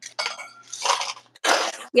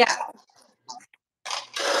 yeah.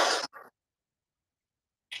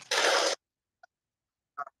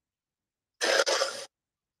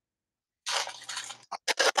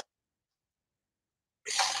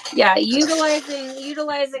 Yeah,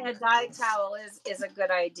 utilizing a dye towel is a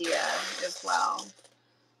good idea as well.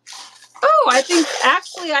 Oh, I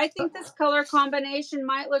think this color combination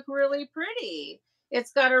might look really pretty.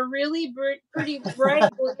 It's got a really pretty bright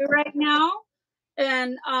blue right now,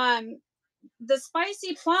 and the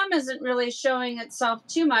spicy plum isn't really showing itself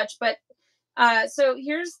too much. But so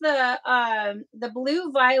here's the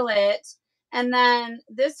blue violet, and then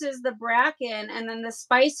this is the bracken, and then the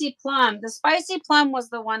spicy plum. The spicy plum was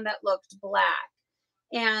the one that looked black,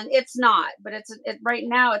 and it's not, but right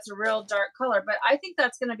now it's a real dark color. But I think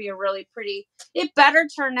that's going to be a really pretty. It better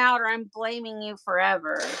turn out, or I'm blaming you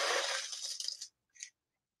forever.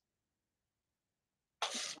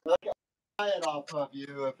 Look, buy it off of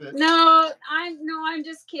you if it's I'm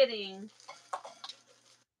just kidding.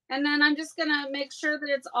 And then I'm just gonna make sure that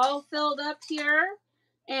it's all filled up here.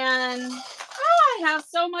 And I have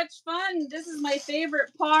so much fun. This is my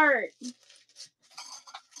favorite part.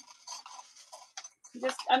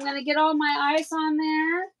 I'm gonna get all my ice on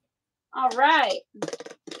there. All right.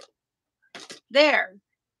 There.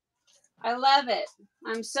 I love it.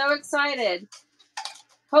 I'm so excited.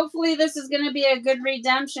 Hopefully this is gonna be a good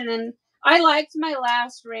redemption. And I liked my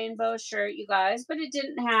last rainbow shirt, you guys, but it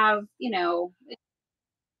didn't have,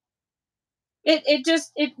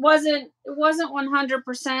 it wasn't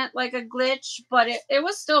 100% like a glitch, but it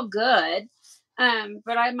was still good.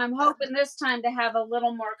 But I'm hoping this time to have a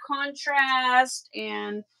little more contrast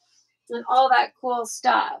and all that cool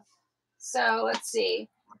stuff. So let's see.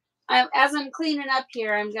 As I'm cleaning up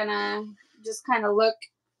here, I'm gonna just kind of look.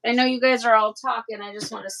 I know you guys are all talking. I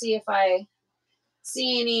just want to see if I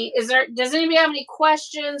see any. Does anybody have any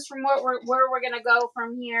questions from where we're gonna go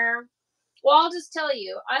from here? Well, I'll just tell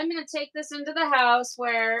you, I'm going to take this into the house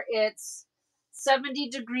where it's 70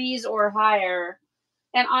 degrees or higher,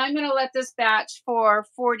 and I'm going to let this batch for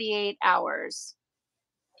 48 hours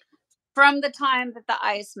from the time that the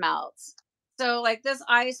ice melts. So, like, this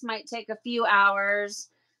ice might take a few hours.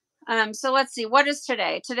 So let's see, what is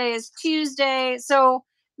today? Today is Tuesday. So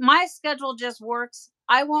my schedule just works.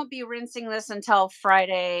 I won't be rinsing this until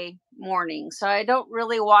Friday morning. So I don't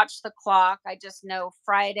really watch the clock. I just know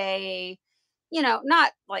Friday,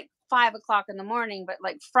 not like 5 o'clock in the morning, but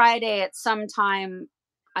like Friday at some time,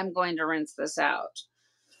 I'm going to rinse this out.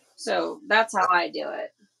 So that's how I do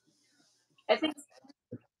it. I think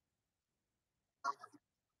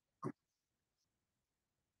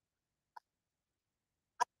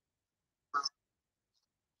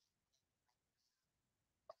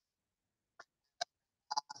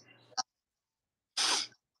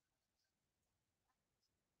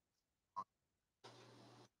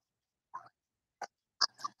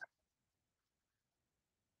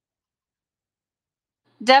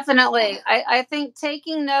definitely. I think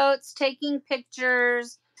taking notes, taking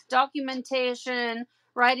pictures, documentation,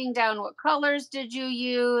 writing down what colors did you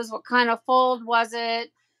use, what kind of fold was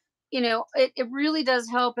it, it really does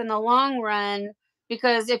help in the long run,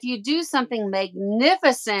 because if you do something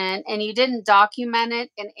magnificent and you didn't document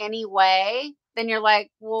it in any way, then you're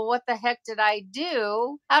like, well, what the heck did I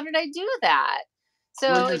do? How did I do that?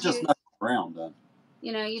 Well, So you're if just you, not around then.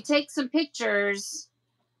 you take some pictures,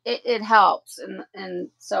 it helps. And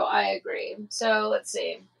so I agree. So let's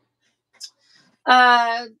see.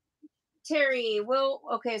 Uh Terry,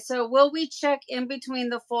 so will we check in between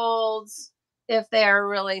the folds if they are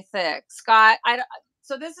really thick. Scott,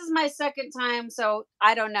 so this is my second time, so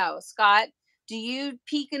I don't know. Scott, do you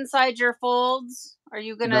peek inside your folds? Are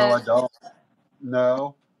you gonna? No, I don't.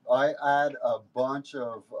 No, I add a bunch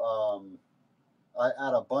of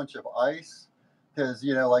ice because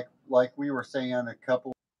like we were saying, a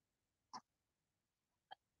couple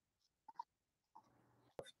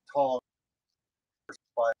tall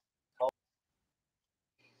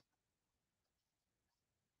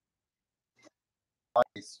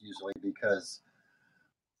ice usually because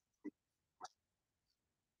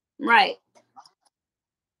Right.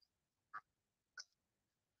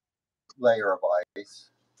 layer of ice.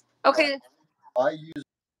 Okay. I use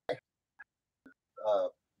uh,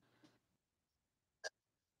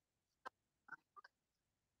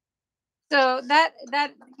 So that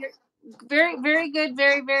very good,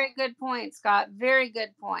 very good point, Scott. Very good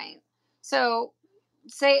point. So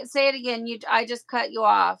say it again. I just cut you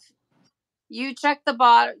off. You check the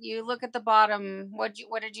bottom. You look at the bottom. What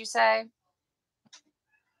did you say?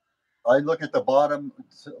 I look at the bottom,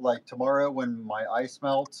 like tomorrow when my ice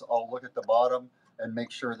melts, I'll look at the bottom and make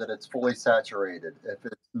sure that it's fully saturated. If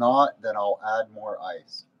it's not, then I'll add more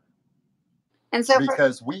ice. And so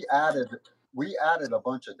because we added a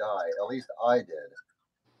bunch of dye. At least I did.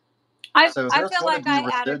 I there's feel going to like be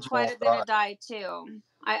I added residual quite a bit dye. of dye too.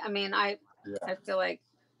 I mean I Yeah. feel like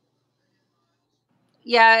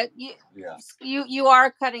yeah Yeah. you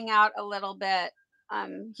are cutting out a little bit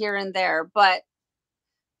here and there, but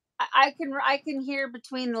I can hear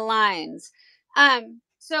between the lines.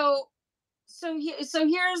 So so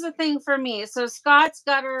here's the thing for me. So Scott's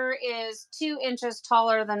gutter is 2 inches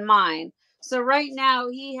taller than mine. So right now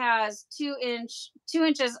he has 2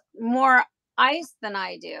 inches more ice than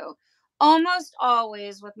I do. Almost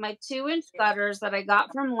always with my 2-inch gutters that I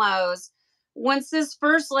got from Lowe's, once this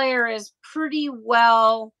first layer is pretty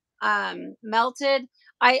well melted,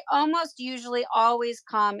 I almost usually always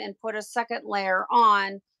come and put a second layer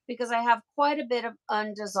on because I have quite a bit of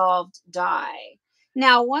undissolved dye.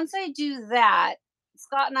 Now, once I do that,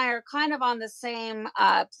 Scott and I are kind of on the same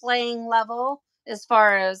playing level as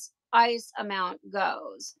far as ice amount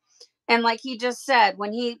goes. And like he just said,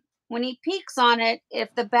 when he peaks on it,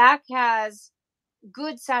 if the back has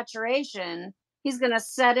good saturation, he's going to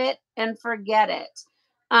set it and forget it.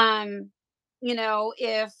 Um,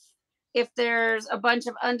 if there's a bunch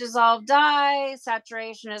of undissolved dye,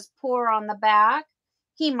 saturation is poor on the back,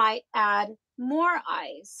 he might add more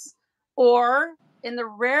ice. Or in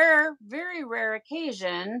the very rare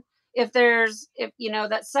occasion, if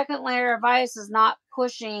that second layer of ice is not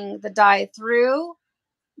pushing the dye through,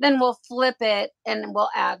 then we'll flip it and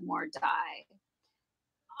we'll add more dye.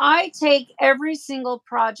 I take every single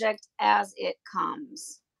project as it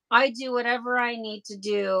comes. I do whatever I need to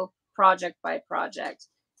do project by project.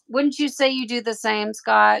 Wouldn't you say you do the same,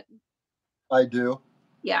 Scott? I do.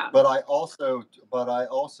 Yeah. But I also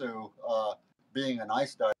being an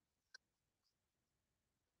ice dye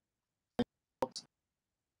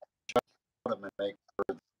and make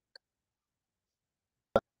a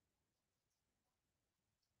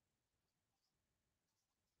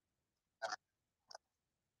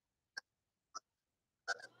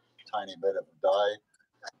tiny bit of dye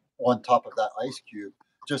on top of that ice cube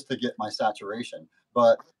just to get my saturation.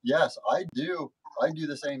 But yes, I do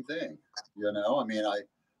the same thing. I mean, I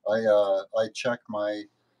check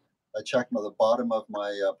the bottom of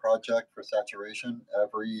my project for saturation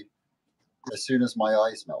as soon as my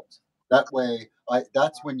ice melts. That way,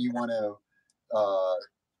 that's when you want to,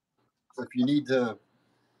 if you need to,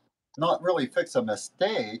 not really fix a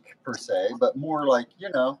mistake per se, but more like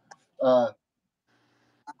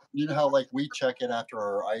how like we check it after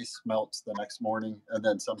our ice melts the next morning, and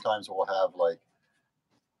then sometimes we'll have like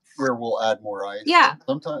where we'll add more ice. Yeah.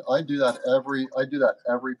 Sometimes I do that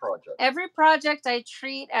every project. Every project I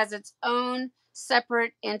treat as its own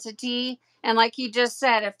separate entity. And like he just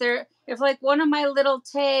said, if like one of my little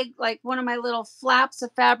one of my little flaps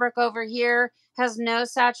of fabric over here has no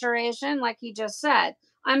saturation, like he just said,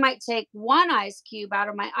 I might take one ice cube out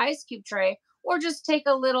of my ice cube tray, or just take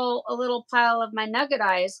a little pile of my nugget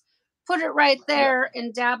ice, put it right there,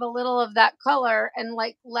 and dab a little of that color and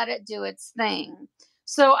like let it do its thing.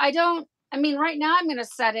 So I mean, right now I'm going to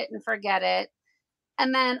set it and forget it,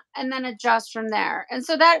 and then adjust from there. And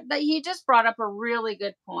so that he just brought up a really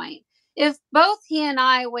good point. If both he and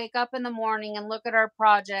I wake up in the morning and look at our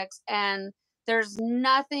projects and there's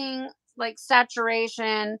nothing like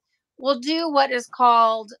saturation, we'll do what is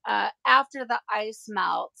called after the ice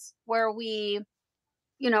melts, where we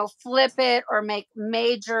flip it or make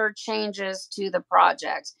major changes to the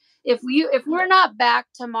project. if we're not back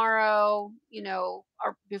tomorrow,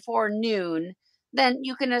 or before noon, then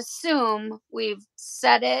you can assume we've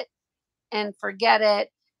set it and forget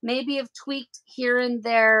it. Maybe have tweaked here and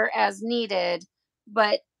there as needed,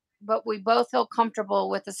 but we both feel comfortable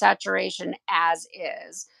with the saturation as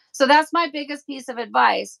is. So that's my biggest piece of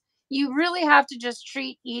advice. You really have to just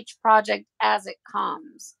treat each project as it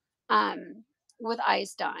comes. With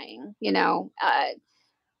ice dyeing,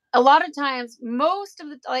 a lot of times, most of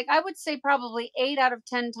the, like, I would say probably 8 out of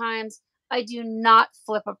 10 times, I do not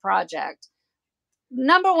flip a project.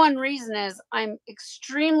 Number one reason is I'm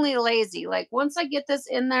extremely lazy. Like, once I get this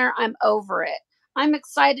in there, I'm over it. I'm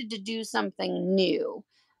excited to do something new.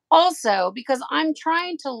 Also, because I'm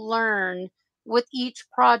trying to learn with each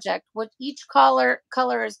project what each color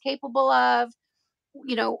is capable of.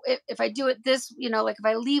 If I do it this, like if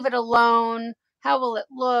I leave it alone, how will it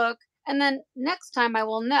look? And then next time I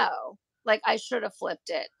will know, like, I should have flipped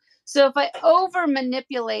it. So if I over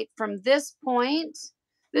manipulate from this point,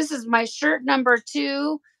 this is my shirt number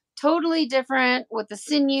 2, totally different with the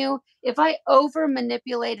sinew. If I over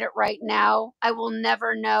manipulate it right now, I will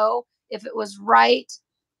never know if it was right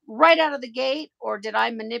out of the gate, or did I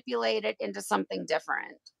manipulate it into something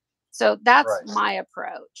different. So that's Right. my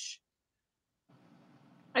approach.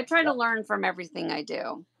 I try to Yep. learn from everything I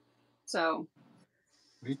do. So,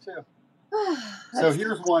 Me too. So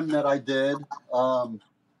here's one that I did.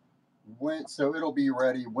 So it'll be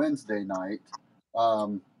ready Wednesday night.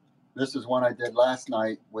 This is one I did last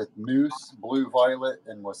night with moose, blue violet,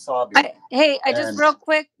 and wasabi. I just And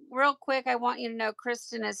real quick, I want you to know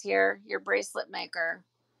Kristen is here, your bracelet maker.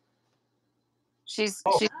 She's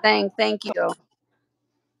saying thank you.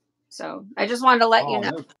 So I just wanted to let you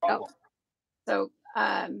know. no problem. So,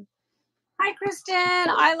 hi, Kristen.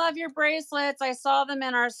 I love your bracelets. I saw them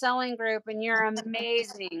in our selling group, and you're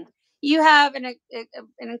amazing. You have an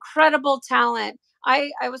incredible talent.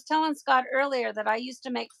 I was telling Scott earlier that I used to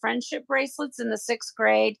make friendship bracelets in the 6th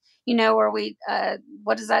grade. Where we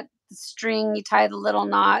what is that string you tie the little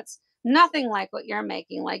knots? Nothing like what you're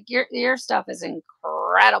making. Like, your stuff is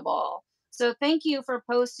incredible. So thank you for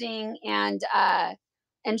posting and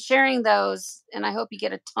sharing those. And I hope you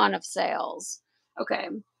get a ton of sales. Okay.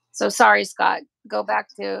 So sorry, Scott. Go back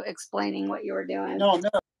to explaining what you were doing. No,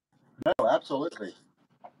 absolutely.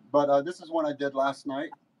 But this is one I did last night.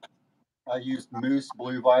 I used moose,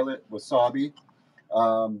 blue violet, wasabi.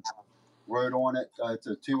 Wrote on it, it's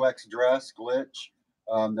a 2X dress glitch,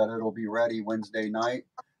 that it'll be ready Wednesday night.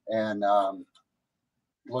 And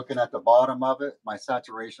looking at the bottom of it, my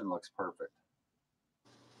saturation looks perfect.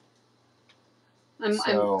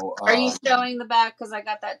 Are you showing the back? Because I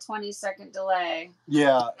got that 20-second delay.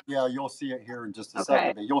 Yeah, you'll see it here in just a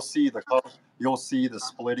second. But you'll see the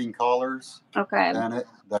splitting colors. Okay. And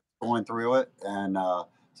that's going through it, and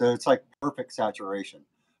so it's like perfect saturation.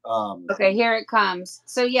 Okay, here it comes.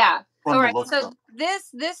 So yeah. All right. So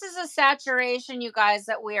this is a saturation, you guys,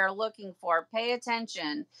 that we are looking for. Pay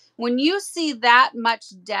attention. When you see that much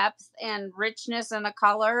depth and richness in the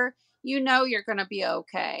color, you're going to be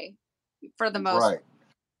okay for the most. Right.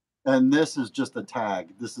 And this is just a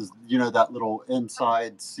tag. This is, that little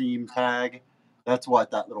inside seam tag. That's what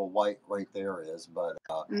that little white right there is. But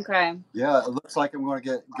okay. Yeah, it looks like I'm going to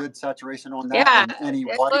get good saturation on that. Yeah, and any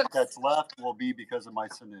white that's left will be because of my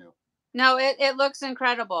sinew. No, it looks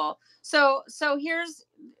incredible. So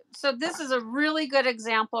this is a really good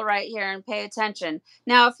example right here, and pay attention.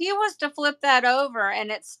 Now, if he was to flip that over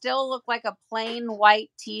and it still looked like a plain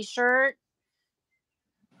white t-shirt,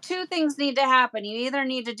 2 things need to happen. You either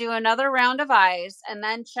need to do another round of ice and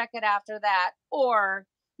then check it after that, or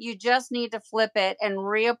you just need to flip it and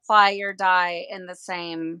reapply your dye in the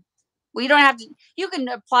same. We don't have to. You can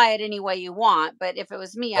apply it any way you want, but if it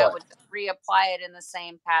was me, I would reapply it in the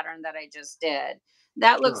same pattern that I just did.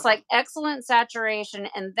 That looks like excellent saturation,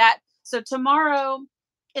 and so tomorrow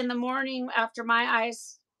in the morning after my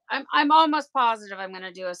ice, I'm almost positive I'm going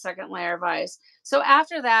to do a second layer of ice. So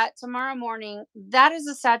after that, tomorrow morning, that is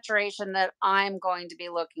a saturation that I'm going to be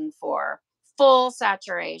looking for. Full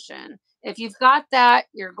saturation. If you've got that,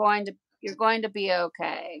 you're going to be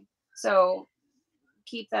okay. So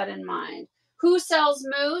keep that in mind. Who sells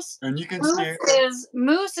moose? And you can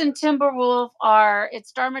Moose and Timberwolf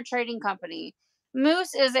it's Dharma Trading Company.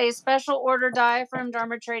 Moose is a special order dye from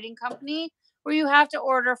Dharma Trading Company where you have to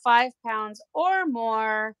order 5 pounds or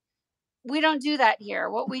more. We don't do that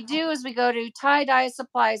here. What we do is we go to Tiedye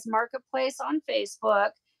Supplies Marketplace on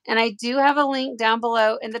Facebook, and I do have a link down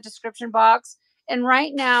below in the description box. And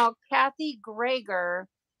right now, Kathy Greger,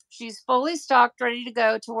 she's fully stocked, ready to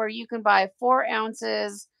go to where you can buy 4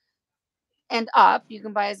 ounces and up. You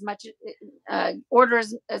can buy as much, order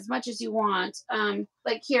as much as you want.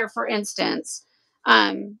 Like here, for instance,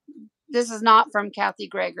 this is not from Kathy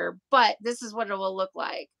Greger, but this is what it will look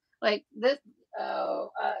like. Like this.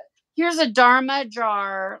 Oh, here's a Dharma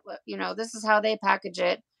jar. This is how they package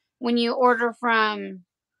it. When you order from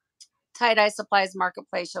Tiedye Supplies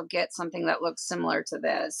Marketplace, you'll get something that looks similar to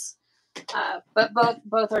this. But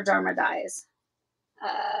both are Dharma dyes.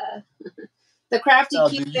 The crafty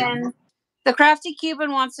Cuban. The crafty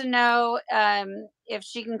Cuban wants to know if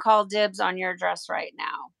she can call dibs on your dress right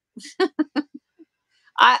now.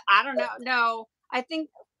 I don't know. No, I think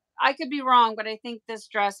I could be wrong, but I think this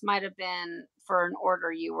dress might have been for an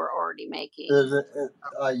order you were already making.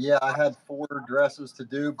 Yeah, I had 4 dresses to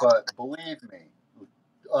do, but believe me,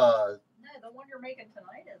 no, the one you're making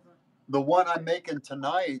tonight isn't. The one I'm making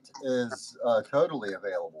tonight is totally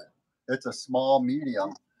available. It's a small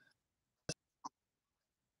medium.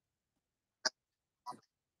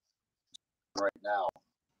 Right now.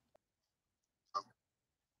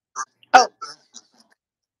 Oh.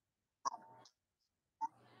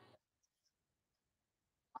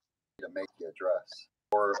 To make you a dress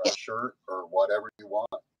or a shirt or whatever you want.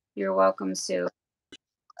 You're welcome, Sue.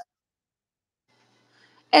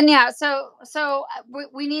 And yeah, so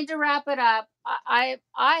we need to wrap it up. I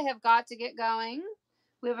have got to get going.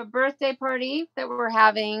 We have a birthday party that we're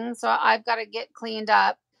having, so I've got to get cleaned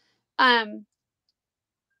up.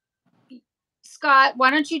 Scott, why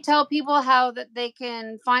don't you tell people how that they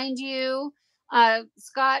can find you?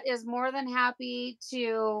 Scott is more than happy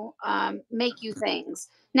to make you things.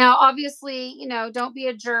 Now, obviously, don't be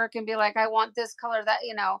a jerk and be like, I want this color, that,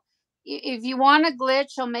 if you want a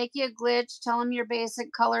glitch, he'll make you a glitch. Tell him your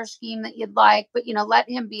basic color scheme that you'd like, but, let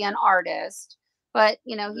him be an artist. But,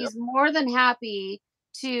 he's more than happy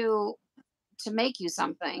to make you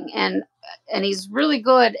something. And he's really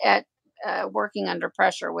good at working under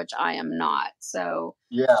pressure, which I am not. So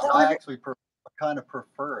yeah, I actually kind of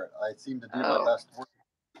prefer it. I seem to do my best work.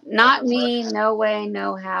 Not me. No way,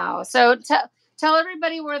 no how. So tell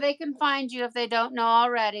everybody where they can find you if they don't know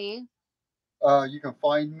already. You can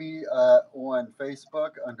find me on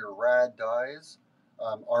Facebook under Rad Dyes,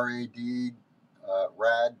 RAD,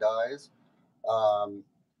 Rad Dyes,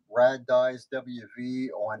 Rad Dyes WV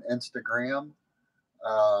on Instagram.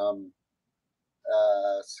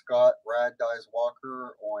 Scott Rad Dyes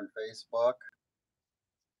Walker on Facebook.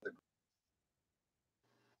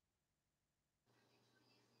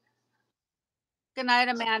 Good night,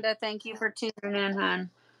 Amanda. Thank you for tuning in, hon.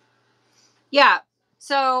 Yeah.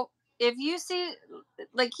 So if you see,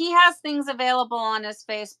 like, he has things available on his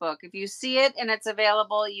Facebook. If you see it and it's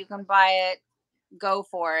available, you can buy it, go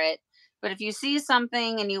for it. But if you see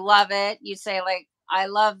something and you love it, you say, like, I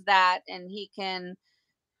love that, and he can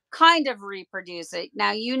kind of reproduce it.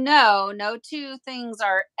 Now, no two things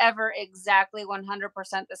are ever exactly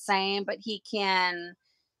 100% the same, but he can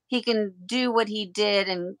do what he did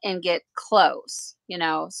and get close,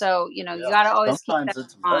 so you got to always sometimes keep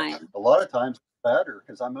that in mind. A lot of times it's better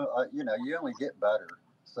because you only get better.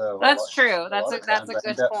 So that's true. That's a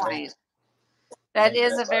good point. That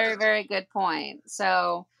is a very, very good point.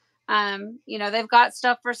 So they've got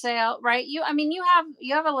stuff for sale, right? You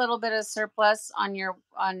have a little bit of surplus on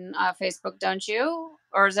Facebook, don't you?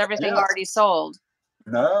 Or is everything already sold?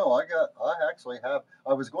 No, I actually have.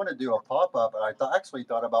 I was going to do a pop-up, and I actually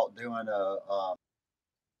thought about doing a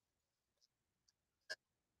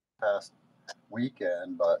past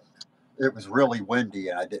weekend, but it was really windy,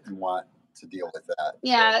 and I didn't want to deal with that.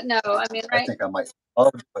 Yeah, so no, right. I think I might.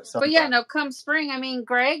 But yeah, no, come spring,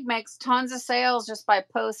 Greg makes tons of sales just by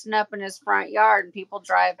posting up in his front yard, and people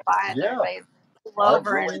drive by and they pull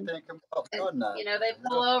over and they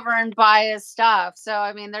pull over and buy his stuff.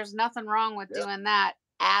 So there's nothing wrong with doing that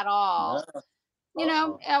at all.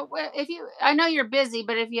 No. If you, I know you're busy,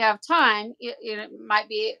 but if you have time, it might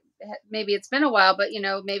be, maybe it's been a while, but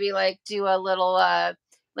maybe like do a little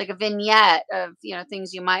like a vignette of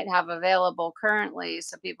things you might have available currently,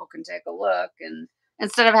 so people can take a look, and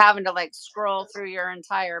instead of having to like scroll through your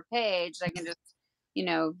entire page, they can just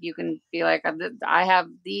you can be like, I have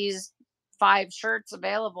these 5 shirts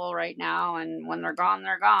available right now, and when they're gone,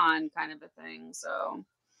 kind of a thing. So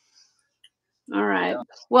all right. Yeah.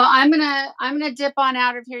 Well, I'm gonna dip on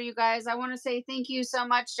out of here, you guys. I want to say thank you so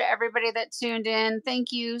much to everybody that tuned in.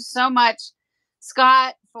 Thank you so much,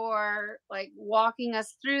 Scott, for like walking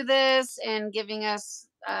us through this and giving us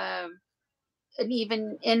an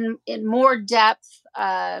even in more depth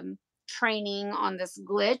training on this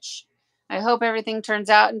glitch. I hope everything turns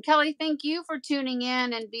out. And Kelly, thank you for tuning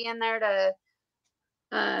in and being there to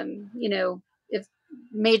if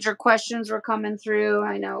major questions were coming through.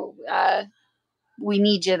 I know we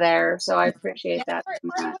need you there. So I appreciate that so Chris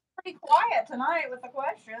much. was pretty quiet tonight with the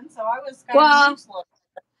questions, so I was kind Well, of useless.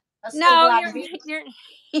 I'm still no, glad to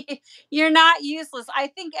be. you're not useless. I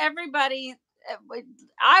think everybody.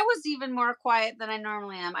 I was even more quiet than I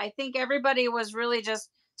normally am. I think everybody was really just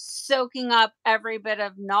soaking up every bit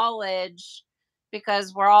of knowledge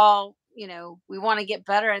because we're all, we want to get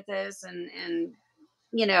better at this, and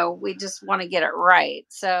we just want to get it right.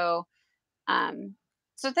 Um,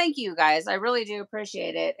 so thank you guys. I really do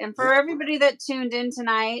appreciate it. And for everybody that tuned in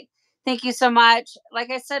tonight, thank you so much.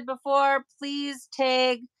 Like I said before, please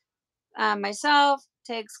tag myself,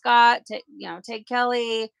 take Scott, take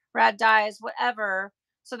Kelly, Rad Dies, whatever.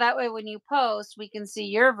 So that way, when you post, we can see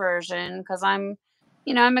your version because I'm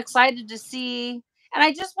excited to see. And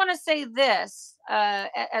I just want to say this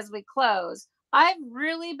as we close. I've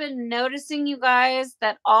really been noticing, you guys,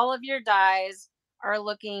 that all of your dies are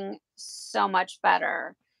looking so much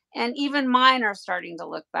better. And even mine are starting to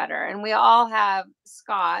look better. And we all have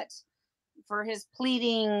Scott for his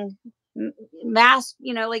pleading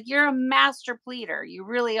like you're a master pleader. You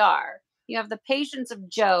really are. You have the patience of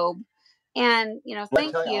Job. And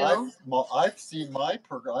thank you. I've seen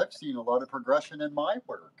I've seen a lot of progression in my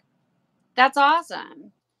work. That's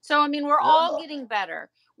awesome. So I mean, we're all getting better.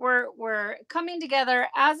 We're coming together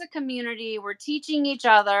as a community. We're teaching each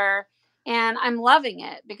other, and I'm loving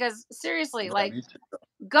it because seriously, like,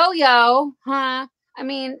 go yo, huh? I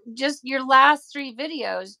mean, just your last 3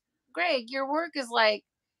 videos, Greg, your work is like,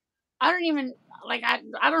 I don't even like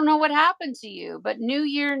I don't know what happened to you, but new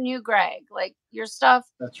year, new Greg. Like, your stuff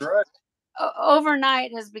That's right.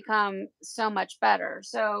 overnight has become so much better.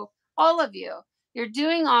 So all of you, you're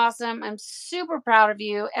doing awesome. I'm super proud of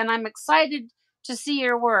you, and I'm excited to see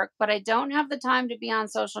your work, but I don't have the time to be on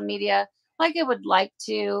social media like I would like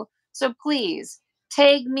to. So please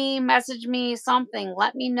tag me, message me, something.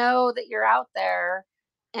 Let me know that you're out there,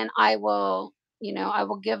 and I will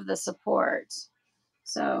give the support.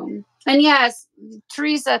 So, and yes,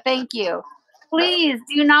 Teresa, thank you. Please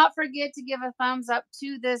do not forget to give a thumbs up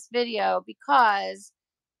to this video because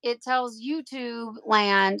it tells YouTube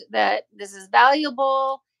land that this is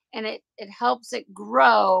valuable, and it helps it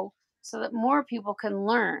grow so that more people can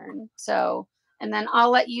learn. So, and then I'll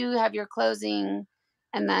let you have your closing,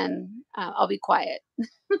 and then I'll be quiet.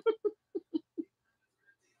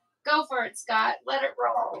 Go for it, Scott. Let it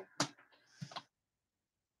roll.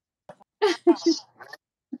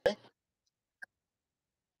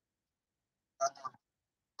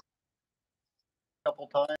 A couple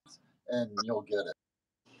times, and you'll get it.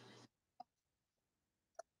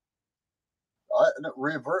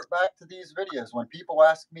 Revert back to these videos. When people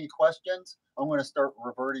ask me questions, I'm going to start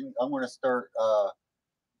reverting. I'm going to start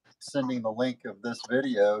sending the link of this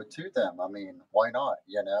video to them. I mean, why not?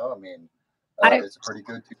 I mean, it's a pretty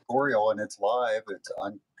good tutorial, and it's live. It's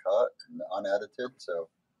uncut and unedited. So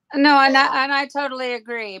no, and I totally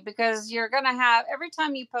agree because you're gonna have every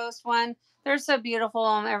time you post one, they're so beautiful,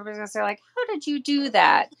 and everybody's gonna say like, "How did you do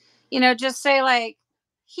that?" Just say like,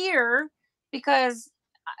 "Here," because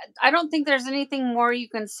I don't think there's anything more you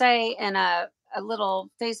can say in a little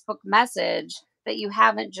Facebook message that you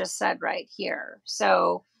haven't just said right here.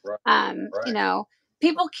 So, right.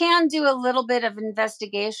 people can do a little bit of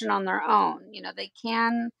investigation on their own.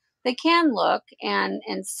 They can look and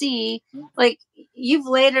see, like, you've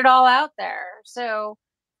laid it all out there. So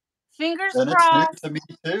fingers And it's new crossed. to me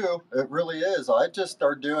too. It really is. I just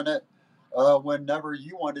started doing it whenever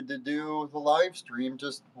you wanted to do the live stream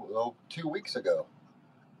just 2 weeks ago.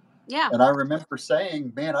 Yeah. And I remember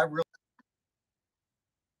saying, "Man, I really,"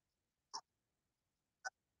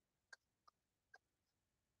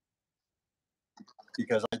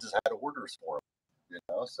 because I just had orders for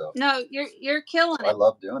them. So No, you're killing I it.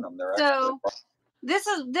 love doing them. They're actually.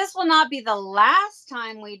 So this will not be the last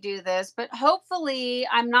time we do this, but hopefully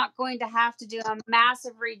I'm not going to have to do a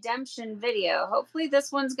massive redemption video. Hopefully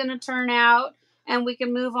this one's going to turn out and we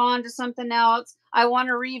can move on to something else. I want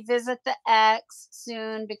to revisit the X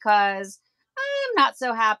soon because I'm not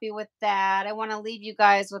so happy with that. I want to leave you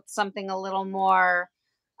guys with something a little more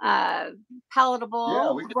palatable.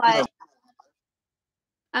 Yeah, we could But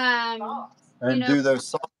um and do those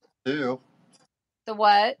songs too. the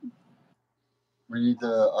what? We need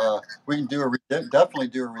to. We can do definitely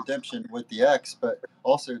do a redemption with the X, but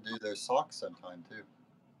also do those socks sometime too.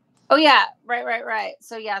 Oh yeah, right.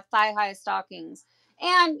 So yeah, thigh high stockings.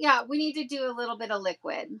 And yeah, we need to do a little bit of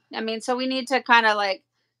liquid. I mean, so we need to kind of like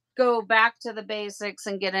go back to the basics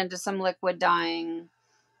and get into some liquid dyeing.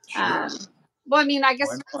 Sure. Well, I mean, I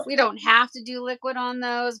guess we don't have to do liquid on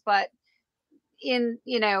those, but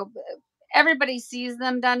everybody sees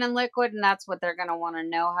them done in liquid, and that's what they're going to want to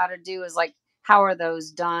know how to do is like how are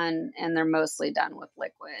those done, and they're mostly done with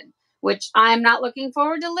liquid, which I'm not looking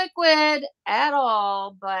forward to liquid at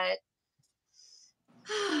all, but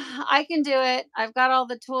I can do it. I've got all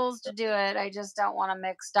the tools to do it. I just don't want to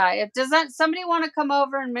mix dye. If doesn't somebody want to come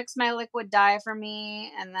over and mix my liquid dye for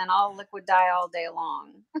me, and then I'll liquid dye all day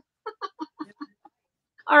long.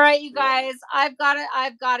 All right, you guys, I've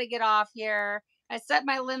got to get off here. I set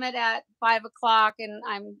my limit at 5 o'clock and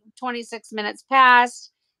I'm 26 minutes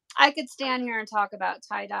past. I could stand here and talk about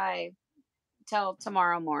tie-dye till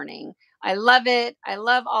tomorrow morning. I love it. I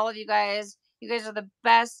love all of you guys. You guys are the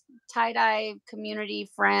best tie-dye community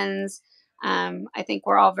friends. I think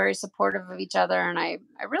we're all very supportive of each other, and I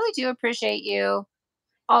really do appreciate you,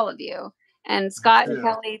 all of you. And Scott and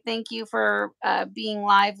Kelly, thank you for being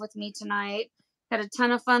live with me tonight. Had a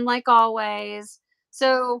ton of fun like always.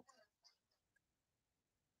 So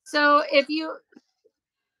if you,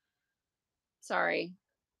 sorry,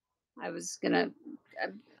 I was gonna,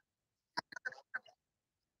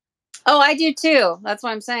 oh, I do too. That's what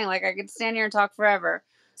I'm saying. Like I could stand here and talk forever.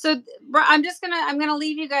 So I'm gonna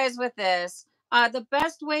leave you guys with this. The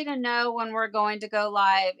best way to know when we're going to go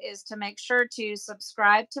live is to make sure to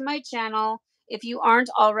subscribe to my channel if you aren't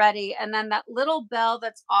already, and then that little bell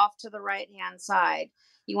that's off to the right hand side.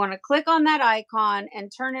 You want to click on that icon and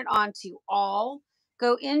turn it on to all.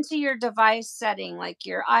 Go into your device setting, like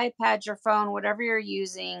your iPad, your phone, whatever you're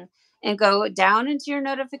using, and go down into your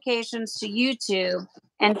notifications to YouTube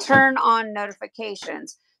and turn on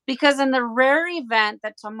notifications, because in the rare event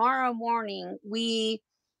that tomorrow morning we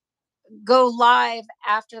go live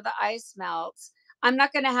after the ice melts, I'm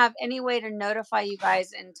not going to have any way to notify you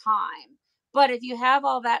guys in time. But if you have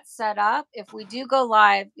all that set up, if we do go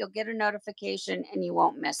live, you'll get a notification and you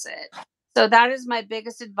won't miss it. So that is my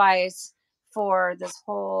biggest advice for this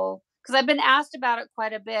whole, because I've been asked about it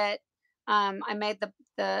quite a bit. I made the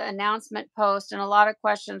announcement post, and a lot of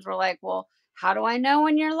questions were like, well, how do I know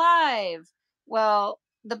when you're live? Well,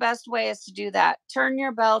 the best way is to do that. Turn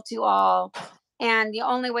your bell to all. And the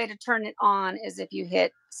only way to turn it on is if you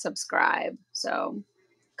hit subscribe. So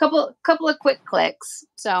couple of quick clicks.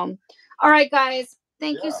 So all right, guys,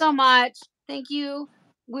 thank you so much. Thank you.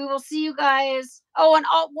 We will see you guys. Oh, and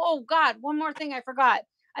oh God, one more thing I forgot.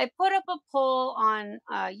 I put up a poll on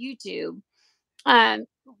YouTube. Um,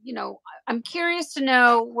 I'm curious to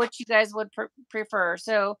know what you guys would prefer.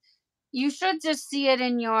 So you should just see it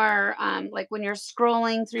in your like when you're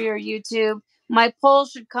scrolling through your YouTube. My poll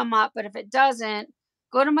should come up, but if it doesn't,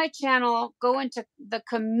 go to my channel, go into the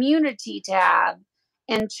community tab,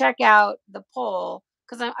 and check out the poll,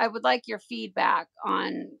 because I would like your feedback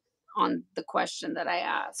on the question that I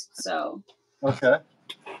asked. So Okay.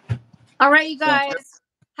 all right, you guys,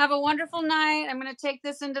 have a wonderful night. I'm gonna take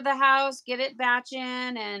this into the house, get it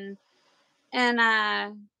batching, and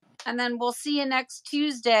then we'll see you next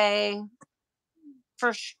Tuesday.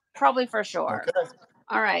 Probably for sure. Okay.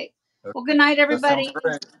 All right. Well, good night, everybody. That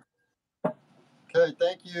sounds great. Okay,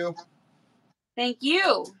 thank you. Thank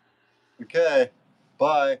you. Okay,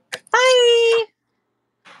 bye. Bye.